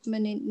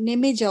মানে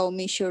নেমে যাও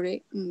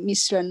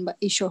মিশ্রণ বা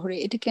এই শহরে,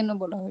 এটা কেন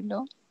বলা হলো?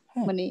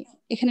 মানে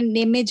এখানে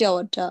নেমে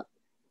যাওয়াটা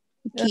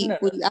কি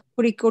ওই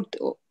আক্ষরিক করতে?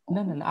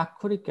 না,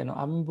 আক্ষরিক কেন?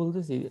 আমি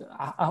বলতেছি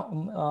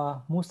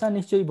মুসা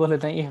নিশ্চয়ই বলে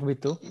নাই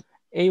ইহবিতু,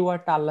 এই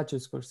ওয়ার্ডটা আল্লাহ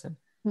চুজ করছেন।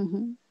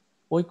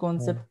 ওই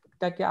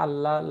কনসেপ্টটাকে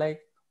আল্লাহ লাইক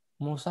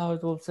মুসা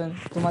হয়তো বলছেন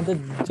তোমাদের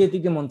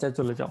যেদিকে মন চায়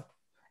চলে যাও,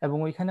 এবং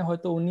ওইখানে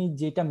হয়তো উনি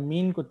যেটা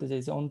মিন করতে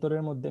চাইছে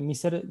অন্তরের মধ্যে,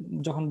 মিসের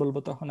যখন বলবো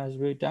তখন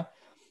আসবে এটা,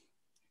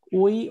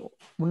 ওই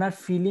উনার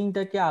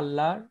ফিলিংটাকে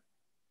আল্লাহ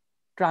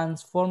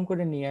ট্রান্সফর্ম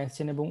করে নিয়ে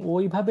আসছেন এবং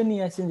ওইভাবে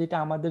নিয়ে আসছেন যেটা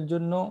আমাদের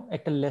জন্য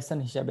একটা লেসন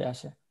হিসাবে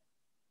আসে,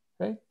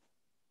 রাইট?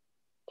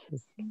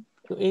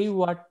 তো এই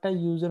ওয়ার্ডটা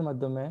ইউজের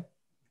মাধ্যমে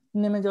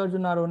নেমে যাওয়ার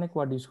জন্য আরো অনেক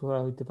ওয়ার্ড ইউজ করা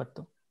হইতে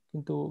পারতো,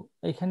 কিন্তু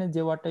এখানে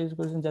যে ওয়ার্ডটা ইউজ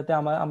করেছেন যাতে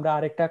আমরা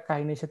আরেকটা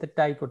কাহিনীর সাথে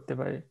টাই করতে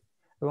পারি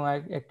এবং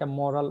একটা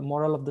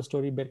মোরাল অফ দ্য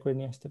স্টোরি বের করে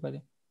নিয়ে আসতে পারি,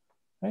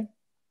 রাইট?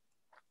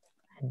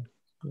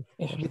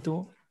 ইহবিতু,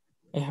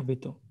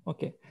 ইহবিতু,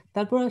 ওকে।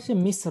 তারপর আসে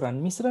মিসরান।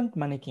 মিসরান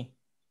মানে কি?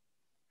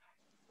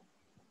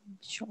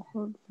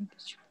 শহর বা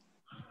কিছু।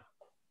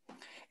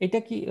 এটা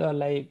কি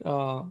লাইক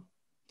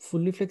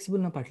ফুললি ফ্লেক্সিবল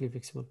না পার্টলি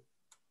ফ্লেক্সিবল?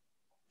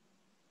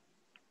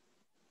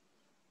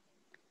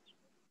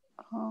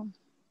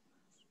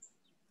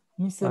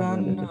 মিসরান,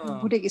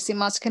 ভুলে গেছি,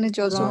 মাঝখানে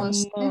জজম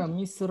মিসরান, আছে।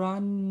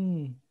 মিসরান।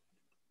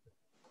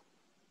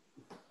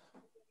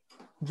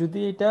 যদি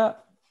এটা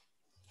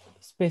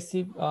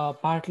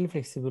পার্টলি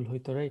ফ্লেক্সিবল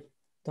হইতো, রাইট,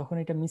 তখন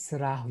এটা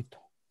মিসরা হইতো,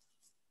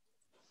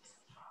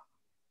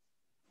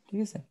 ঠিক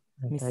আছে?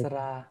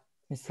 মিসরা,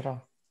 মিসরা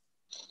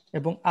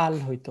এবং আল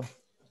হইতো।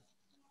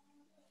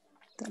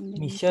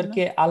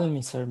 মিশরকে আল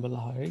মিশর বলা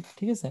হয়,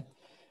 ঠিক আছে?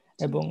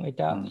 এবং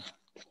এটা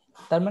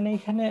তার মানে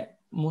এখানে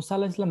মুসা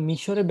আলাইহিস সালাম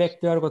মিশরে ব্যাক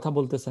দেওয়ার কথা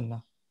বলতেছেন না,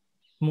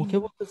 মুখে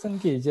বলতেছেন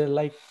কি যে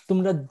লাইক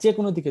তোমরা যে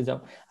কোনো দিকে যাও।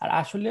 আর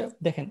আসলে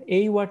দেখেন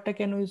এই ওয়ার্ডটা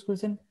কেন ইউজ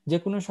করেছেন, যে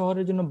কোনো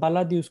শহরের জন্য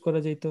বালাদ ইউজ করা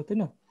যেত, তাই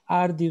না?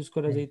 আরদ ইউজ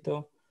করা যেত,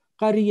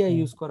 কারিয়া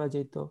ইউজ করা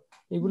যেত,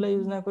 এগুলা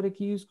ইউজ না করে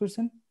কি ইউজ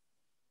করছেন?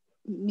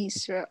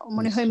 মিশরা,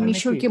 মনে হয় মানে কি?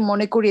 মিশরকে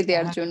মনে করিয়ে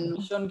দেওয়ার জন্য।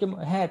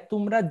 হ্যাঁ,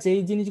 তোমরা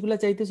যেই জিনিসগুলা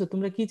চাইতেছো,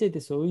 তোমরা কি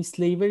চাইতেছো? ওই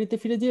স্লেভারিতে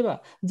ফিরে যাবা,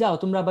 যাও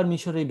তোমরা আবার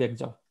মিশরেই ব্যাক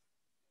যাও,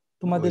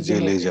 তোমাদের জন্য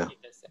জেলে যা,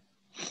 ঠিক আছে,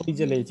 ওই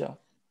জেলেই যাও।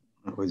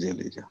 ওই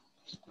জেলে যা।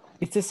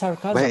 ইটস এ ভাই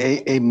সার্কাজম।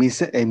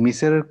 এই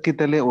মিসরের কি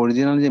তাহলে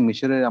অরিজিনাল যে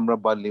মিশরের আমরা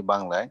বলি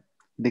বাংলায়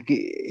দেখি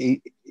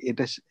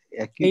এটা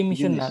একই এই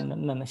মিশর জিনিস? না, না,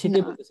 না, না,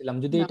 সেটাই না, বলতেছিলাম,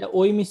 যদি না। এটা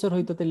ওই মিশর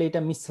হইতো তাহলে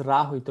এটা মিসরা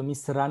হইতো,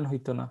 মিসরান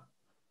হইতো না।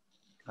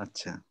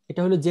 আচ্ছা,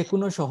 এটা হলো যে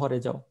কোনো শহরে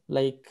যাও,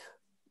 লাইক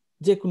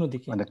যে কোনো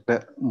দিকে। মানে একটা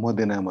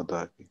মদিনার মতো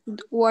আর কি।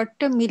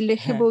 ওয়ার্ডটা মিল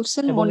রেখে হ্যাঁ,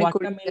 বলছেন, এবং মনে ওয়ার্ডটা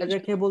করিয়ে মিল দেওয়ার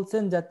রেখে জন্য।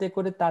 বলছেন যাতে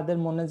করে তাদের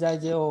মনে যায়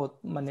যে ও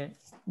মানে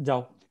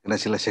যাও। যেখানে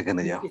ছিল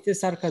সেখানে যাও। It's a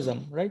sarcasm,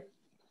 right?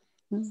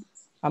 হুম।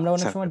 আমরা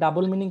অনেক সময়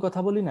ডাবল মিনিং কথা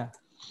বলি না,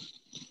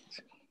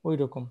 ওই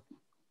রকম,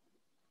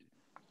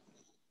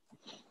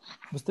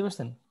 বুঝতে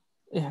পারছেন?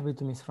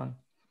 ইহবিতু মিসরান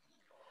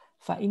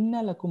ফাইন্না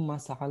লাকুম মা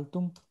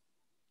সাআলতুম।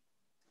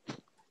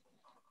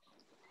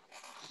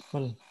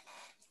 বলেন।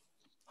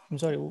 I'm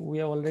sorry, we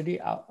are already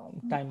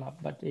time up,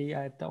 but এই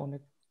আয়াতটা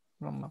অনেক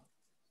লম্বা।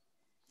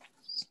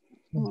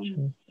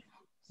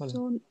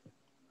 বলেন।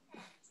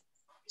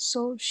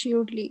 সো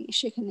শিওরলি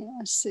সেখানে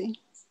আছে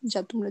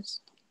যা তোমরা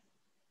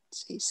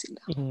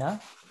চাইছিলা। ইন্না,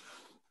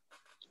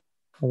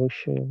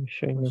 অবশ্যই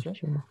অবশ্যই অবশ্যই।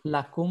 নিশ্চয়ই।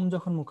 লাকুম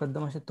যখন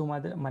মুকদ্দম আসে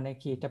তোমাদের, মানে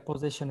কি এটা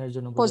পজিশনের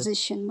জন্য বোঝায়।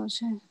 পজিশন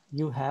বোঝে।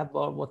 ইউ হ্যাভ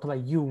অথবা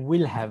you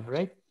will have,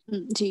 right?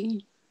 G,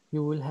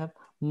 you will have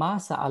মা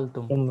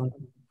সাআলতুম,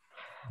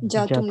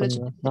 যা যা তোমরা তোমরা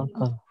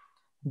চাইছিলা।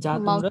 যা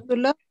তোমরা,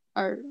 মাউসুলা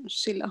আর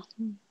সিলা।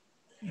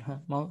 হ্যাঁ,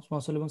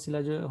 মাউসুল এবং সিলা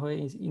হয়ে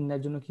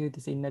ইন্নার জন্য কি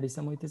হইতেছে? ইন্নার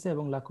ইসম হইতেছে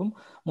এবং লাকুম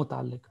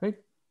মুতাআল্লিক, রাইট?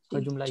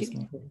 হয় জুমলা জি,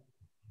 ইসমি।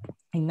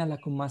 ইন্না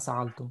লাকুম মা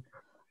সাআলতুম,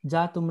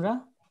 যা তোমরা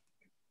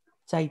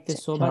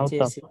চাইতেছো বা চাও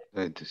তা চেয়েছিলে।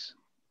 Right.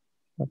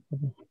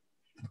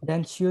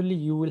 Then surely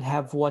you will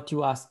have what you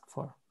ask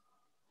for.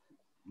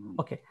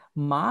 ওকে,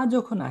 মা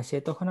যখন আসে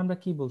তখন আমরা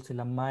কি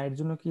বলছিলাম? মায়ের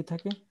জন্য কি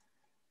থাকে?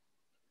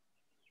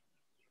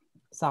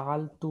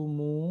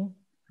 সাআলতুমু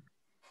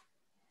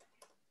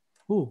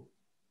হু,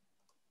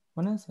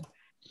 মনে আছে?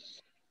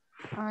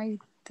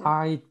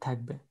 আইদ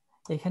থাকবে,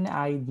 এখানে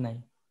আইদ নাই।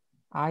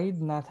 আইদ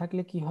না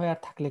থাকলে কি হয় আর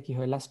থাকলে কি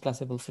হয়? লাস্ট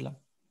ক্লাসে বলছিলাম।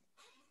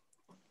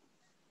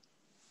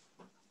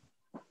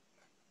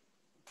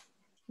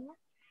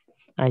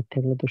 আইত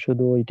থাকলে তো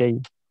শুধু ওইটাই,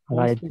 আর ওই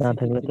আইত না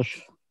থাকলে তো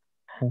স্পেসিফিক,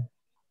 হ্যাঁ,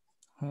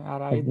 হ্যাঁ, আর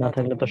আইত আইদ না না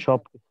থাকলে তো থাকলে সব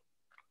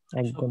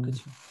একদম।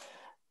 সবকিছু।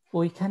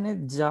 ওইখানে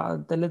যা,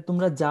 তাহলে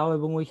তোমরা যাও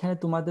এবং ওইখানে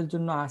তোমাদের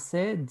জন্য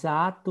আছে যা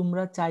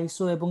তোমরা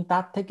চাইছো এবং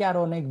তার থেকে আরো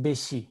অনেক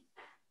বেশি।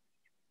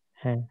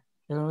 হ্যাঁ,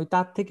 এবং ওই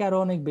তার থেকে আরো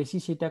অনেক বেশি,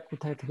 সেটা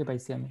কোথায় থেকে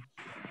পাইছি আমি?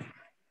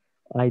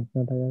 আইত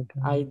না থাকার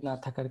কারণে। আইদ না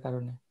থাকার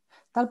কারণে।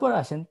 তারপর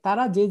আসেন,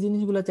 তারা যে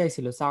জিনিসগুলো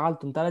চাইছিল,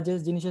 সাআলতুম, তারা যে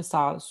জিনিসের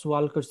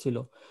সোয়াল করছিল,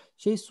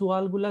 সেই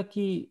সোয়ালগুলা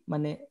কি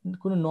মানে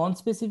কোনো নন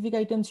স্পেসিফিক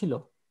আইটেম ছিল?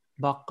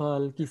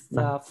 বাকাল, না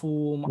কিসা,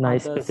 ফুম, না,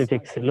 আদাস।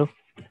 স্পেসিফিক ছিল।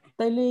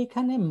 তাইলে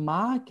এখানে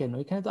মা কেন?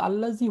 এখানে তো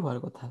আল্লাহজি হওয়ার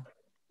কথা।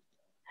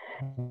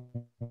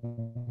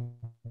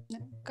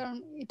 কারণ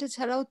এটা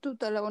ছাড়াও তো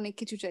তারা অনেক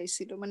কিছু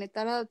চাইছিল, মানে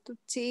তারা তো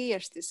চেয়েই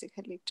আসতেছে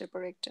খালি একটার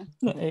পর একটা।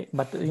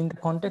 But in the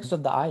context of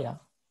the আয়া,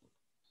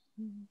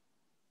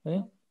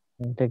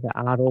 এটাকে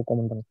আরো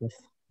কমন রাখছিস।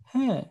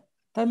 হ্যাঁ,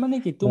 তার মানে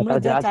কি তোমরা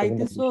তারা যা যা আছে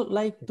কিন্তু চাইতেছো,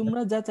 লাইক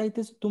তোমরা যা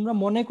চাইতেছো, তোমরা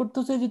মনে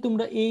করতেছো যে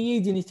তোমরা এই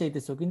এই জিনিস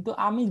চাইতেছো, কিন্তু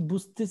আমি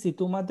বুঝতেছি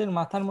তোমাদের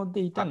মাথার মধ্যে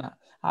এটা না,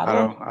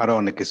 আরো আরো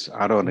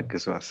অনেক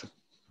কিছু আছে।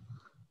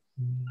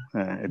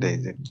 হ্যাঁ, এটাই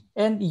যে।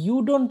 and you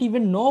don't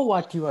even know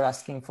what you are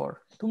asking for.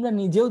 তোমরা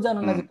নিজেও জানো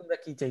না যে তোমরা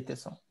কি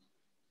চাইতেছো।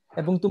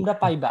 এবং তোমরা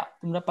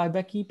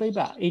পাইবা কি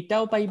পাইবা,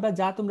 এটাও পাইবা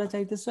যা তোমরা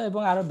চাইতেছো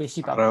এবং আরো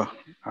বেশি পাবা।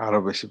 আরো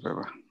বেশি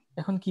পাবা।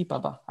 এখন কি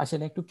পাবা,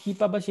 আসলে একটু কি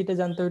পাবা সেটা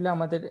জানতে হলে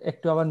আমাদের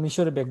একটু আবার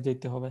মিশরে ব্যাক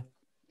যেতে হবে,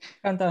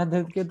 কারণ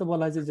তাদেরকে তো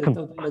বলা হয়েছে যে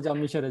তোমরা যাও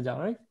মিশরে যাও,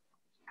 রাইট?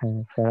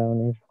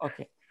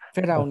 ওকে,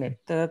 ফেরাউনের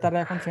তারা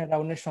এখন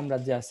ফেরাউনের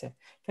সাম্রাজ্যে আছে।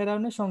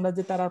 ফেরাউনের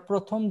সাম্রাজ্যে তারা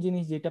প্রথম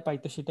জিনিস যেটা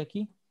পাইতো সেটা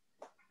কি?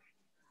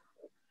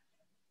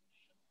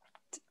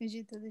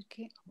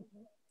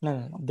 না,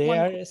 দে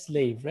আর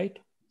স্লেভ, রাইট?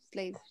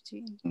 স্লেভ, জি।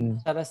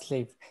 তারা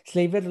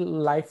স্লেভের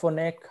লাইফ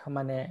অনেক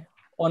মানে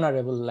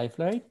অনারেবল লাইফ,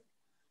 রাইট?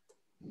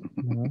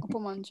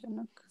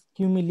 অপমানজনক,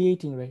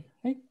 হিউমিলিয়েটিং, রাইট?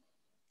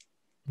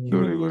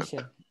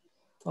 হিউমিলিয়েশন।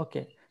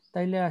 ওকে,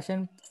 তাইলে আসেন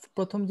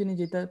প্রথম জিনিস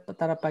যেটা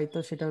তারা পাইতো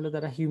সেটা হলো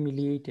তারা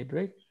হিউমিলিয়েটেড,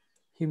 রাইট?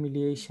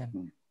 হিউমিলিয়েশন।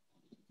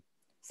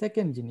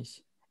 সেকেন্ড জিনিস,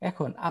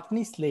 এখন আপনি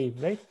স্লেভ,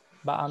 রাইট?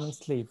 বা আমি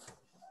স্লেভ,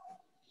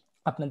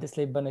 আপনাদের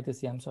স্লেভ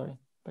বানাইতেছি, I am sorry,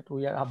 but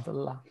we are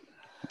Abdullah.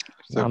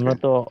 আমরা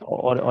তো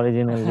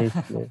অরিজিনালি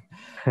স্লেভ,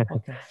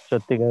 ওকে,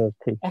 সত্যিকার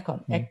অর্থে। এখন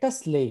একটা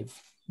স্লেভ,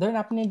 ধরেন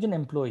আপনি একজন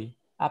এমপ্লয়ি,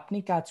 আপনি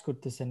কাজ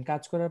করতেছেন,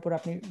 কাজ করার পর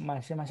আপনি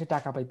মাসে মাসে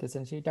টাকা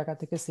পাইতেছেন, সেই টাকা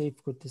থেকে সেভ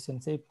করতেছেন,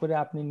 সেভ করে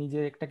আপনি নিজে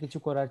একটা কিছু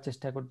করার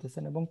চেষ্টা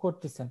করতেছেন এবং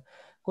করতেছেন,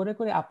 করে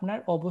করে আপনার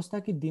অবস্থা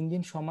কি দিন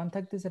দিন সমান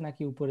থাকতেছে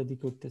নাকি উপরের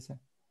দিকে উঠতেছে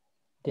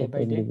ডে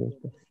বাই ডে?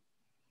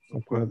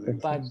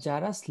 বাট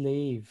যারা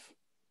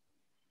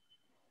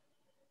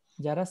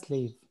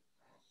স্লেভ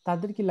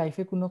তাদের কি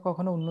লাইফে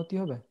কখনো উন্নতি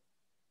হবে?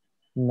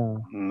 না,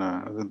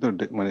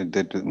 মানে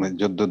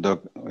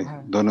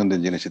দৈনন্দিন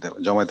জিনিস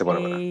জমাইতে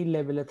পারবে না, এই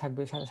লেভেলে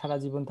থাকবে সারা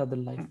জীবন তাদের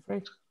লাইফ,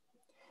 রাইট?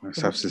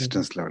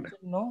 সাবসিস্টেন্স লেভেলে।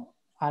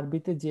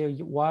 আরবিতে যে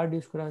ওয়ার্ড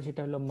ইউজ করা হয়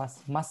সেটা হলো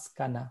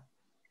মাসকানা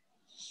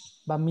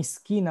বা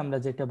মিসকিন। আমরা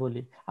যেটা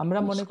বলি, আমরা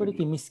মনে করি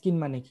কি মিসকিন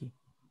মানে কি?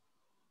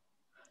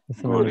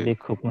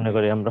 ভিক্ষুক মনে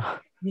করি আমরা।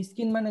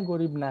 মিসকিন মানে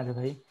গরিব না রে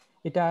ভাই,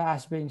 এটা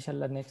আসবে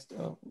ইনশাল্লাহ নেক্সট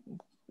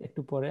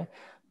একটু পরে।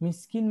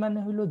 মিসকিন মানে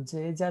হলো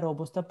যে যার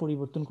অবস্থা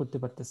পরিবর্তন করতে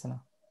পারতেছে না,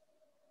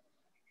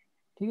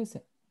 ঠিক আছে?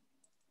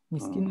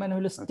 মিসকিন মানে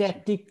হলো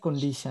স্ট্যাটিক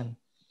কন্ডিশন,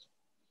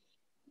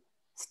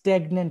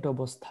 স্ট্যাগনেন্ট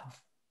অবস্থা।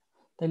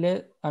 তাহলে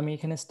আমি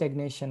এখানে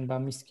স্ট্যাগনেশন বা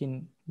মিসকিন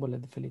বলে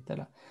ফেলি। তার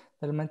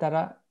মানে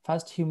তারা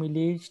ফার্স্ট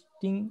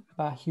হিউমিলিয়েটিং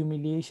বা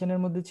হিউমিলিয়েশনের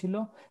মধ্যে ছিল,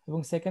 এবং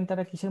সেকেন্ড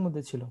তারা কিসের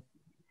মধ্যে ছিল?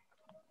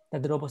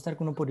 তাদের অবস্থার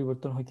কোনো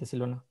পরিবর্তন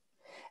হইতেছিল না।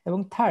 এবং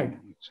থার্ড,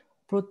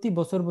 প্রতি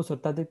বছর বছর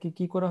তাদেরকে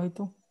কি করা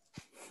হইতো?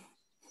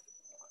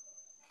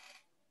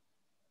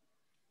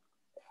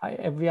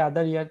 এভরি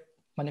আদার ইয়ার,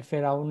 মানে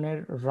ফেরাউনের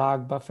রাগ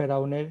বা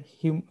ফেরাউনের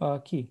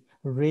কি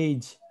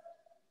রেজ,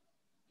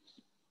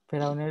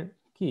 ফেরাউনের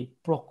কি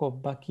প্রকোপ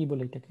বা কি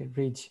বলে এটাকে,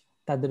 রেজ,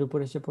 তাদের উপর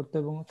এসে পড়তো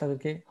এবং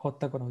তাদেরকে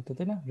হত্যা করা হতো,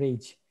 তাই না?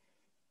 রেজ,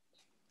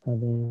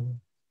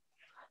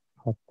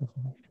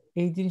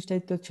 এই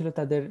জিনিসটাই তো ছিল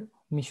তাদের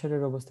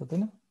মিশরের অবস্থা, তাই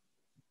না?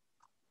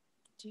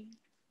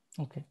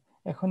 ওকে,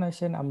 এখন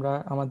আসেন আমরা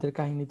আমাদের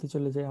কাহিনীতে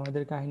চলে যাই।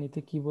 আমাদের কাহিনীতে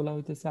কি বলা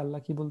হইতেছে, আল্লাহ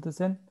কি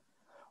বলতেছেন?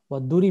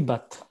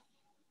 দুরিবাত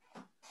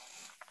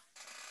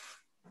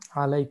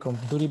আলাইকুম,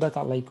 দুরিবাত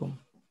আলাইকুম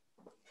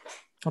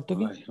অর্থ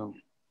কি?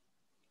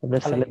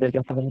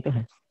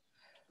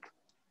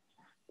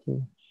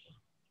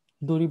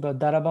 দুরিবাত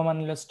দারাবা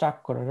মানে স্ট্রাইক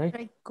করা, রাইট?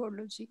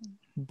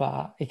 বা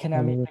এখানে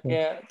আমি এটাকে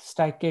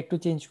স্ট্রাইককে একটু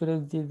চেঞ্জ করে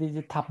দিয়ে দিই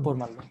যে থাপ্পড়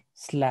মারলো,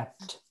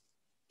 স্ল্যাপড।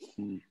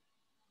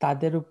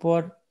 তাদের উপর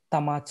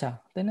তামাচা,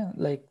 তাই না?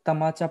 লাইক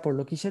তামাচা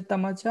পড়লো, কিসের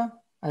তামাচা?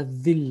 আর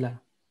জিল্লা,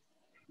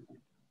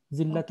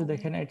 জিল্লা তো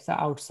দেখেন ইটস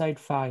আউটসাইড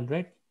ফাইল,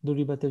 রাইট?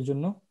 দুরিবাতের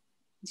জন্য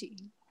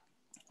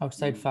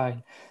আউটসাইড ফাইল,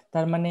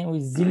 তার মানে ওই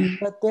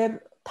জিল্লাতের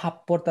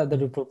থাপ্পড়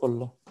তাদের উপর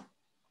পড়লো,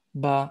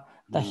 বা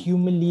দ্য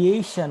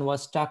হিউমিলিয়েশন ওয়াজ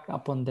স্টাক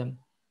আপন দেম।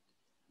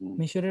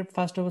 মিশরের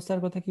ফার্স্ট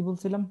অবস্থার কথা কি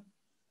বলছিলাম?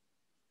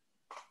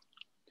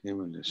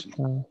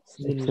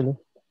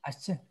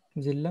 আসছে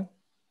জিল্লা,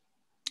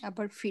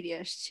 আবার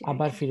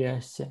ফিরে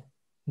আসছে।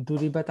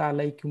 দুরিবাত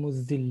আলাইকুমুজ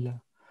জিল্লা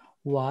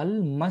ওয়াল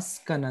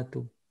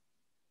মাসকানাতু,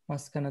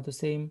 মাসকানাতু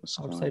সেম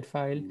আউটসাইড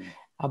ফাইল।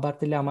 আবার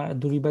তাহলে আমার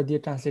দুরিবা দিয়ে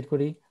ট্রান্সলেট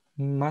করি,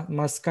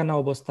 মাসকানা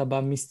অবস্থা বা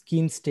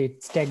মিসকিন স্টেট,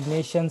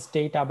 স্ট্যাগনেশন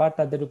স্টেট, আবার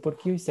তাদের উপর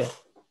কি হইছে?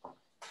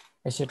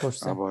 এসে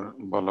পড়ছে, আবার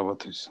বলবৎ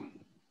হইছে।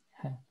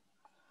 হ্যাঁ,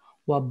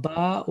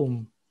 ওয়াবাউম।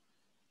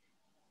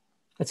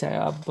 আচ্ছা,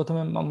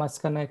 প্রথমে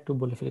মাসকানা একটু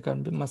বলে ফেলি, কারণ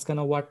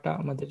মাসকানা ওয়ার্ডটা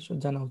আমাদের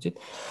জানা উচিত।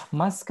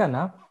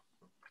 মাসকানা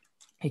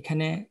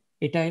এখানে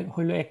এটা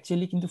হলো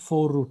অ্যাকচুয়ালি কিন্তু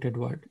 4 রুটেড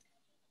ওয়ার্ড,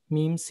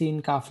 মিম সিন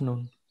কাফ নুন,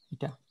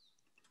 এটা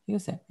ঠিক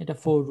আছে? এটা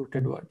 4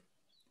 রুটেড ওয়ার্ড,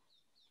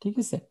 ঠিক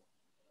আছে?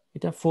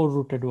 এটা 4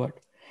 রুটেড ওয়ার্ড।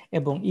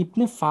 এবং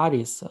ইবনে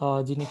ফারিস,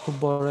 যিনি খুব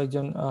বড়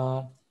একজন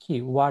কি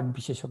ওয়ার্ড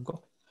বিশেষজ্ঞ,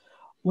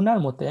 উনার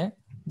মতে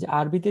যে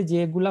আরবিতে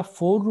যেগুলা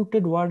 4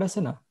 রুটেড ওয়ার্ড আছে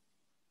না,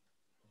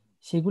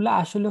 সেগুলা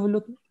আসলে হলো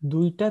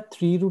 2টা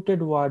 3 রুটেড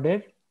ওয়ার্ডের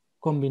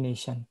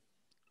কম্বিনেশন।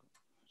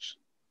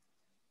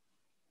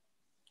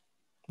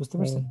 বুঝতে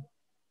পারছেন?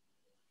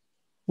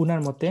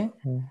 উনার মতে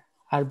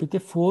আরবিতে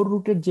 4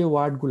 রুটেড যে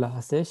ওয়ার্ডগুলো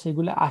আছে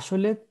সেগুলো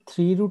আসলে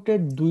 3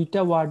 রুটেড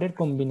 2টা ওয়ার্ডের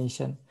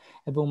কম্বিনেশন।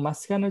 এবং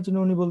মাসকানার জন্য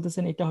উনি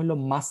বলতেছেন এটা হলো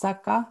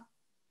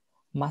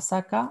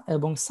মাসাকা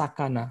এবং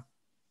সাকানা।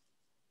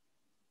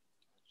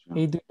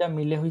 এই দুইটা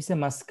মিলে হইছে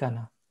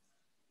মাসকানা।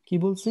 কি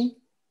বলছি?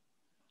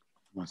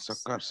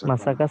 মাসাক্কার সাকানা।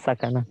 মাসাকা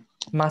সাকানা।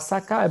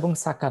 মাসাকা এবং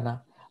সাকানা।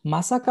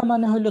 মাসাকা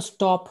মানে হইলো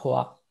স্টপ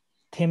হওয়া,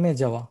 থেমে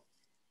যাওয়া,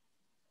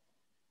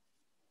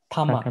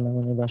 থামা। সাকানা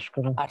মানে বাস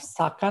করা। আর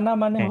সাকানা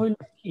মানে হ্যাঁ।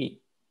 হইলো কি,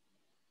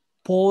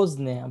 পোজ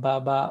নেয়া বা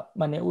বা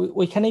মানে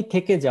ওইখানেই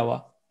থেকে যাওয়া।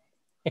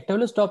 একটা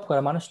হলো স্টপ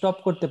করা, মানুষ স্টপ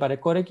করতে পারে,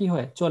 করে কি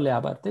হয়, চলে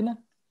আবার, তাই না?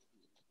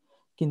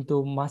 কিন্তু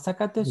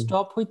মাসাকাতে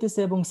স্টপ হইতেছে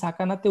এবং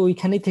সাকানাতে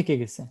ওইখানেই থেকে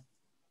গেছে।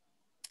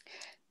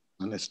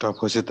 মানে স্টপ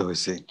হয়েছে তো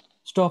হয়েছে।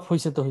 স্টপ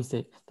হইছে তো হইছে,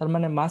 তার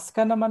মানে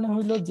মাসকানা মানে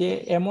হইলো যে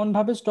এমন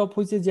ভাবে স্টপ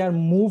হইছে যে আর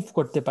মুভ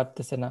করতে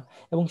পারতেছে না।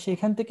 এবং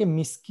সেখান থেকে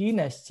মিসকিন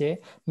আসছে।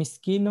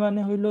 মিসকিন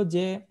মানে হইলো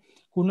যে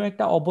কোনো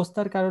একটা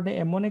অবস্থার কারণে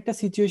এমন একটা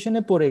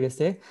সিচুয়েশনে পড়ে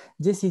গেছে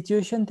যে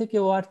সিচুয়েশন থেকে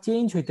ও আর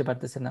চেঞ্জ হইতে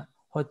পারতেছে না,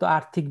 হয়তো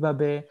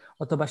আর্থিকভাবে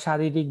অথবা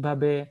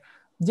শারীরিকভাবে,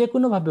 যে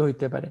কোনো ভাবে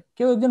হইতে পারে।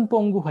 কেউ একজন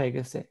পঙ্গু হয়ে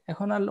গেছে,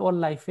 এখন আর ওর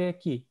লাইফে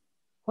কি,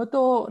 হয়তো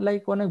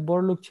লাইক অনেক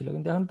বড় লোক ছিল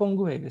কিন্তু এখন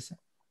পঙ্গু হয়ে গেছে।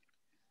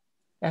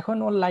 এখন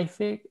ওর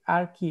লাইফে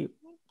আর কি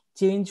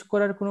চেঞ্জ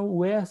করার কোনো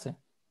ওয়ে আছে?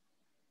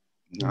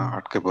 না,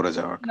 আটকে পড়ে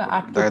যাওয়া, না,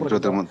 আটকে পড়ে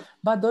দারিদ্রতার যাওয়া। মধ্যে।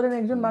 বা ধরেন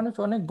একজন মানুষ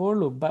অনেক বড়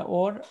লোক, বা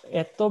ওর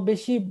এত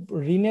বেশি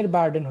ঋণের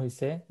বার্ডেন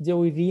হয়েছে যে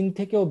ওই ঋণ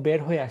থেকে ও বের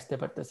হয়ে আসতে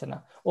পারতেছে না।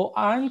 ও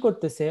আর্ন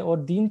করতেছে, ওর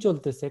দিন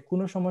চলতেছে,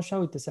 কোনো সমস্যা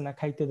হইতেছে না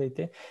খাইতে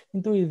দিতে,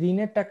 কিন্তু ওই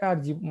ঋণের টাকা আর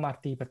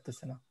মারতেই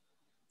পারতেছে না।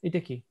 এটা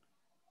কি?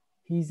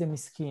 হি ইজ এ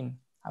মিসকিন।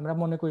 আমরা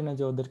মনে করি না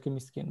যে ওদেরকে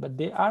মিসকিন, বাট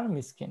দে আর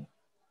মিসকিন।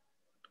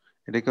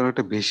 এটা কি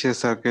একটা ভিশিয়াস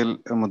সার্কেল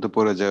এর মধ্যে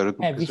পড়ে যায়,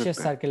 এরকম হ্যাঁ, কিছু বিশেষ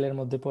একটা। সার্কেলের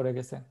মধ্যে পড়ে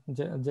গেছে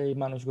যে এই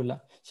মানুষগুলা,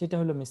 সেটা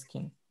হলো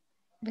মিসকিন।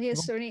 ভাইয়া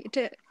সরি,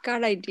 এটা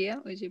কার আইডিয়া?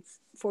 ওই যে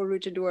ফোর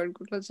রুটেড ওয়ার্ড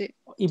গুলো যে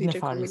ইবনে দুইটা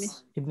ফারিস।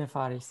 কম্বিনেশন, ইবনে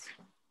ফারিস।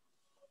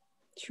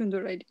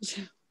 সুন্দর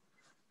আইডিয়া।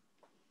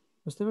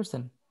 বুঝতে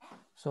পারছেন?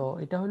 সো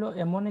এটা হলো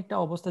এমন একটা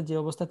অবস্থা যে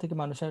অবস্থা থেকে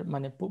মানুষের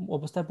মানে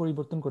অবস্থার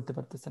পরিবর্তন করতে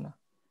পারতেছে না।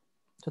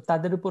 তো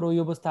তাদের উপর ওই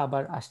অবস্থা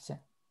আবার আসছে।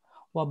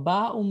 ওয়া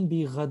বাউম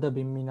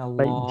বিগাদাবিম ভাই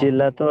মিনাল্লাহ।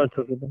 জিল্লাত অর্থ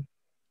কি?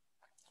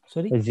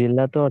 সরি, ওই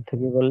জিল্লাত অর্থ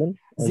কি বললেন?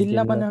 ওই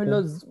জিল্লা মানে জিল্লাত হলো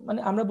মানে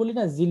আমরা বলি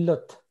না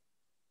জিল্লত,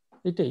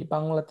 এটাই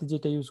বাংলাতে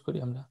যেটা ইউজ করি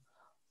আমরা,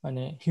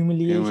 মানে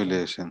হিউমিলিয়েশন।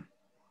 হিউমিলিয়েশন।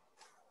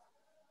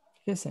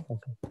 ঠিক আছে,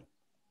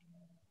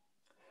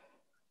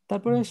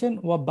 তারপরে আসেন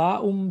ওয়া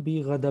বাউম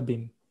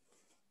বিগাদাবিম।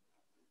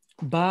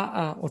 বা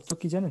অর্থ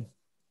কি জানেন?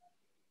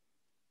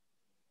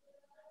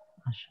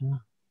 আশা,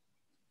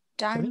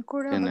 টার্ন সরি,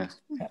 করে আবার টেনে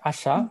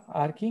আশা।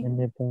 আর কি,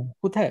 এনে তো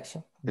কোথায় আসা?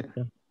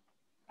 আচ্ছা।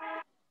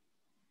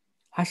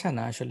 আশা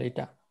না, আসলে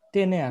এটা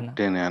টেনে আনা।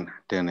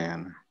 টেনে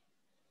আনা।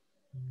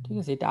 ঠিক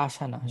আছে, এটা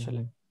আশা না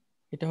আসলে, হুম।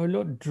 এটা হলো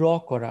ড্র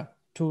করা।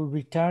 টু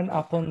রিটার্ন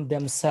আপন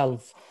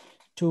themself,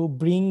 to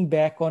bring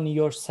back on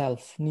your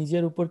self,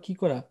 নিজের উপর কি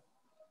করা,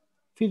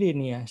 ফিরিয়ে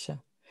নিয়ে আসা।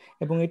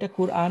 এবং এটা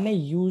কোরআনে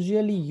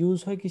ইউজুয়ালি ইউজ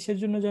হয় কিসের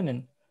জন্য জানেন?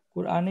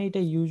 কোরআনে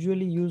এটা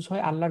ইউজুয়ালি ইউজ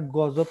হয় আল্লাহর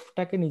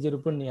গজবটাকে নিজের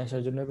উপর নিয়ে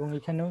আসার জন্য। এবং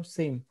এখানেও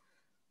সেম,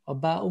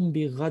 বাউম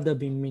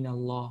বিগাদাবিম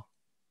মিনাল্লাহ।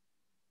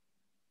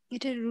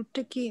 এটার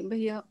রুটটা কি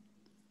ভাইয়া?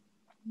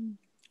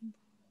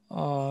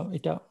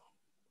 এটা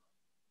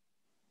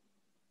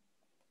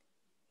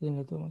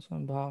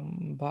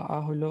বা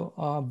হইলো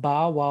বা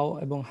ওয়াও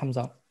এবং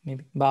হামজা,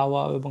 মেবি বা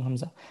ওয়াও এবং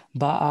হামজা,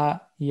 বা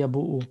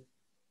ইয়াবু।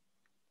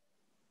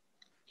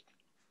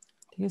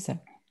 ঠিক আছে,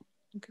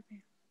 Okay,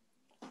 ভাইয়া।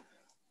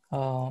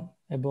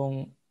 এবং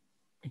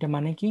এটা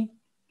মানে কি,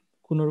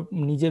 কোন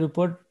নিজের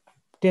উপর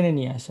টেনে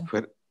নিয়ে আসা,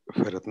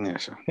 ফেরত নিয়ে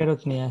আসা।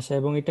 ফেরত নিয়ে আসা।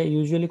 এবং এটা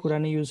ইউজুয়ালি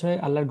কোরআনে ইউজ হয়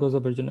আল্লাহর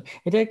গজবের জন্য।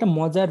 এটা একটা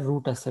মজার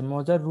রুট আছে।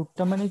 মজার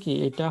রুটটা মানে কি,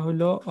 এটা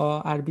হলো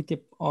আরবিতে,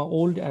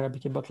 ওল্ড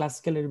আরবিকে বা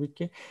ক্লাসিক্যাল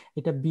আরবিকে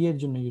এটা বিয়ের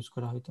জন্য ইউজ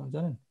করা হতো,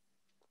 জানেন?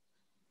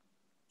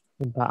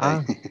 বা তাই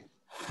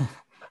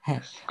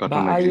হ্যাঁ, বা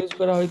ঘটনা কি? ইউজ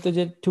করা হয়তো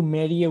যে টু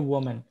ম্যারি এ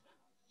ওয়ামেন,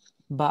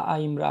 বা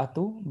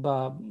ইমরাতু, বা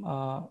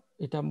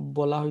এটা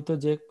বলা হয়তো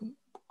যে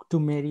টু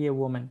ম্যারি এ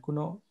ওয়ামেন,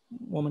 কোনো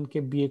ওয়ামেনকে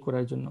বিয়ে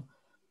করার জন্য।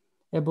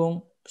 এবং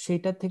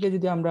সেইটার থেকে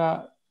যদি আমরা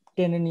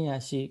টেনে নিয়ে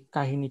আসি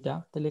কাহিনীটা,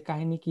 তাহলে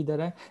কাহিনী কি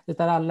দাঁড়ায়, যে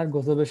তারা আল্লাহর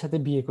গজবের সাথে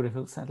বিয়ে করে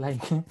ফেলছে,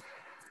 লাইক,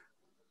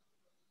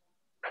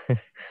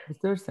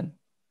 বুঝতে পারছেন?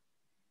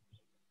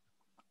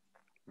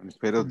 মানে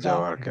ফেরত বা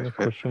যাওয়া আর কি,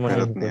 খুশি মনে হ্যাঁ,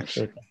 ফেরত নিয়ে করছে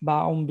আসা। এটা। বা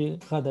উম্বি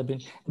গাদাবিন।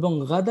 এবং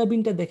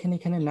গাদাবিনটা দেখেন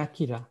এখানে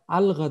নাকিরা,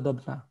 আল গাদাব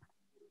না,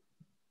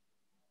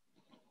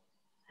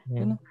 তাই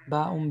হ্যাঁ। না?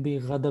 বা উম্বি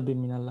গাদাবিন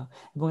মিনাল্লাহ।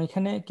 এবং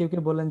এখানে কেউ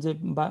কেউ বলেন যে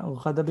বা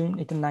গাদাবিন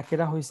এটা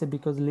নাকিরা হয়েছে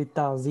বিকজ লি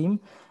তাজিম,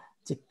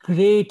 যে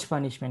great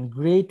punishment,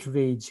 great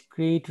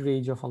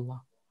raise of Allah,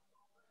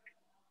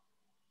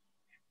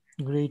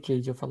 great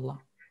raise of আল্লাহ।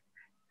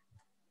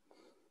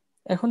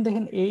 এখন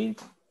দেখেন এই আর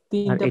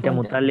তিনটা এটা পয়েন্টে,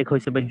 মুতাল্লিক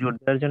হয়েছে ভাই জোর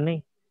দেওয়ার জন্যই,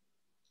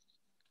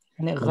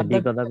 মানে মানে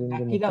গাদ্দাবিনটা লিগদাবিন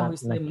যে নাকিরা মুতা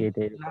হইছে, নাকি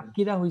এটা এরকম?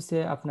 নাকিরা হইছে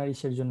আপনার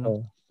ইসের জন্য,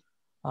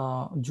 ও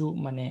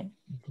মানে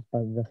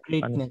পানিশমেন্ট।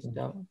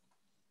 গ্রেটনেসটা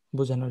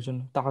বোঝানোর জন্য,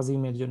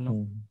 তাজিমের জন্য।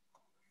 হুম।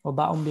 ও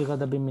বা উম্বি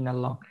গাদাবিন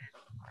মিনাল্লাহ। Okay.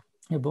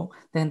 এবং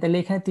দেখেন তাহলে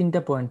এখানে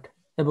তিনটা পয়েন্ট,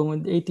 এবং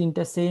এই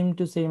তিনটা সেম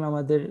টু সেম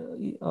আমাদের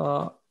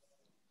আহ,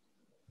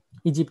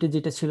 ইজিপ্টে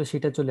যেটা ছিল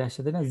সেটা চলে আসছে,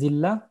 তাই না?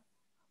 জিল্লা,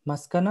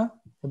 মাসকানা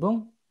এবং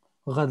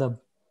গাদাব।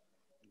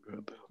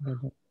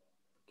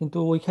 কিন্তু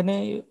ওইখানে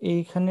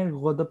এইখানের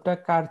গজবটা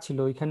কার ছিল?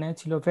 ওইখানে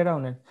ছিল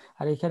ফেরাউনের,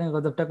 আর এইখানে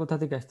গজবটা কোথা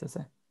থেকে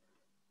আসতেছে?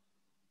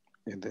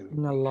 এদের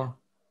আল্লাহ।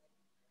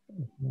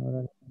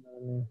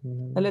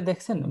 তাহলে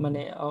দেখছেন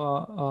মানে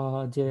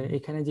যে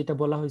এখানে যেটা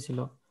বলা হয়েছিল,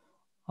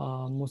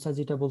 মুসা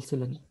যেটা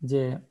বলছিলেন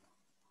যে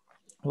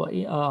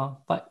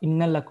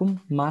ইন্নালাকুম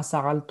মা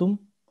সাআলতুম,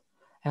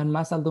 এখন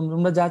মা সাআলতুম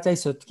তোমরা যা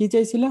চাইছো, কি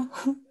চাইছিলা?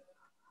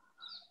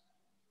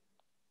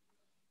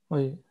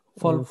 ওই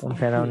ফল কি?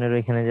 ফেরাউনের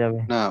ওইখানে যাবে।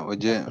 না, ওই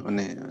যে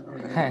মানে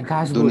হ্যাঁ,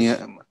 ঘাস ঘুষ। দুনিয়া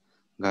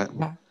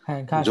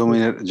হ্যাঁ, ঘাস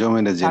ঘুষ,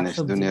 জমিনের জিনিস,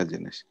 শাকসবজি। দুনিয়ার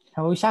জিনিস।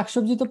 হ্যাঁ, ওই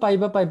শাকসবজি তো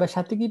পাইবা,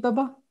 সাথে কি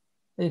পাবা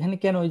এখানে?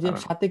 কেন ওই যে আর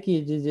সাথে কি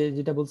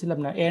যেটা বলছিলাম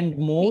না, এন্ড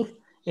মোর,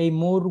 এই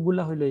মোর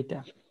গুলা হইলো এটা।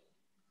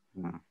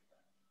 হুম,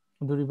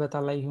 দুরিবাত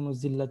আলাইহিমুজ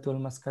জিল্লাতু ওয়াল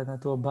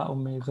মাসকানাতু ওয়া বাউ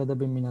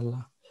বিগাদাবিন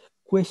মিনাল্লাহ।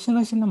 কোয়েশ্চেন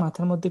আসে না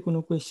মাথার মধ্যে? কোনো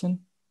কোয়েশ্চেন?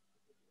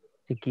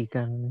 কি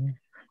কারণে?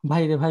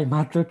 ভাই রে ভাই,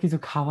 মাত্র কিছু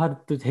খাবার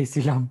তো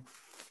চাইছিলাম,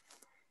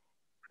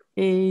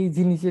 এই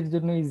জিনিসের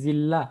জন্য এই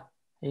জিল্লা,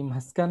 এই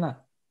মাসকানা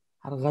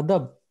আর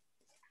গাদাব।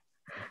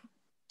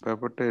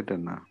 ব্যাপারটা এটা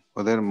না,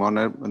 ওদের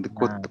মনের মধ্যে না,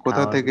 কোথা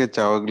খাওয়ার থেকে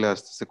চাওয়াগুলো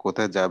আসতেছে,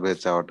 কোথায় যাবে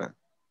চাওয়াটা,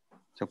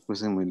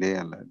 সবকিছু মিলিয়ে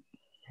আলাদা।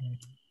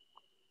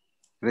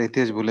 এটা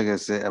ইতিহাস ভুলে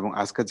গেছে এবং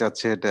আজকে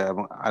চাচ্ছে এটা,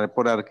 এবং আর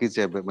পরে আর কি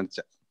চাইবে মানে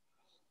জানি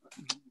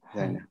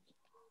হ্যাঁ, না,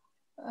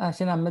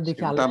 আসেন আমরা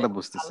দেখি সেটা তো আল্লাহ আল্লাহ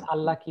বুঝতেছে।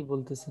 আল্লাহ কি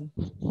বলতেছেন।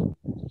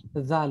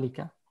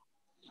 জালিকা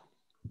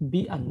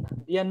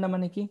বিআন্না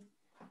মানে কি?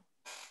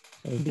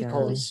 এই কারণে।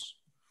 বিকজ।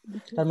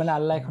 তার মানে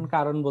আল্লাহ এখন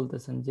কারণ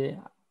বলতেছেন যে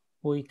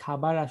ওই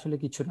খাবার আসলে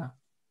কিছু না।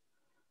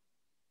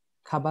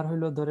 খাবার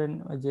হইলো ধরেন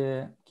ওই যে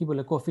কি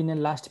বলে কফিনের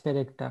লাস্ট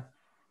পেরেকটা,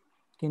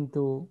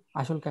 কিন্তু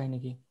আসল কাহিনী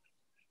কি?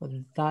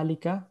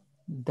 তালিকা,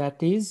 দ্যাট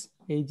ইজ,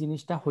 এই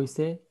জিনিসটা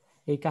হইছে,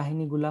 এই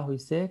কাহিনীগুলা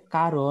হইছে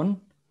কারণ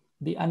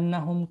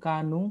বিআন্নাহুম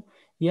কানু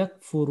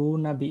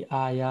ইয়াকফুরুনা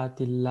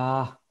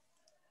বিআয়াতিল্লাহ।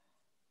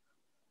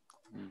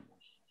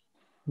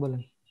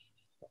 বলেন।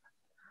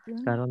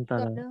 কারণ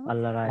তারা তারা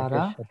আল্লাহর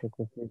তারা আয়াতের সাথে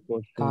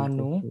কুফর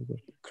কানু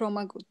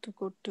ক্রমাগত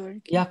করতো আর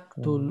কি।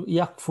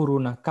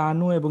 ইয়াকফুরুনা,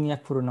 কানু এবং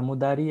ইয়াকফুরুনা,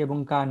 মুদারি এবং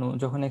কানু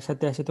যখন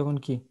একসাথে আসে তখন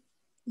কি?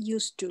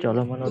 ইউজড টু,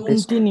 চলমান অতীত।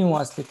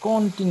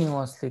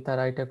 কন্টিনিউয়াসলি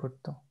তারা এটা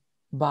করতো,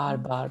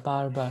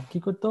 বারবার কি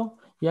করতো?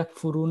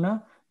 ইয়াকফুরুনা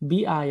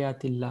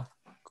বিআয়াতিল্লাহ,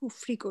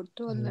 কুফরি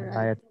করতো আল্লাহর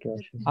আয়াতকে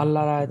অস্বীকার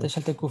আল্লাহর করতে আয়াতের করতে।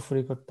 সাথে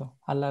কুফরি করতো,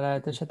 আল্লাহর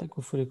আয়াতের সাথে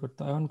কুফরি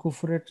করতো। এখন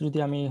কুফরের যদি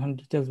আমি এখন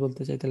ডিটেলস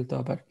বলতে চাই তাহলে তো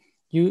আবার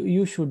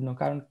ইউ শুড নো,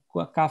 কারণ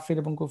কাফির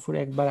এবং কুফর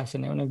একবার আসে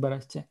না, অনেকবার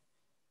আসছে,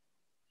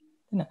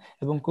 তাই না?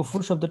 এবং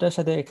কুফর শব্দটার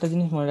সাথে একটা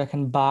জিনিস মনে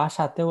রাখেন, বা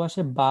সাথেও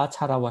আসে, বা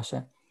ছাড়াও আসে।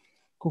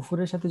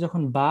 কুফরের সাথে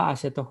যখন বা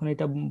আসে তখন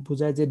এটা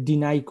বোঝায় যে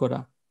ডিনাই করা,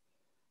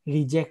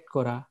 রিজেক্ট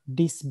করা,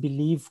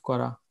 ডিসবিলিভ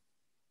করা।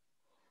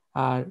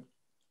 আর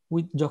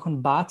যখন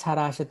বা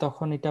ছাড়া আসে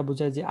তখন এটা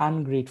বোঝায় যে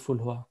আনগ্রেটফুল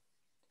হওয়া,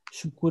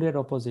 শুকুরের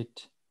অপোজিট।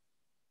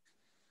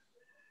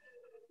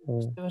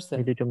 বুঝতে পারছেন?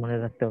 এই দুটো মনে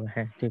রাখতে হবে।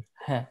 হ্যাঁ, ঠিক।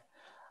 হ্যাঁ,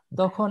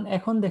 তখন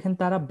এখন দেখেন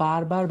তারা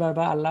বারবার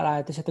আল্লাহর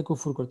আয়াতের সাথে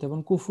কুফর করতো, এবং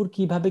কুফর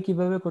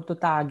কিভাবে করতো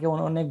তা আগে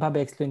অনেক ভাবে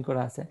এক্সপ্লেন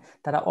করা আছে।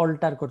 তারা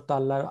অল্টার করতো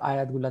আল্লাহর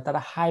আয়াতগুলা, তারা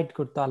হাইড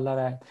করতো আল্লাহর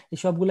আয়াত, এই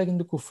সবগুলা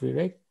কিন্তু কুফরি,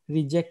 রাইট?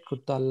 রিজেক্ট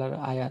করতো আল্লাহর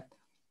আয়াত।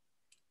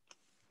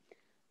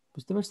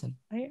 বুঝতে পারছেন?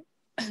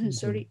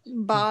 সরি,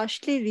 বা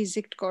আসলে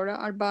রিজেক্ট করা,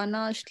 আর বা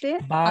না আসলে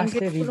বা আসলে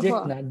আনগ্রেটফুল রিজেক্ট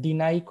হওয়া। না,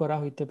 ডিনাই করা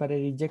হইতে পারে,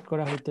 রিজেক্ট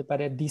করা হইতে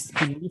পারে,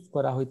 ডিসবিলিভ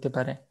করা হইতে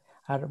পারে।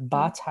 আর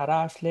বা ছাড়া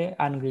আসলে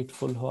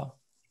আনগ্রেটফুল হওয়া।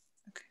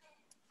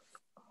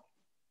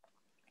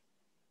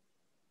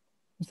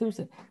 বুঝতে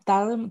পারছেন?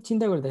 তারা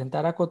চিন্তা করে দেখেন,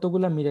 তারা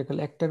কতগুলা মিরাকেল,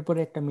 একটার পরে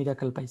একটা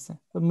মিরাকেল পাইছে।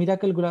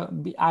 মিরাকেল গুলা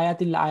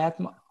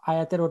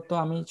আয়াতের অর্থ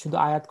আমি শুধু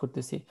আয়াত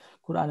করতেছি,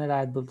 কোরআনের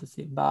আয়াত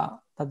বলতেছি, বা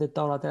তাদের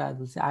তাওরাতের আয়াত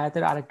বলতেছি।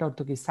 আয়াতের আরেকটা অর্থ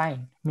কি? Sign,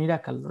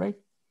 miracle, right?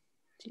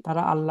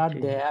 তারা আল্লাহর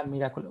ঠিক। দেয়া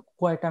মিরাকেল,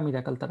 কয়টা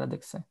মিরাকেল তারা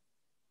দেখছে?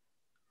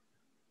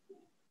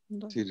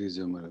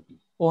 সিরিজও মেরাকল।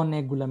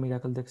 অনেকগুলা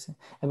মিরাকেল দেখছে।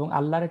 এবং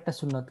আল্লাহর একটা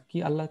সুন্নাত কি,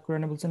 আল্লাহ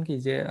কোরআনে বলছেন কি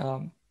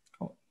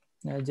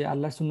যে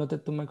আল্লাহর সুন্নতে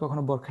তুমি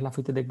কখনো বরখেলাপ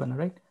হইতে দেখবে না,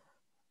 রাইট?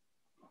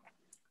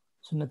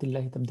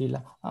 সুন্নাতিল্লাহি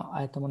তাবদীলা,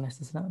 আয়াত মনে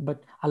আসতেছে না, বাট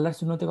আল্লাহর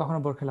সুন্নতে কখনো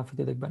বরখেলাপ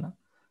হইতে দেখবে না।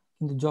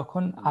 কিন্তু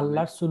যখন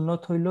আল্লাহর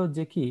সুন্নত হইলো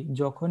যে কি,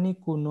 যখনই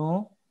কোনো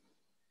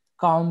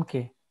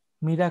কওমকে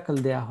মিরাকেল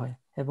দেয়া হয়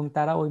এবং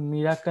তারা ওই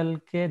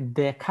মিরাকেলকে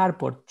দেখার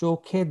পর,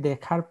 চোখে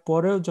দেখার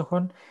পরেও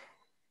যখন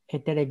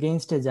এটার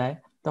এগেইনস্টে যায়,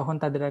 তখন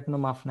তাদের আর কোনো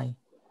মাফ নাই।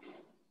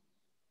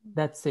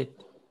 দ্যাটস ইট,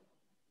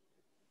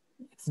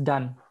 ইটস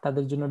ডান,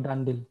 তাদের জন্য ডান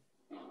ডিল,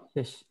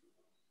 শেষ।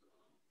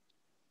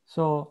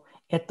 সো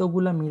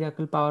এতগুলা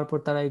মিরাকেল পাওয়ার পর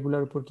তারা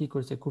এগুলার উপর কি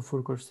করছে? কুফর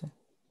করছে।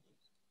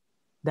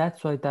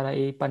 দ্যাটস ওয়াই তারা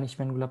এই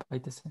পানিশমেন্ট গুলা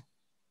পাইতেছে।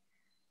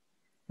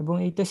 এবং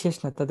এইটা শেষ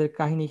না, তাদের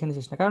কাহিনী এখানে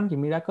শেষ না। কারণ কি,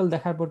 মিরাকল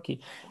দেখার পর কি,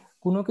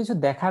 কোনো কিছু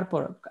দেখার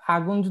পর,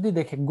 আগুন যদি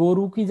দেখে,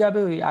 গরু কি যাবে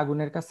ওই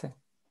আগুনের কাছে?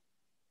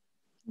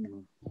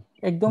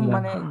 একদম না।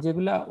 মানে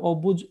যেগুলা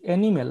অবুঝ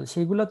অ্যানিমেল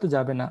সেগুলা তো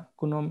যাবে না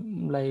কোনো,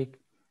 লাইক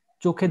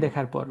চোখে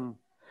দেখার পর।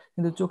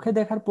 কিন্তু চোখে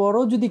দেখার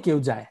পরও যদি কেউ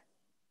যায়,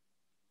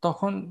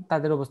 তখন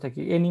তাদের অবস্থা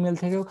কি? অ্যানিমেল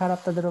থেকেও খারাপ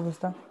তাদের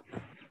অবস্থা।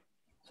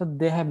 So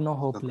they have no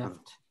hope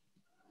left.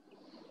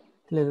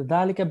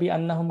 যালিকা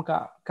বিআন্নাহুম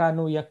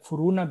Kanu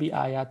ইয়াকফুরুনা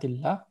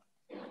বিআয়াতিল্লাহ,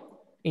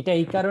 এটা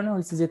এই কারণে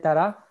হয়েছে যে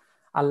তারা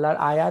আল্লাহর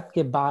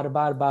আয়াতকে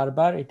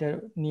বারবার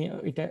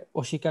এটা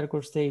অস্বীকার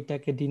করছে,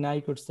 এটাকে ডিনাই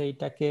করছে,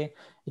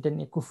 এটা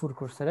নিয়ে কুফর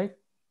করছে, রাইট?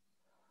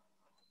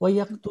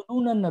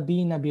 ওয়ায়াকতুলুনা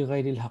নাবিয়িনা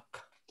বিগাইরিল হক,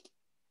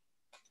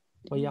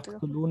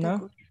 ওয়ায়াকতুলুনা,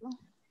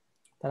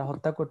 তারা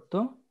হত্যা করত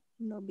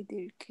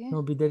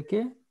নবীদেরকে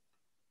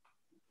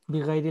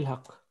বিগাইরিল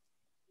হক,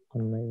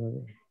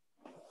 অন্যায়ভাবে,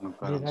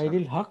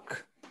 বিগাইরিল হক,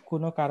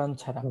 কোনো কারণ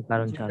ছাড়া,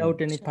 without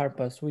any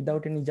purpose,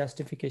 without any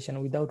justification,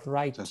 without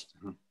right.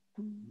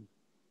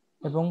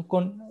 এবং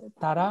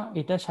তারা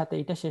এটার সাথে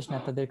এটা শেষ না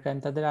তাদের ক্রাইম,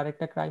 তাদের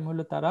আরেকটা ক্রাইম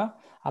হলো তারা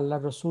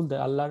আল্লাহর রসুলদের,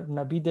 আল্লাহর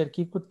নবীদের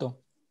কি করতো?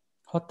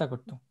 হত্যা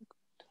করতো,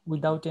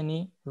 without any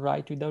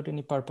right, without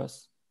any purpose.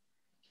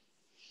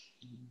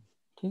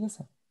 ঠিক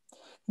আছে,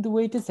 কিন্তু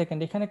ওয়েট এ সেকেন্ড,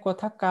 এখানে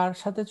কথা কার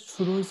সাথে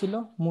শুরু হয়েছিল?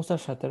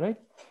 মুসার সাথে, রাইট?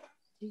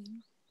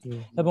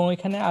 এবং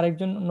এখানে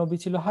আরেকজন নবী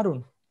ছিল হারুন,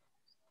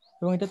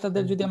 এবং এটা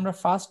তাদের যদি আমরা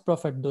ফার্স্ট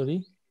প্রফেট ধরি,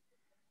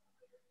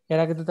 এর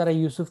আগে তো তারা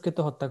ইউসুফকে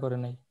তো হত্যা করে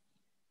নাই,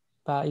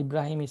 বা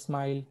ইব্রাহিম,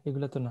 ইসমাইল,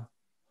 এগুলো তো না,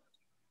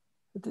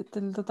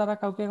 তাহলে তো তারা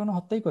কাউকে এখনো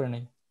হত্যাই করে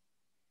নাই।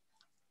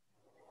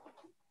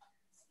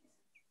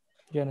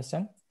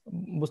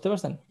 বুঝতে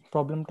পারছেন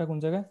প্রবলেমটা কোন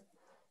জায়গায়?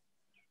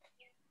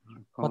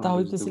 কথা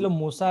হইতেছিল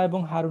মুসা এবং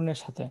হারুনের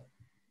সাথে।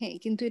 হ্যাঁ,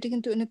 কিন্তু এটা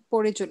কিন্তু অনেক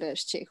পরে চলে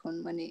আসছে এখন,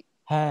 মানে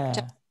হ্যাঁ,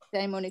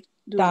 টাইম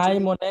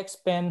অনেক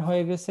স্পেন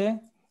হয়ে গেছে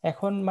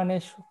এখন, মানে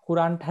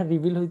কোরআনটা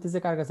রিভিল হইতেছে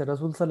কার কাছে?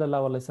 রাসূল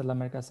সাল্লাল্লাহু আলাইহি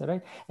সাল্লামের কাছে,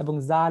 রাইট? এবং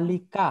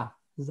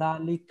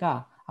জালিকা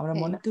আমরা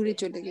মনে দূরে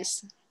চলে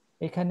গেছে।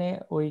 এখানে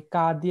ওই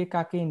কা দিয়ে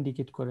কাকে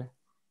ইন্ডিকেট করে?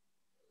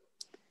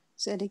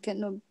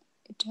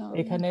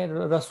 এখানে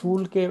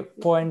রাসূলকে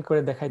পয়েন্ট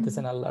করে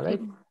দেখাইতেছেন আল্লাহ,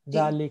 রাইট?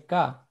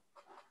 জালিকা,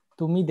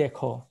 তুমি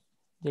দেখো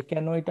যে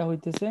কেন এটা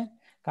হইতেছে,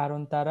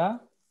 কারণ তারা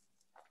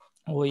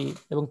ওই,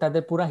 এবং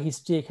তাদের পুরা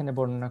হিস্ট্রি এখানে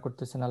বর্ণনা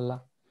করতেছেন আল্লাহ,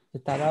 যে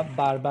তারা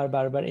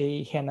বারবার এই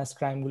হেনাস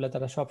ক্রাইম গুলা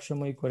তারা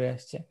সবসময় করে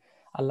আসছে,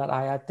 আল্লাহর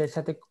আয়াতের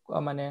সাথে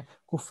মানে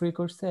কুফরি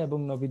করছে, এবং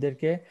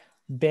নবীদেরকে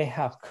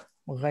বেহাক,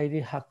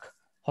 গায়রি হক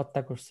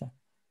হত্যা করছে,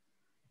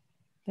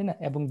 তাই না?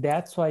 এবং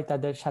দ্যাটস ওয়াই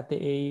তাদের সাথে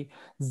এই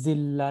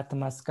জিল্লাত,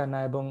 মাসকানা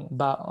এবং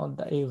বা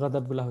এই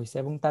গজব গুলা হয়েছে।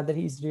 এবং তাদের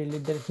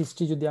ইসরায়েলিদের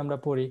হিস্ট্রি যদি আমরা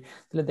পড়ি,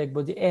 তাহলে দেখবো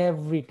যে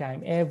এভরি টাইম,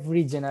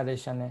 এভরি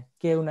জেনারেশনে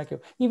কেউ না কেউ,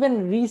 ইভেন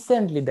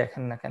রিসেন্টলি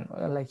দেখেন না কেন,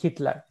 লাইক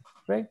হিটলার,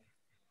 রাইট?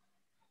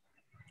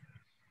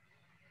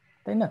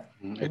 তাই না?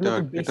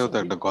 এটাও তো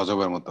একটা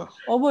গজবের মতো।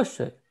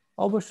 অবশ্যই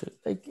অবশ্যই,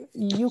 like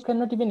you can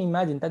not even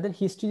imagine, তাদের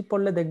হিস্ট্রি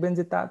পড়লে দেখবেন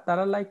যে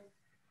তারা লাইক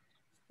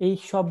এই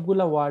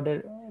সবগুলা ওয়ার্ডের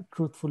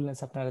ট্রুথফুলনেস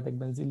আপনারা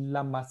দেখবেন,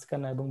 জিল্লা,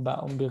 মাসকানা এবং বা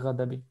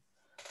বিগাদাবি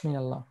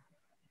মিনাল্লাহ।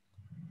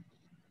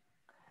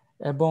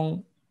 এবং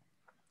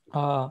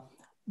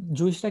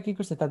জুইশরা কি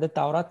করছে, তাদের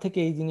তাওরাত থেকে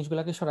এই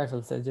জিনিসগুলোকে সরাই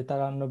ফেলছে, যে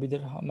তারা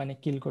নবীদের মানে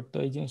কিল করতো,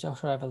 এই জিনিসটা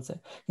সরাই ফেলছে,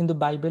 কিন্তু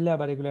বাইবেলে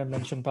আবার এগুলোর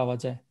মেনশন পাওয়া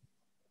যায়,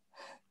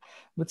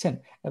 বুঝছেন?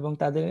 এবং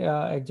তাদের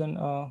একজন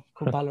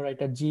খুব ভালো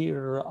রাইটার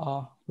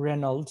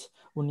রেনল্ডস,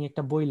 উনি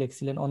একটা বই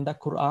লিখছিলেন on the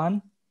Quran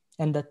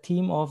and the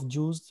theme of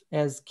juice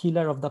as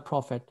killer of the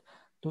prophet.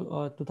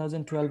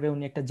 2012-এ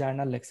উনি একটা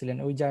জার্নাল লিখছিলেন,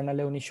 ওই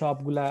জার্নালে উনি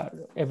সবগুলা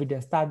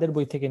এভিডেন্স তাদের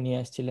বই থেকে নিয়ে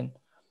আসছিলেন,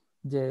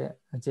 যে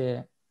যে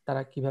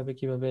তারা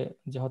কিভাবে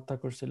যে হত্যা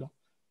করছিল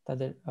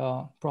তাদের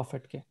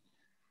প্রফেটকে।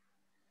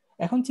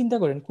 এখন চিন্তা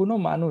করেন, কোনো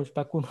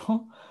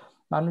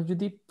মানুষ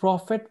যদি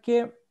প্রফেটকে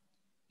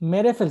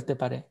মেরে ফেলতে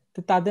পারে, তো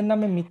তাদের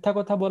নামে মিথ্যা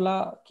কথা বলা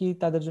কি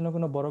তাদের জন্য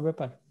কোনো বড়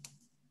ব্যাপার?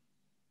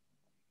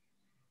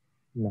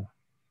 না।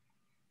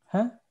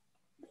 হ্যাঁ,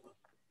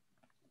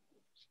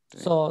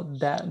 so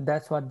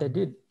that's what they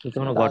did. এটা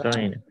কোনো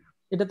ঘটনাই না,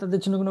 এটা তাদের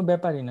জন্য কোনো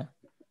ব্যাপারই না।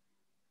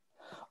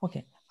 ওকে,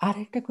 আর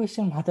একটা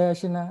কোয়েশ্চেন মাথায়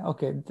আসে না?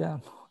 ওকে,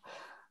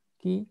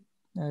 কি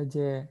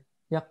যে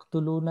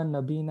ইয়াকতুলুনা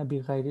নাবিয়িনা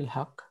বিগাইরিল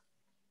হক,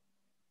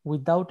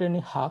 উইদাউট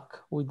এনি হক,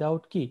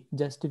 উইদাউট কি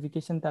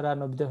জাস্টিফিকেশন তারা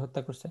নবীদের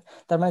হত্যা করছে।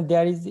 তার মানে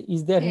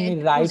is there any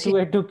right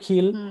way to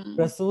kill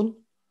রাসূল?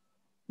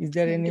 ইজ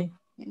দেয়ার এনি,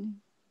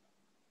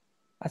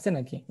 আছে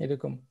নাকি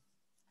এরকম?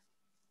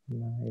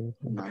 না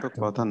এরকম তো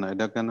কথা না,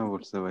 এটা কেন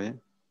বলছে ভাই?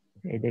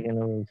 এটা কেন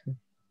বলছে?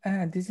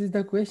 হ্যাঁ, দিস ইজ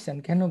দ্য কোয়েশ্চেন,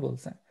 কেন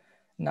বলছে?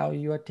 Now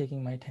you are taking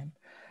my time.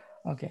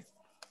 ওকে,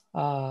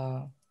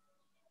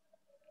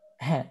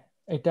 হ্যাঁ,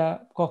 এটা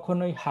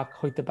কখনোই হক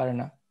হইতে পারে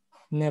না,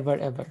 নেভার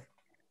এভার।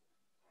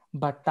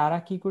 বাট তারা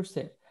কি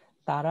করছে,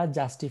 তারা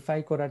জাস্টিফাই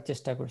করার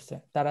চেষ্টা করছে,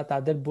 তারা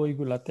তাদের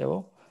বইগুলাতেও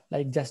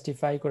লাইক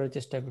জাস্টিফাই করার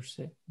চেষ্টা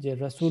করছে যে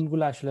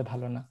রাসূলগুলো আসলে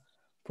ভালো না,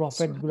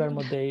 প্রফেট গুলার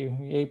মধ্যে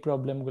এই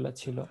প্রবলেম গুলা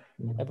ছিল,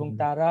 এবং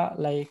তারা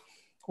লাইক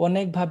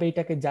অনেকভাবে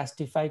এটাকে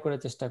জাস্টিফাই করার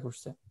চেষ্টা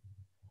করছে।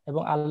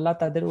 এবং আল্লাহ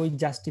তাদের ওই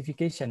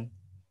জাস্টিফিকেশন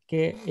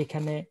কে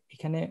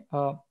এখানে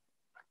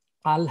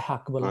আল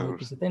হক বলা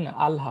হইতেছে, তাই না?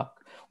 আল হক,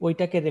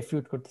 ওইটাকে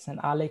রেফিউট করতেছেন।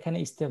 আল এখানে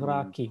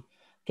ইস্তেগরাকি,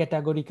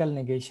 ক্যাটাগরিক্যাল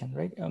নেগেশন,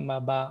 রাইট?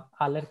 বা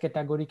আলের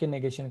ক্যাটাগরিকে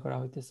নেগেশন করা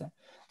হইতেছে,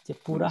 যে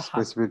পুরা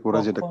স্পেসিফিক ওরা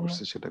যেটা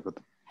করছে সেটা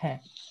কথা। হ্যাঁ,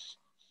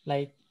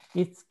 like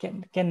it's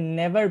can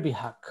never be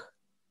Haque,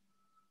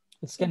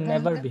 It can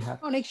never be haq.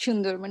 অনেক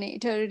সুন্দর, মানে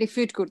এটা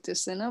রিফিউট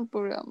করতেছে না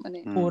পুরো, মানে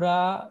পুরা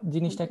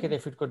জিনিসটাকে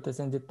রেফিট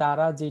করতেছেন যে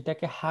তারা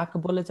যেটাকে হক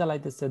বলে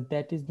চালাইতেছে,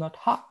 that is not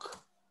Haque,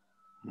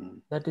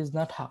 that is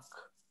not হক।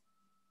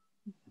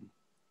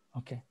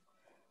 ওকে,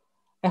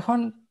 এখন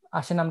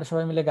আসেন আমরা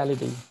সবাই মিলে গালি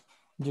দিই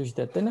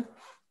জুসদের, তাই না?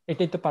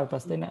 এটাই তো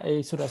পারপাস, তাই না? এই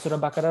সূরা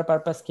বাকারার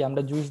পারপাস কি?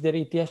 আমরা জুসদের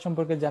ইতিহাস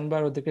সম্পর্কে জানবো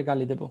আর ওদেরকে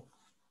গালি দেবো।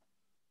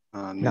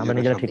 আমরা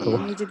নিজেরা ঠিক করবো।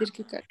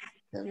 নিজেদেরকে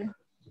কাটতে হবে।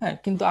 হ্যাঁ,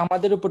 কিন্তু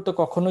আমাদের উপর তো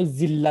কখনোই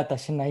জিল্লাত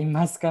আসে নাই,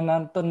 মাঝখানা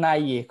তো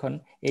নাই এখন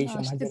এই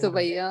আসছে সমাজে। তো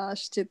ভাইয়া,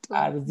 আসছে তো।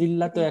 আর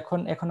জিল্লা তো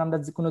এখন আমরা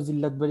যে কোনো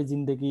জিল্লাত বাড়ি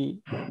জিন্দেগি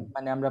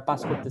মানে আমরা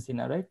পাস করতেছি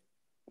না, রাইট?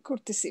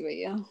 করতেছি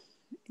ভাইয়া,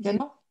 কেন?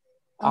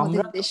 আমাদের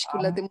আমরা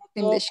দেশগুলাতে,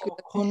 মুসলিম তো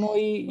দেশগুলাতে।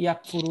 কখনোই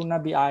ইয়াকফুরুনা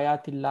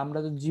বিআয়াতিল্লাহ, আমরা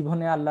তো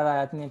জীবনে আল্লাহর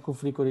আয়াত নিয়ে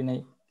কুফরি করি নাই।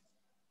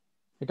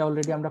 এটা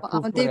অলরেডি আমরা প্রুভ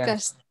আমাদের করে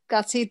আসছি।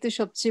 কাছেই তো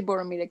সবচেয়ে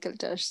বড়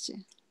মিরাকেলটা আসছে।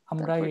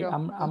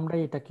 আমরা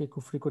এটাকে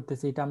কুফরি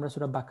করতেছি, এটা আমরা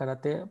সূরা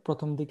বাকারাতে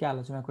প্রথম দিকে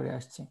আলোচনা করে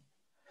আসছি।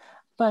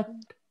 বাট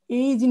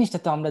এই জিনিসটা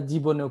তো আমরা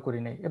জীবনেও করি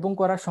নাই এবং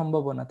করা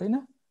সম্ভব না, তাই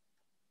না?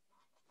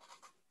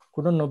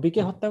 কোন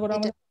নবীকে হত্যা করা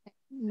আমাদের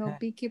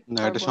নবীকে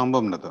না, এটা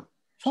সম্ভব না, তো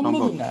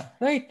সম্ভবই না,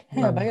 রাইট?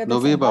 হ্যাঁ ভাইয়া,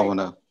 নবী পাবো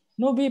না,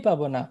 নবী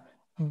পাবো না।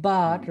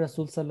 বাট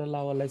রাসূল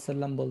সাল্লাল্লাহু আলাইহি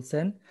সাল্লাম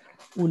বলছেন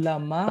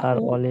উলামা তার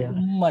উ অলিয়া।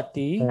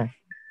 উম্মতি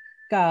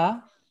কা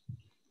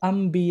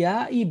আম্বিয়া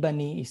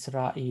ইবানি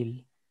ইসরাইল।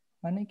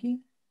 মানে কি?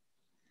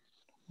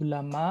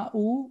 উলামা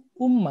উ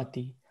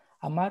উম্মতি,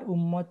 আমার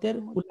উম্মতের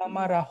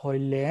উলামারা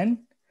হইলেন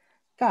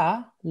কা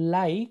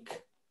লাইক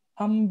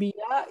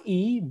আম্বিয়া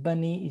ই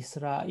বানি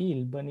ইসরাইল,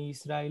 বানি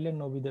ইসরাইলের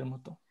নবীদের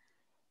মতো।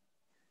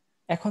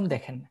 এখন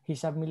দেখেন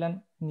হিসাব মিলান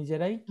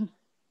নিজেরাই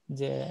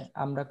যে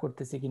আমরা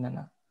করতেছি কিনা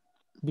না।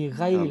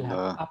 বিগাইরিল হক,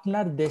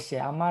 আপনার দেশে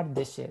আমার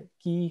দেশে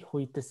কি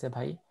হইতেছে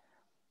ভাই?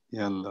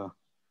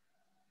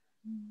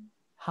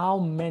 হাউ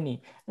মেনি,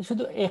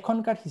 শুধু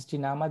এখনকার হিস্ট্রি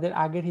না, আমাদের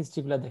আগের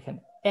হিস্ট্রিগুলো দেখেন।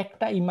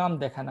 একটা ইমাম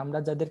দেখান, আমরা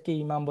যাদেরকে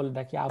ইমাম বলে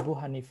ডাকি, আবু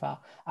হানিফা,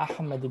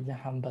 আহমদ ইবনে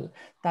হাম্বল,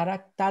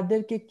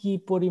 তাদেরকে কি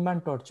পরিমাণ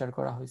টর্চার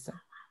করা হয়েছে।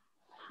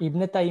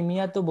 ইবনে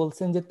তাইমিয়া তো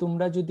বলছেন যে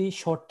তোমরা যদি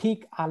সঠিক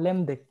আলেম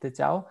দেখতে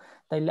চাও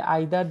তাইলে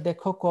আইদার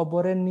দেখো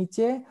কবরের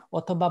নিচে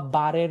অথবা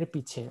বারের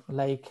পিছে,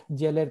 লাইক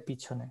জেলের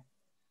পিছনে।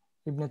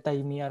 ইবনে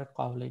তাইমিয়ার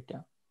কওল এটা।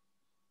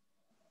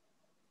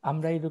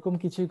 আমরা এরকম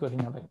কিছুই করি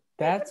না ভাই।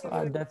 That's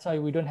why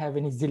we don't have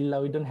any zilla,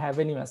 we don't have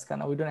any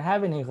maskana, we don't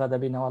have any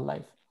ghadab in our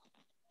life.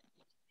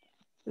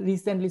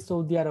 Recently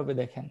Saudi আরবে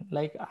দেখেন,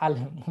 লাইক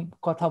আলেম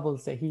কথা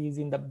বলছে, he is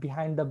in the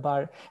behind the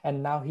bar and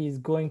now he is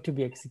going to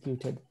be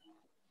executed.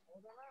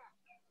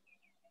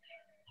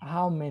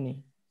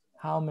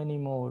 How many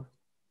more?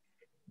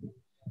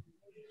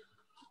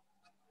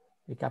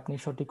 আপনি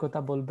সঠিক কথা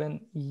বলবেন,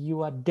 you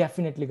are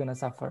definitely gonna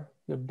suffer,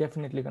 you're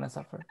definitely gonna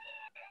suffer.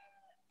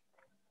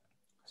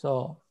 So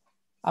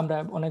আমরা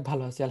অনেক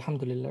ভালো আছি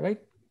আলহামদুলিল্লাহ,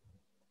 রাইট?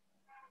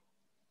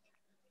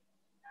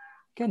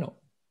 কেন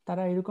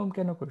তারা এরকম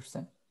কেন করছে?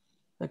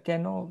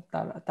 কেন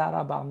তারা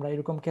বা আমরা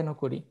এরকম কেন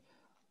করি?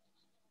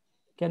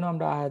 কেন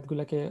আমরা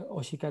আয়াতগুলোকে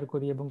অস্বীকার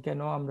করি এবং কেন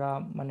আমরা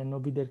মানে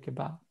নবীদেরকে,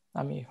 বা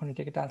আমি এখন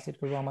এটাকে ট্রান্সলেট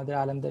করবো, আমাদের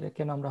আলেমদের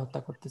কেন আমরা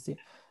হত্যা করতেছি?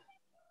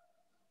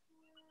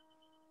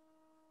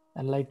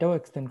 আল্লাহ এটাও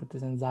এক্সপ্লেন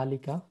করতেছেন,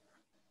 জালিকা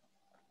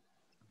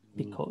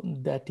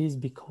that is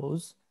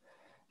because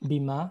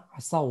বিমা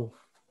আসাও।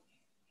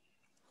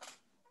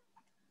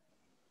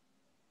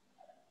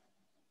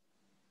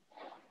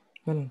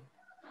 বলুন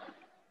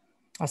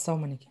আসাও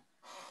মানে কি?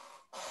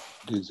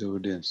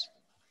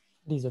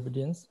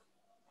 disobedience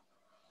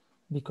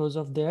because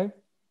of their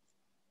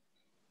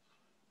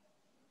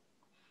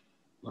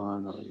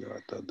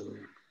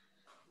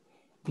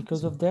একটু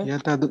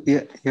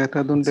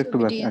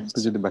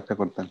যদি ব্যাখ্যা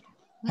করতেন।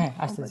 হ্যাঁ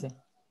আসতেছে,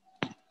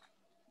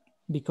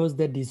 because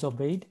they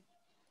disobeyed,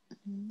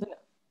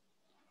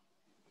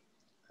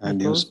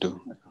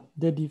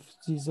 they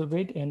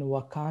disobeyed and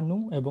ওয়াকানু,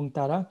 এবং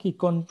তারা কি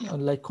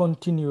like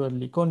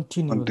continuously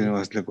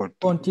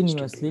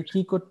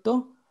কি করতো?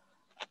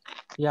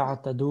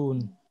 ইয়াতাদুন।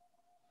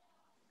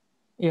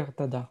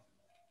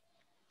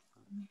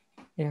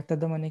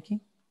 ইহতাদা মানে কি?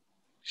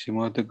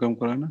 সীমা অতিক্রম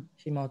করা না?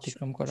 সীমা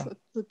অতিক্রম করা,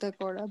 শত্রুতা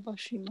করা বা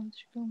সীমা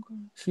অতিক্রম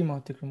করা। সীমা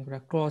অতিক্রম করা,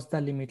 ক্রস দ্য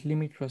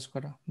লিমিট ক্রস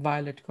করা,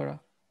 ভায়োলেট করা।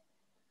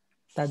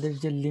 তাদের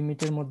যে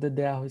লিমিটের মধ্যে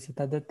দেয়া হয়েছে,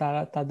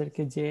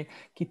 তাদেরকে যে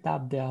কিতাব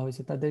দেয়া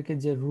হয়েছে, তাদেরকে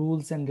যে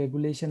রুলস এন্ড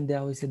রেগুলেশন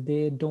দেয়া হয়েছে, they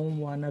don't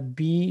want to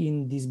be in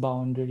this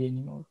boundary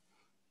anymore,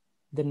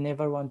 they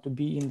never want to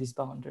be in this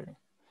boundary.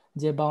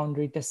 যে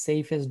বাউন্ডারিটা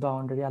সেফেস্ট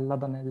বাউন্ডারি আল্লাহ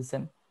বানিয়ে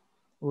দিয়েছেন,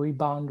 ওই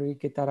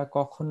বাউন্ডারিকে তারা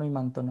কখনোই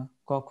মানতো না,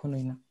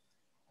 কখনোই না।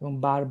 এবং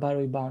বারবার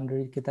ওই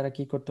বাউন্ডারিকে তারা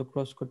কি করতো?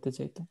 ক্রস করতে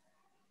চাইতো।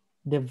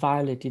 দে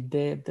ভায়োলেটেড,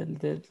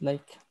 দে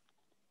লাইক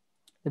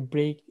দে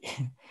ব্রেক।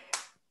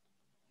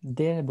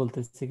 দে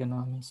বলতেছি কেন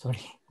আমি,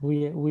 sorry,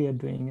 we are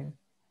doing it.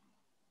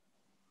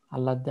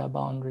 আল্লাহ দেয়া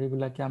বাউন্ডারি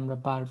গুলাকে আমরা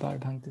বারবার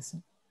ভাঙতেছি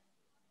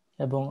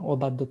এবং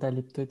অবাধ্যতায়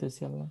লিপ্ত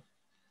হইতেছি আল্লাহ।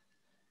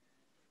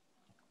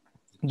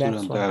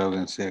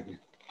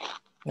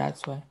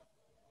 That's why.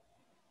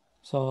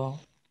 So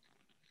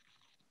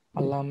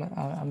Allah,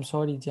 I'm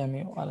sorry যে আমি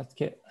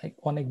আজকে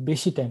অনেক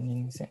বেশি টাইম নিয়ে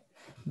নিয়েছি।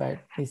 but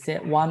he said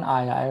one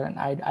ayah, and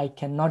I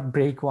cannot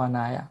break one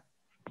ayah.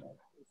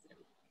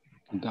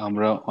 কিন্তু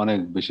আমরা অনেক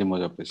বেশি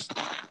মজা পেয়েছি,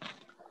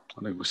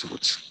 অনেক বেশি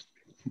বুঝছি।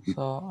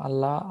 So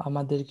আল্লাহ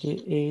আমাদেরকে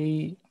এই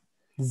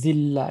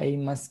জিল্লা, এই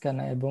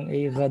মাসকানা এবং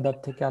এই গাদাব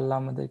থেকে আল্লাহ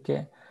আমাদেরকে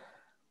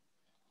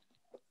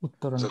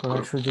উত্তরণ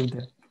করার সুযোগ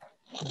দেয়।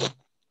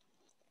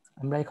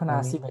 আমরা এখন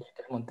আসি ভাই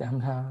এটার মধ্যে,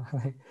 আমরা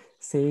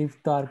সেভ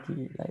তো আর কি,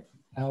 like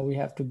now we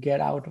have to get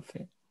out of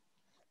it.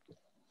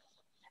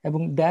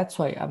 এবং দ্যাটস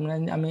ওয়াই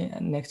আমি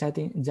নেক্সট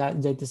আয়াতে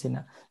যাইতেছি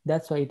না,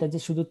 দ্যাটস ওয়াই এটা যে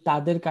শুধু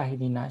তাদের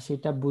কাহিনী না,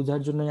 সেটা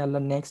বোঝার জন্যই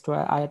আল্লাহ নেক্সট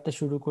আয়াতটা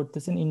শুরু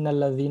করতেছেন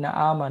ইন্নাল্লাযীনা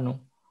আমানু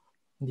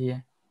দিয়ে,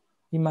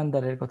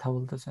 ইমানদারের কথা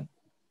বলতেছেন।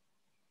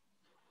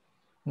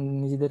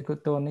 নিজেদেরকে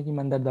তো অনেক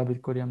ইমানদার দাবি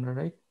করি আমরা,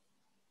 রাইট?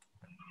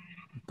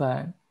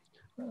 বাট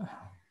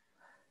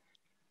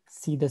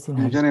সি দ্য আমি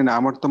সিনারি। জানি না,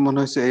 আমার তো মনে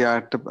হচ্ছে এই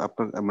আয়াতটা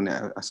আপনার মানে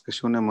আজকে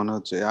শুনে মনে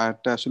হচ্ছে এই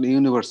আয়াতটা আসলে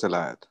ইউনিভার্সাল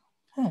আয়াত।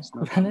 হ্যাঁ,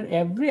 কোরআনের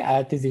এভরি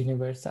আয়াত ইজ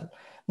ইউনিভার্সাল।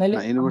 নাইলে না,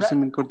 আমরা ইউনিভার্সাল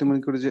মিন করতে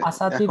মনে করি যে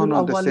আসাতিরুল এখনো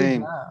দ্য আউয়ালিন সেম,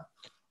 না,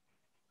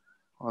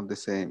 অর দ্য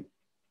সেম,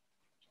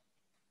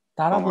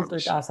 তারা কম আর বলতো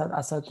এটা বেশি।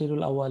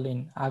 আসাতিরুল আউয়ালিন,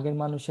 আগের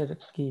মানুষের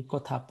কি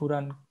কথা,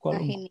 পুরাণ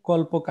কাহিনী।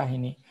 কল্প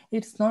কাহিনী।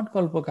 ইটস নট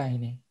কল্প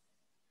কাহিনী,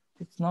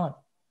 it's not,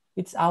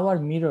 it's hour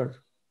mirror.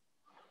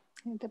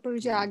 তারপর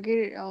ওই যে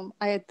আগের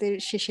আয়াতের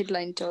শেষের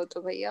লাইনটাও তো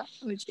ভাইয়া,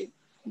 ওই যে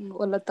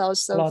ওয়ালা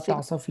তাওসাউ লা ফিল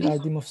তা'সাউ ফিল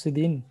আরদি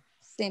মুফসিদিন,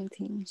 সেম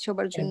থিং,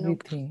 সবার জন্য।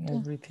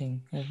 এভরিথিং।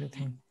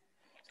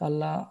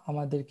 আল্লাহ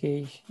আমাদেরকে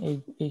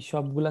এই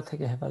সবগুলা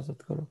থেকে হেফাজত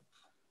করুক।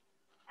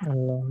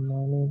 আল্লাহুম্মা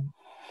আমিন।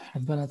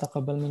 ربنا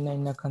تقبل منا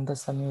إنك أنت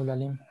السميع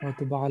العليم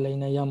وتب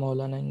علينا يا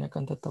مولانا إنك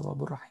أنت التواب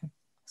الرحيم.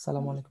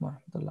 السلام عليكم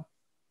ورحمة الله.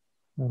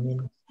 আমিন।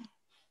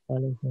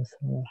 ওয়ালাইকুম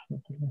আসসালাম ওয়া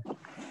রাহমাতুল্লাহ।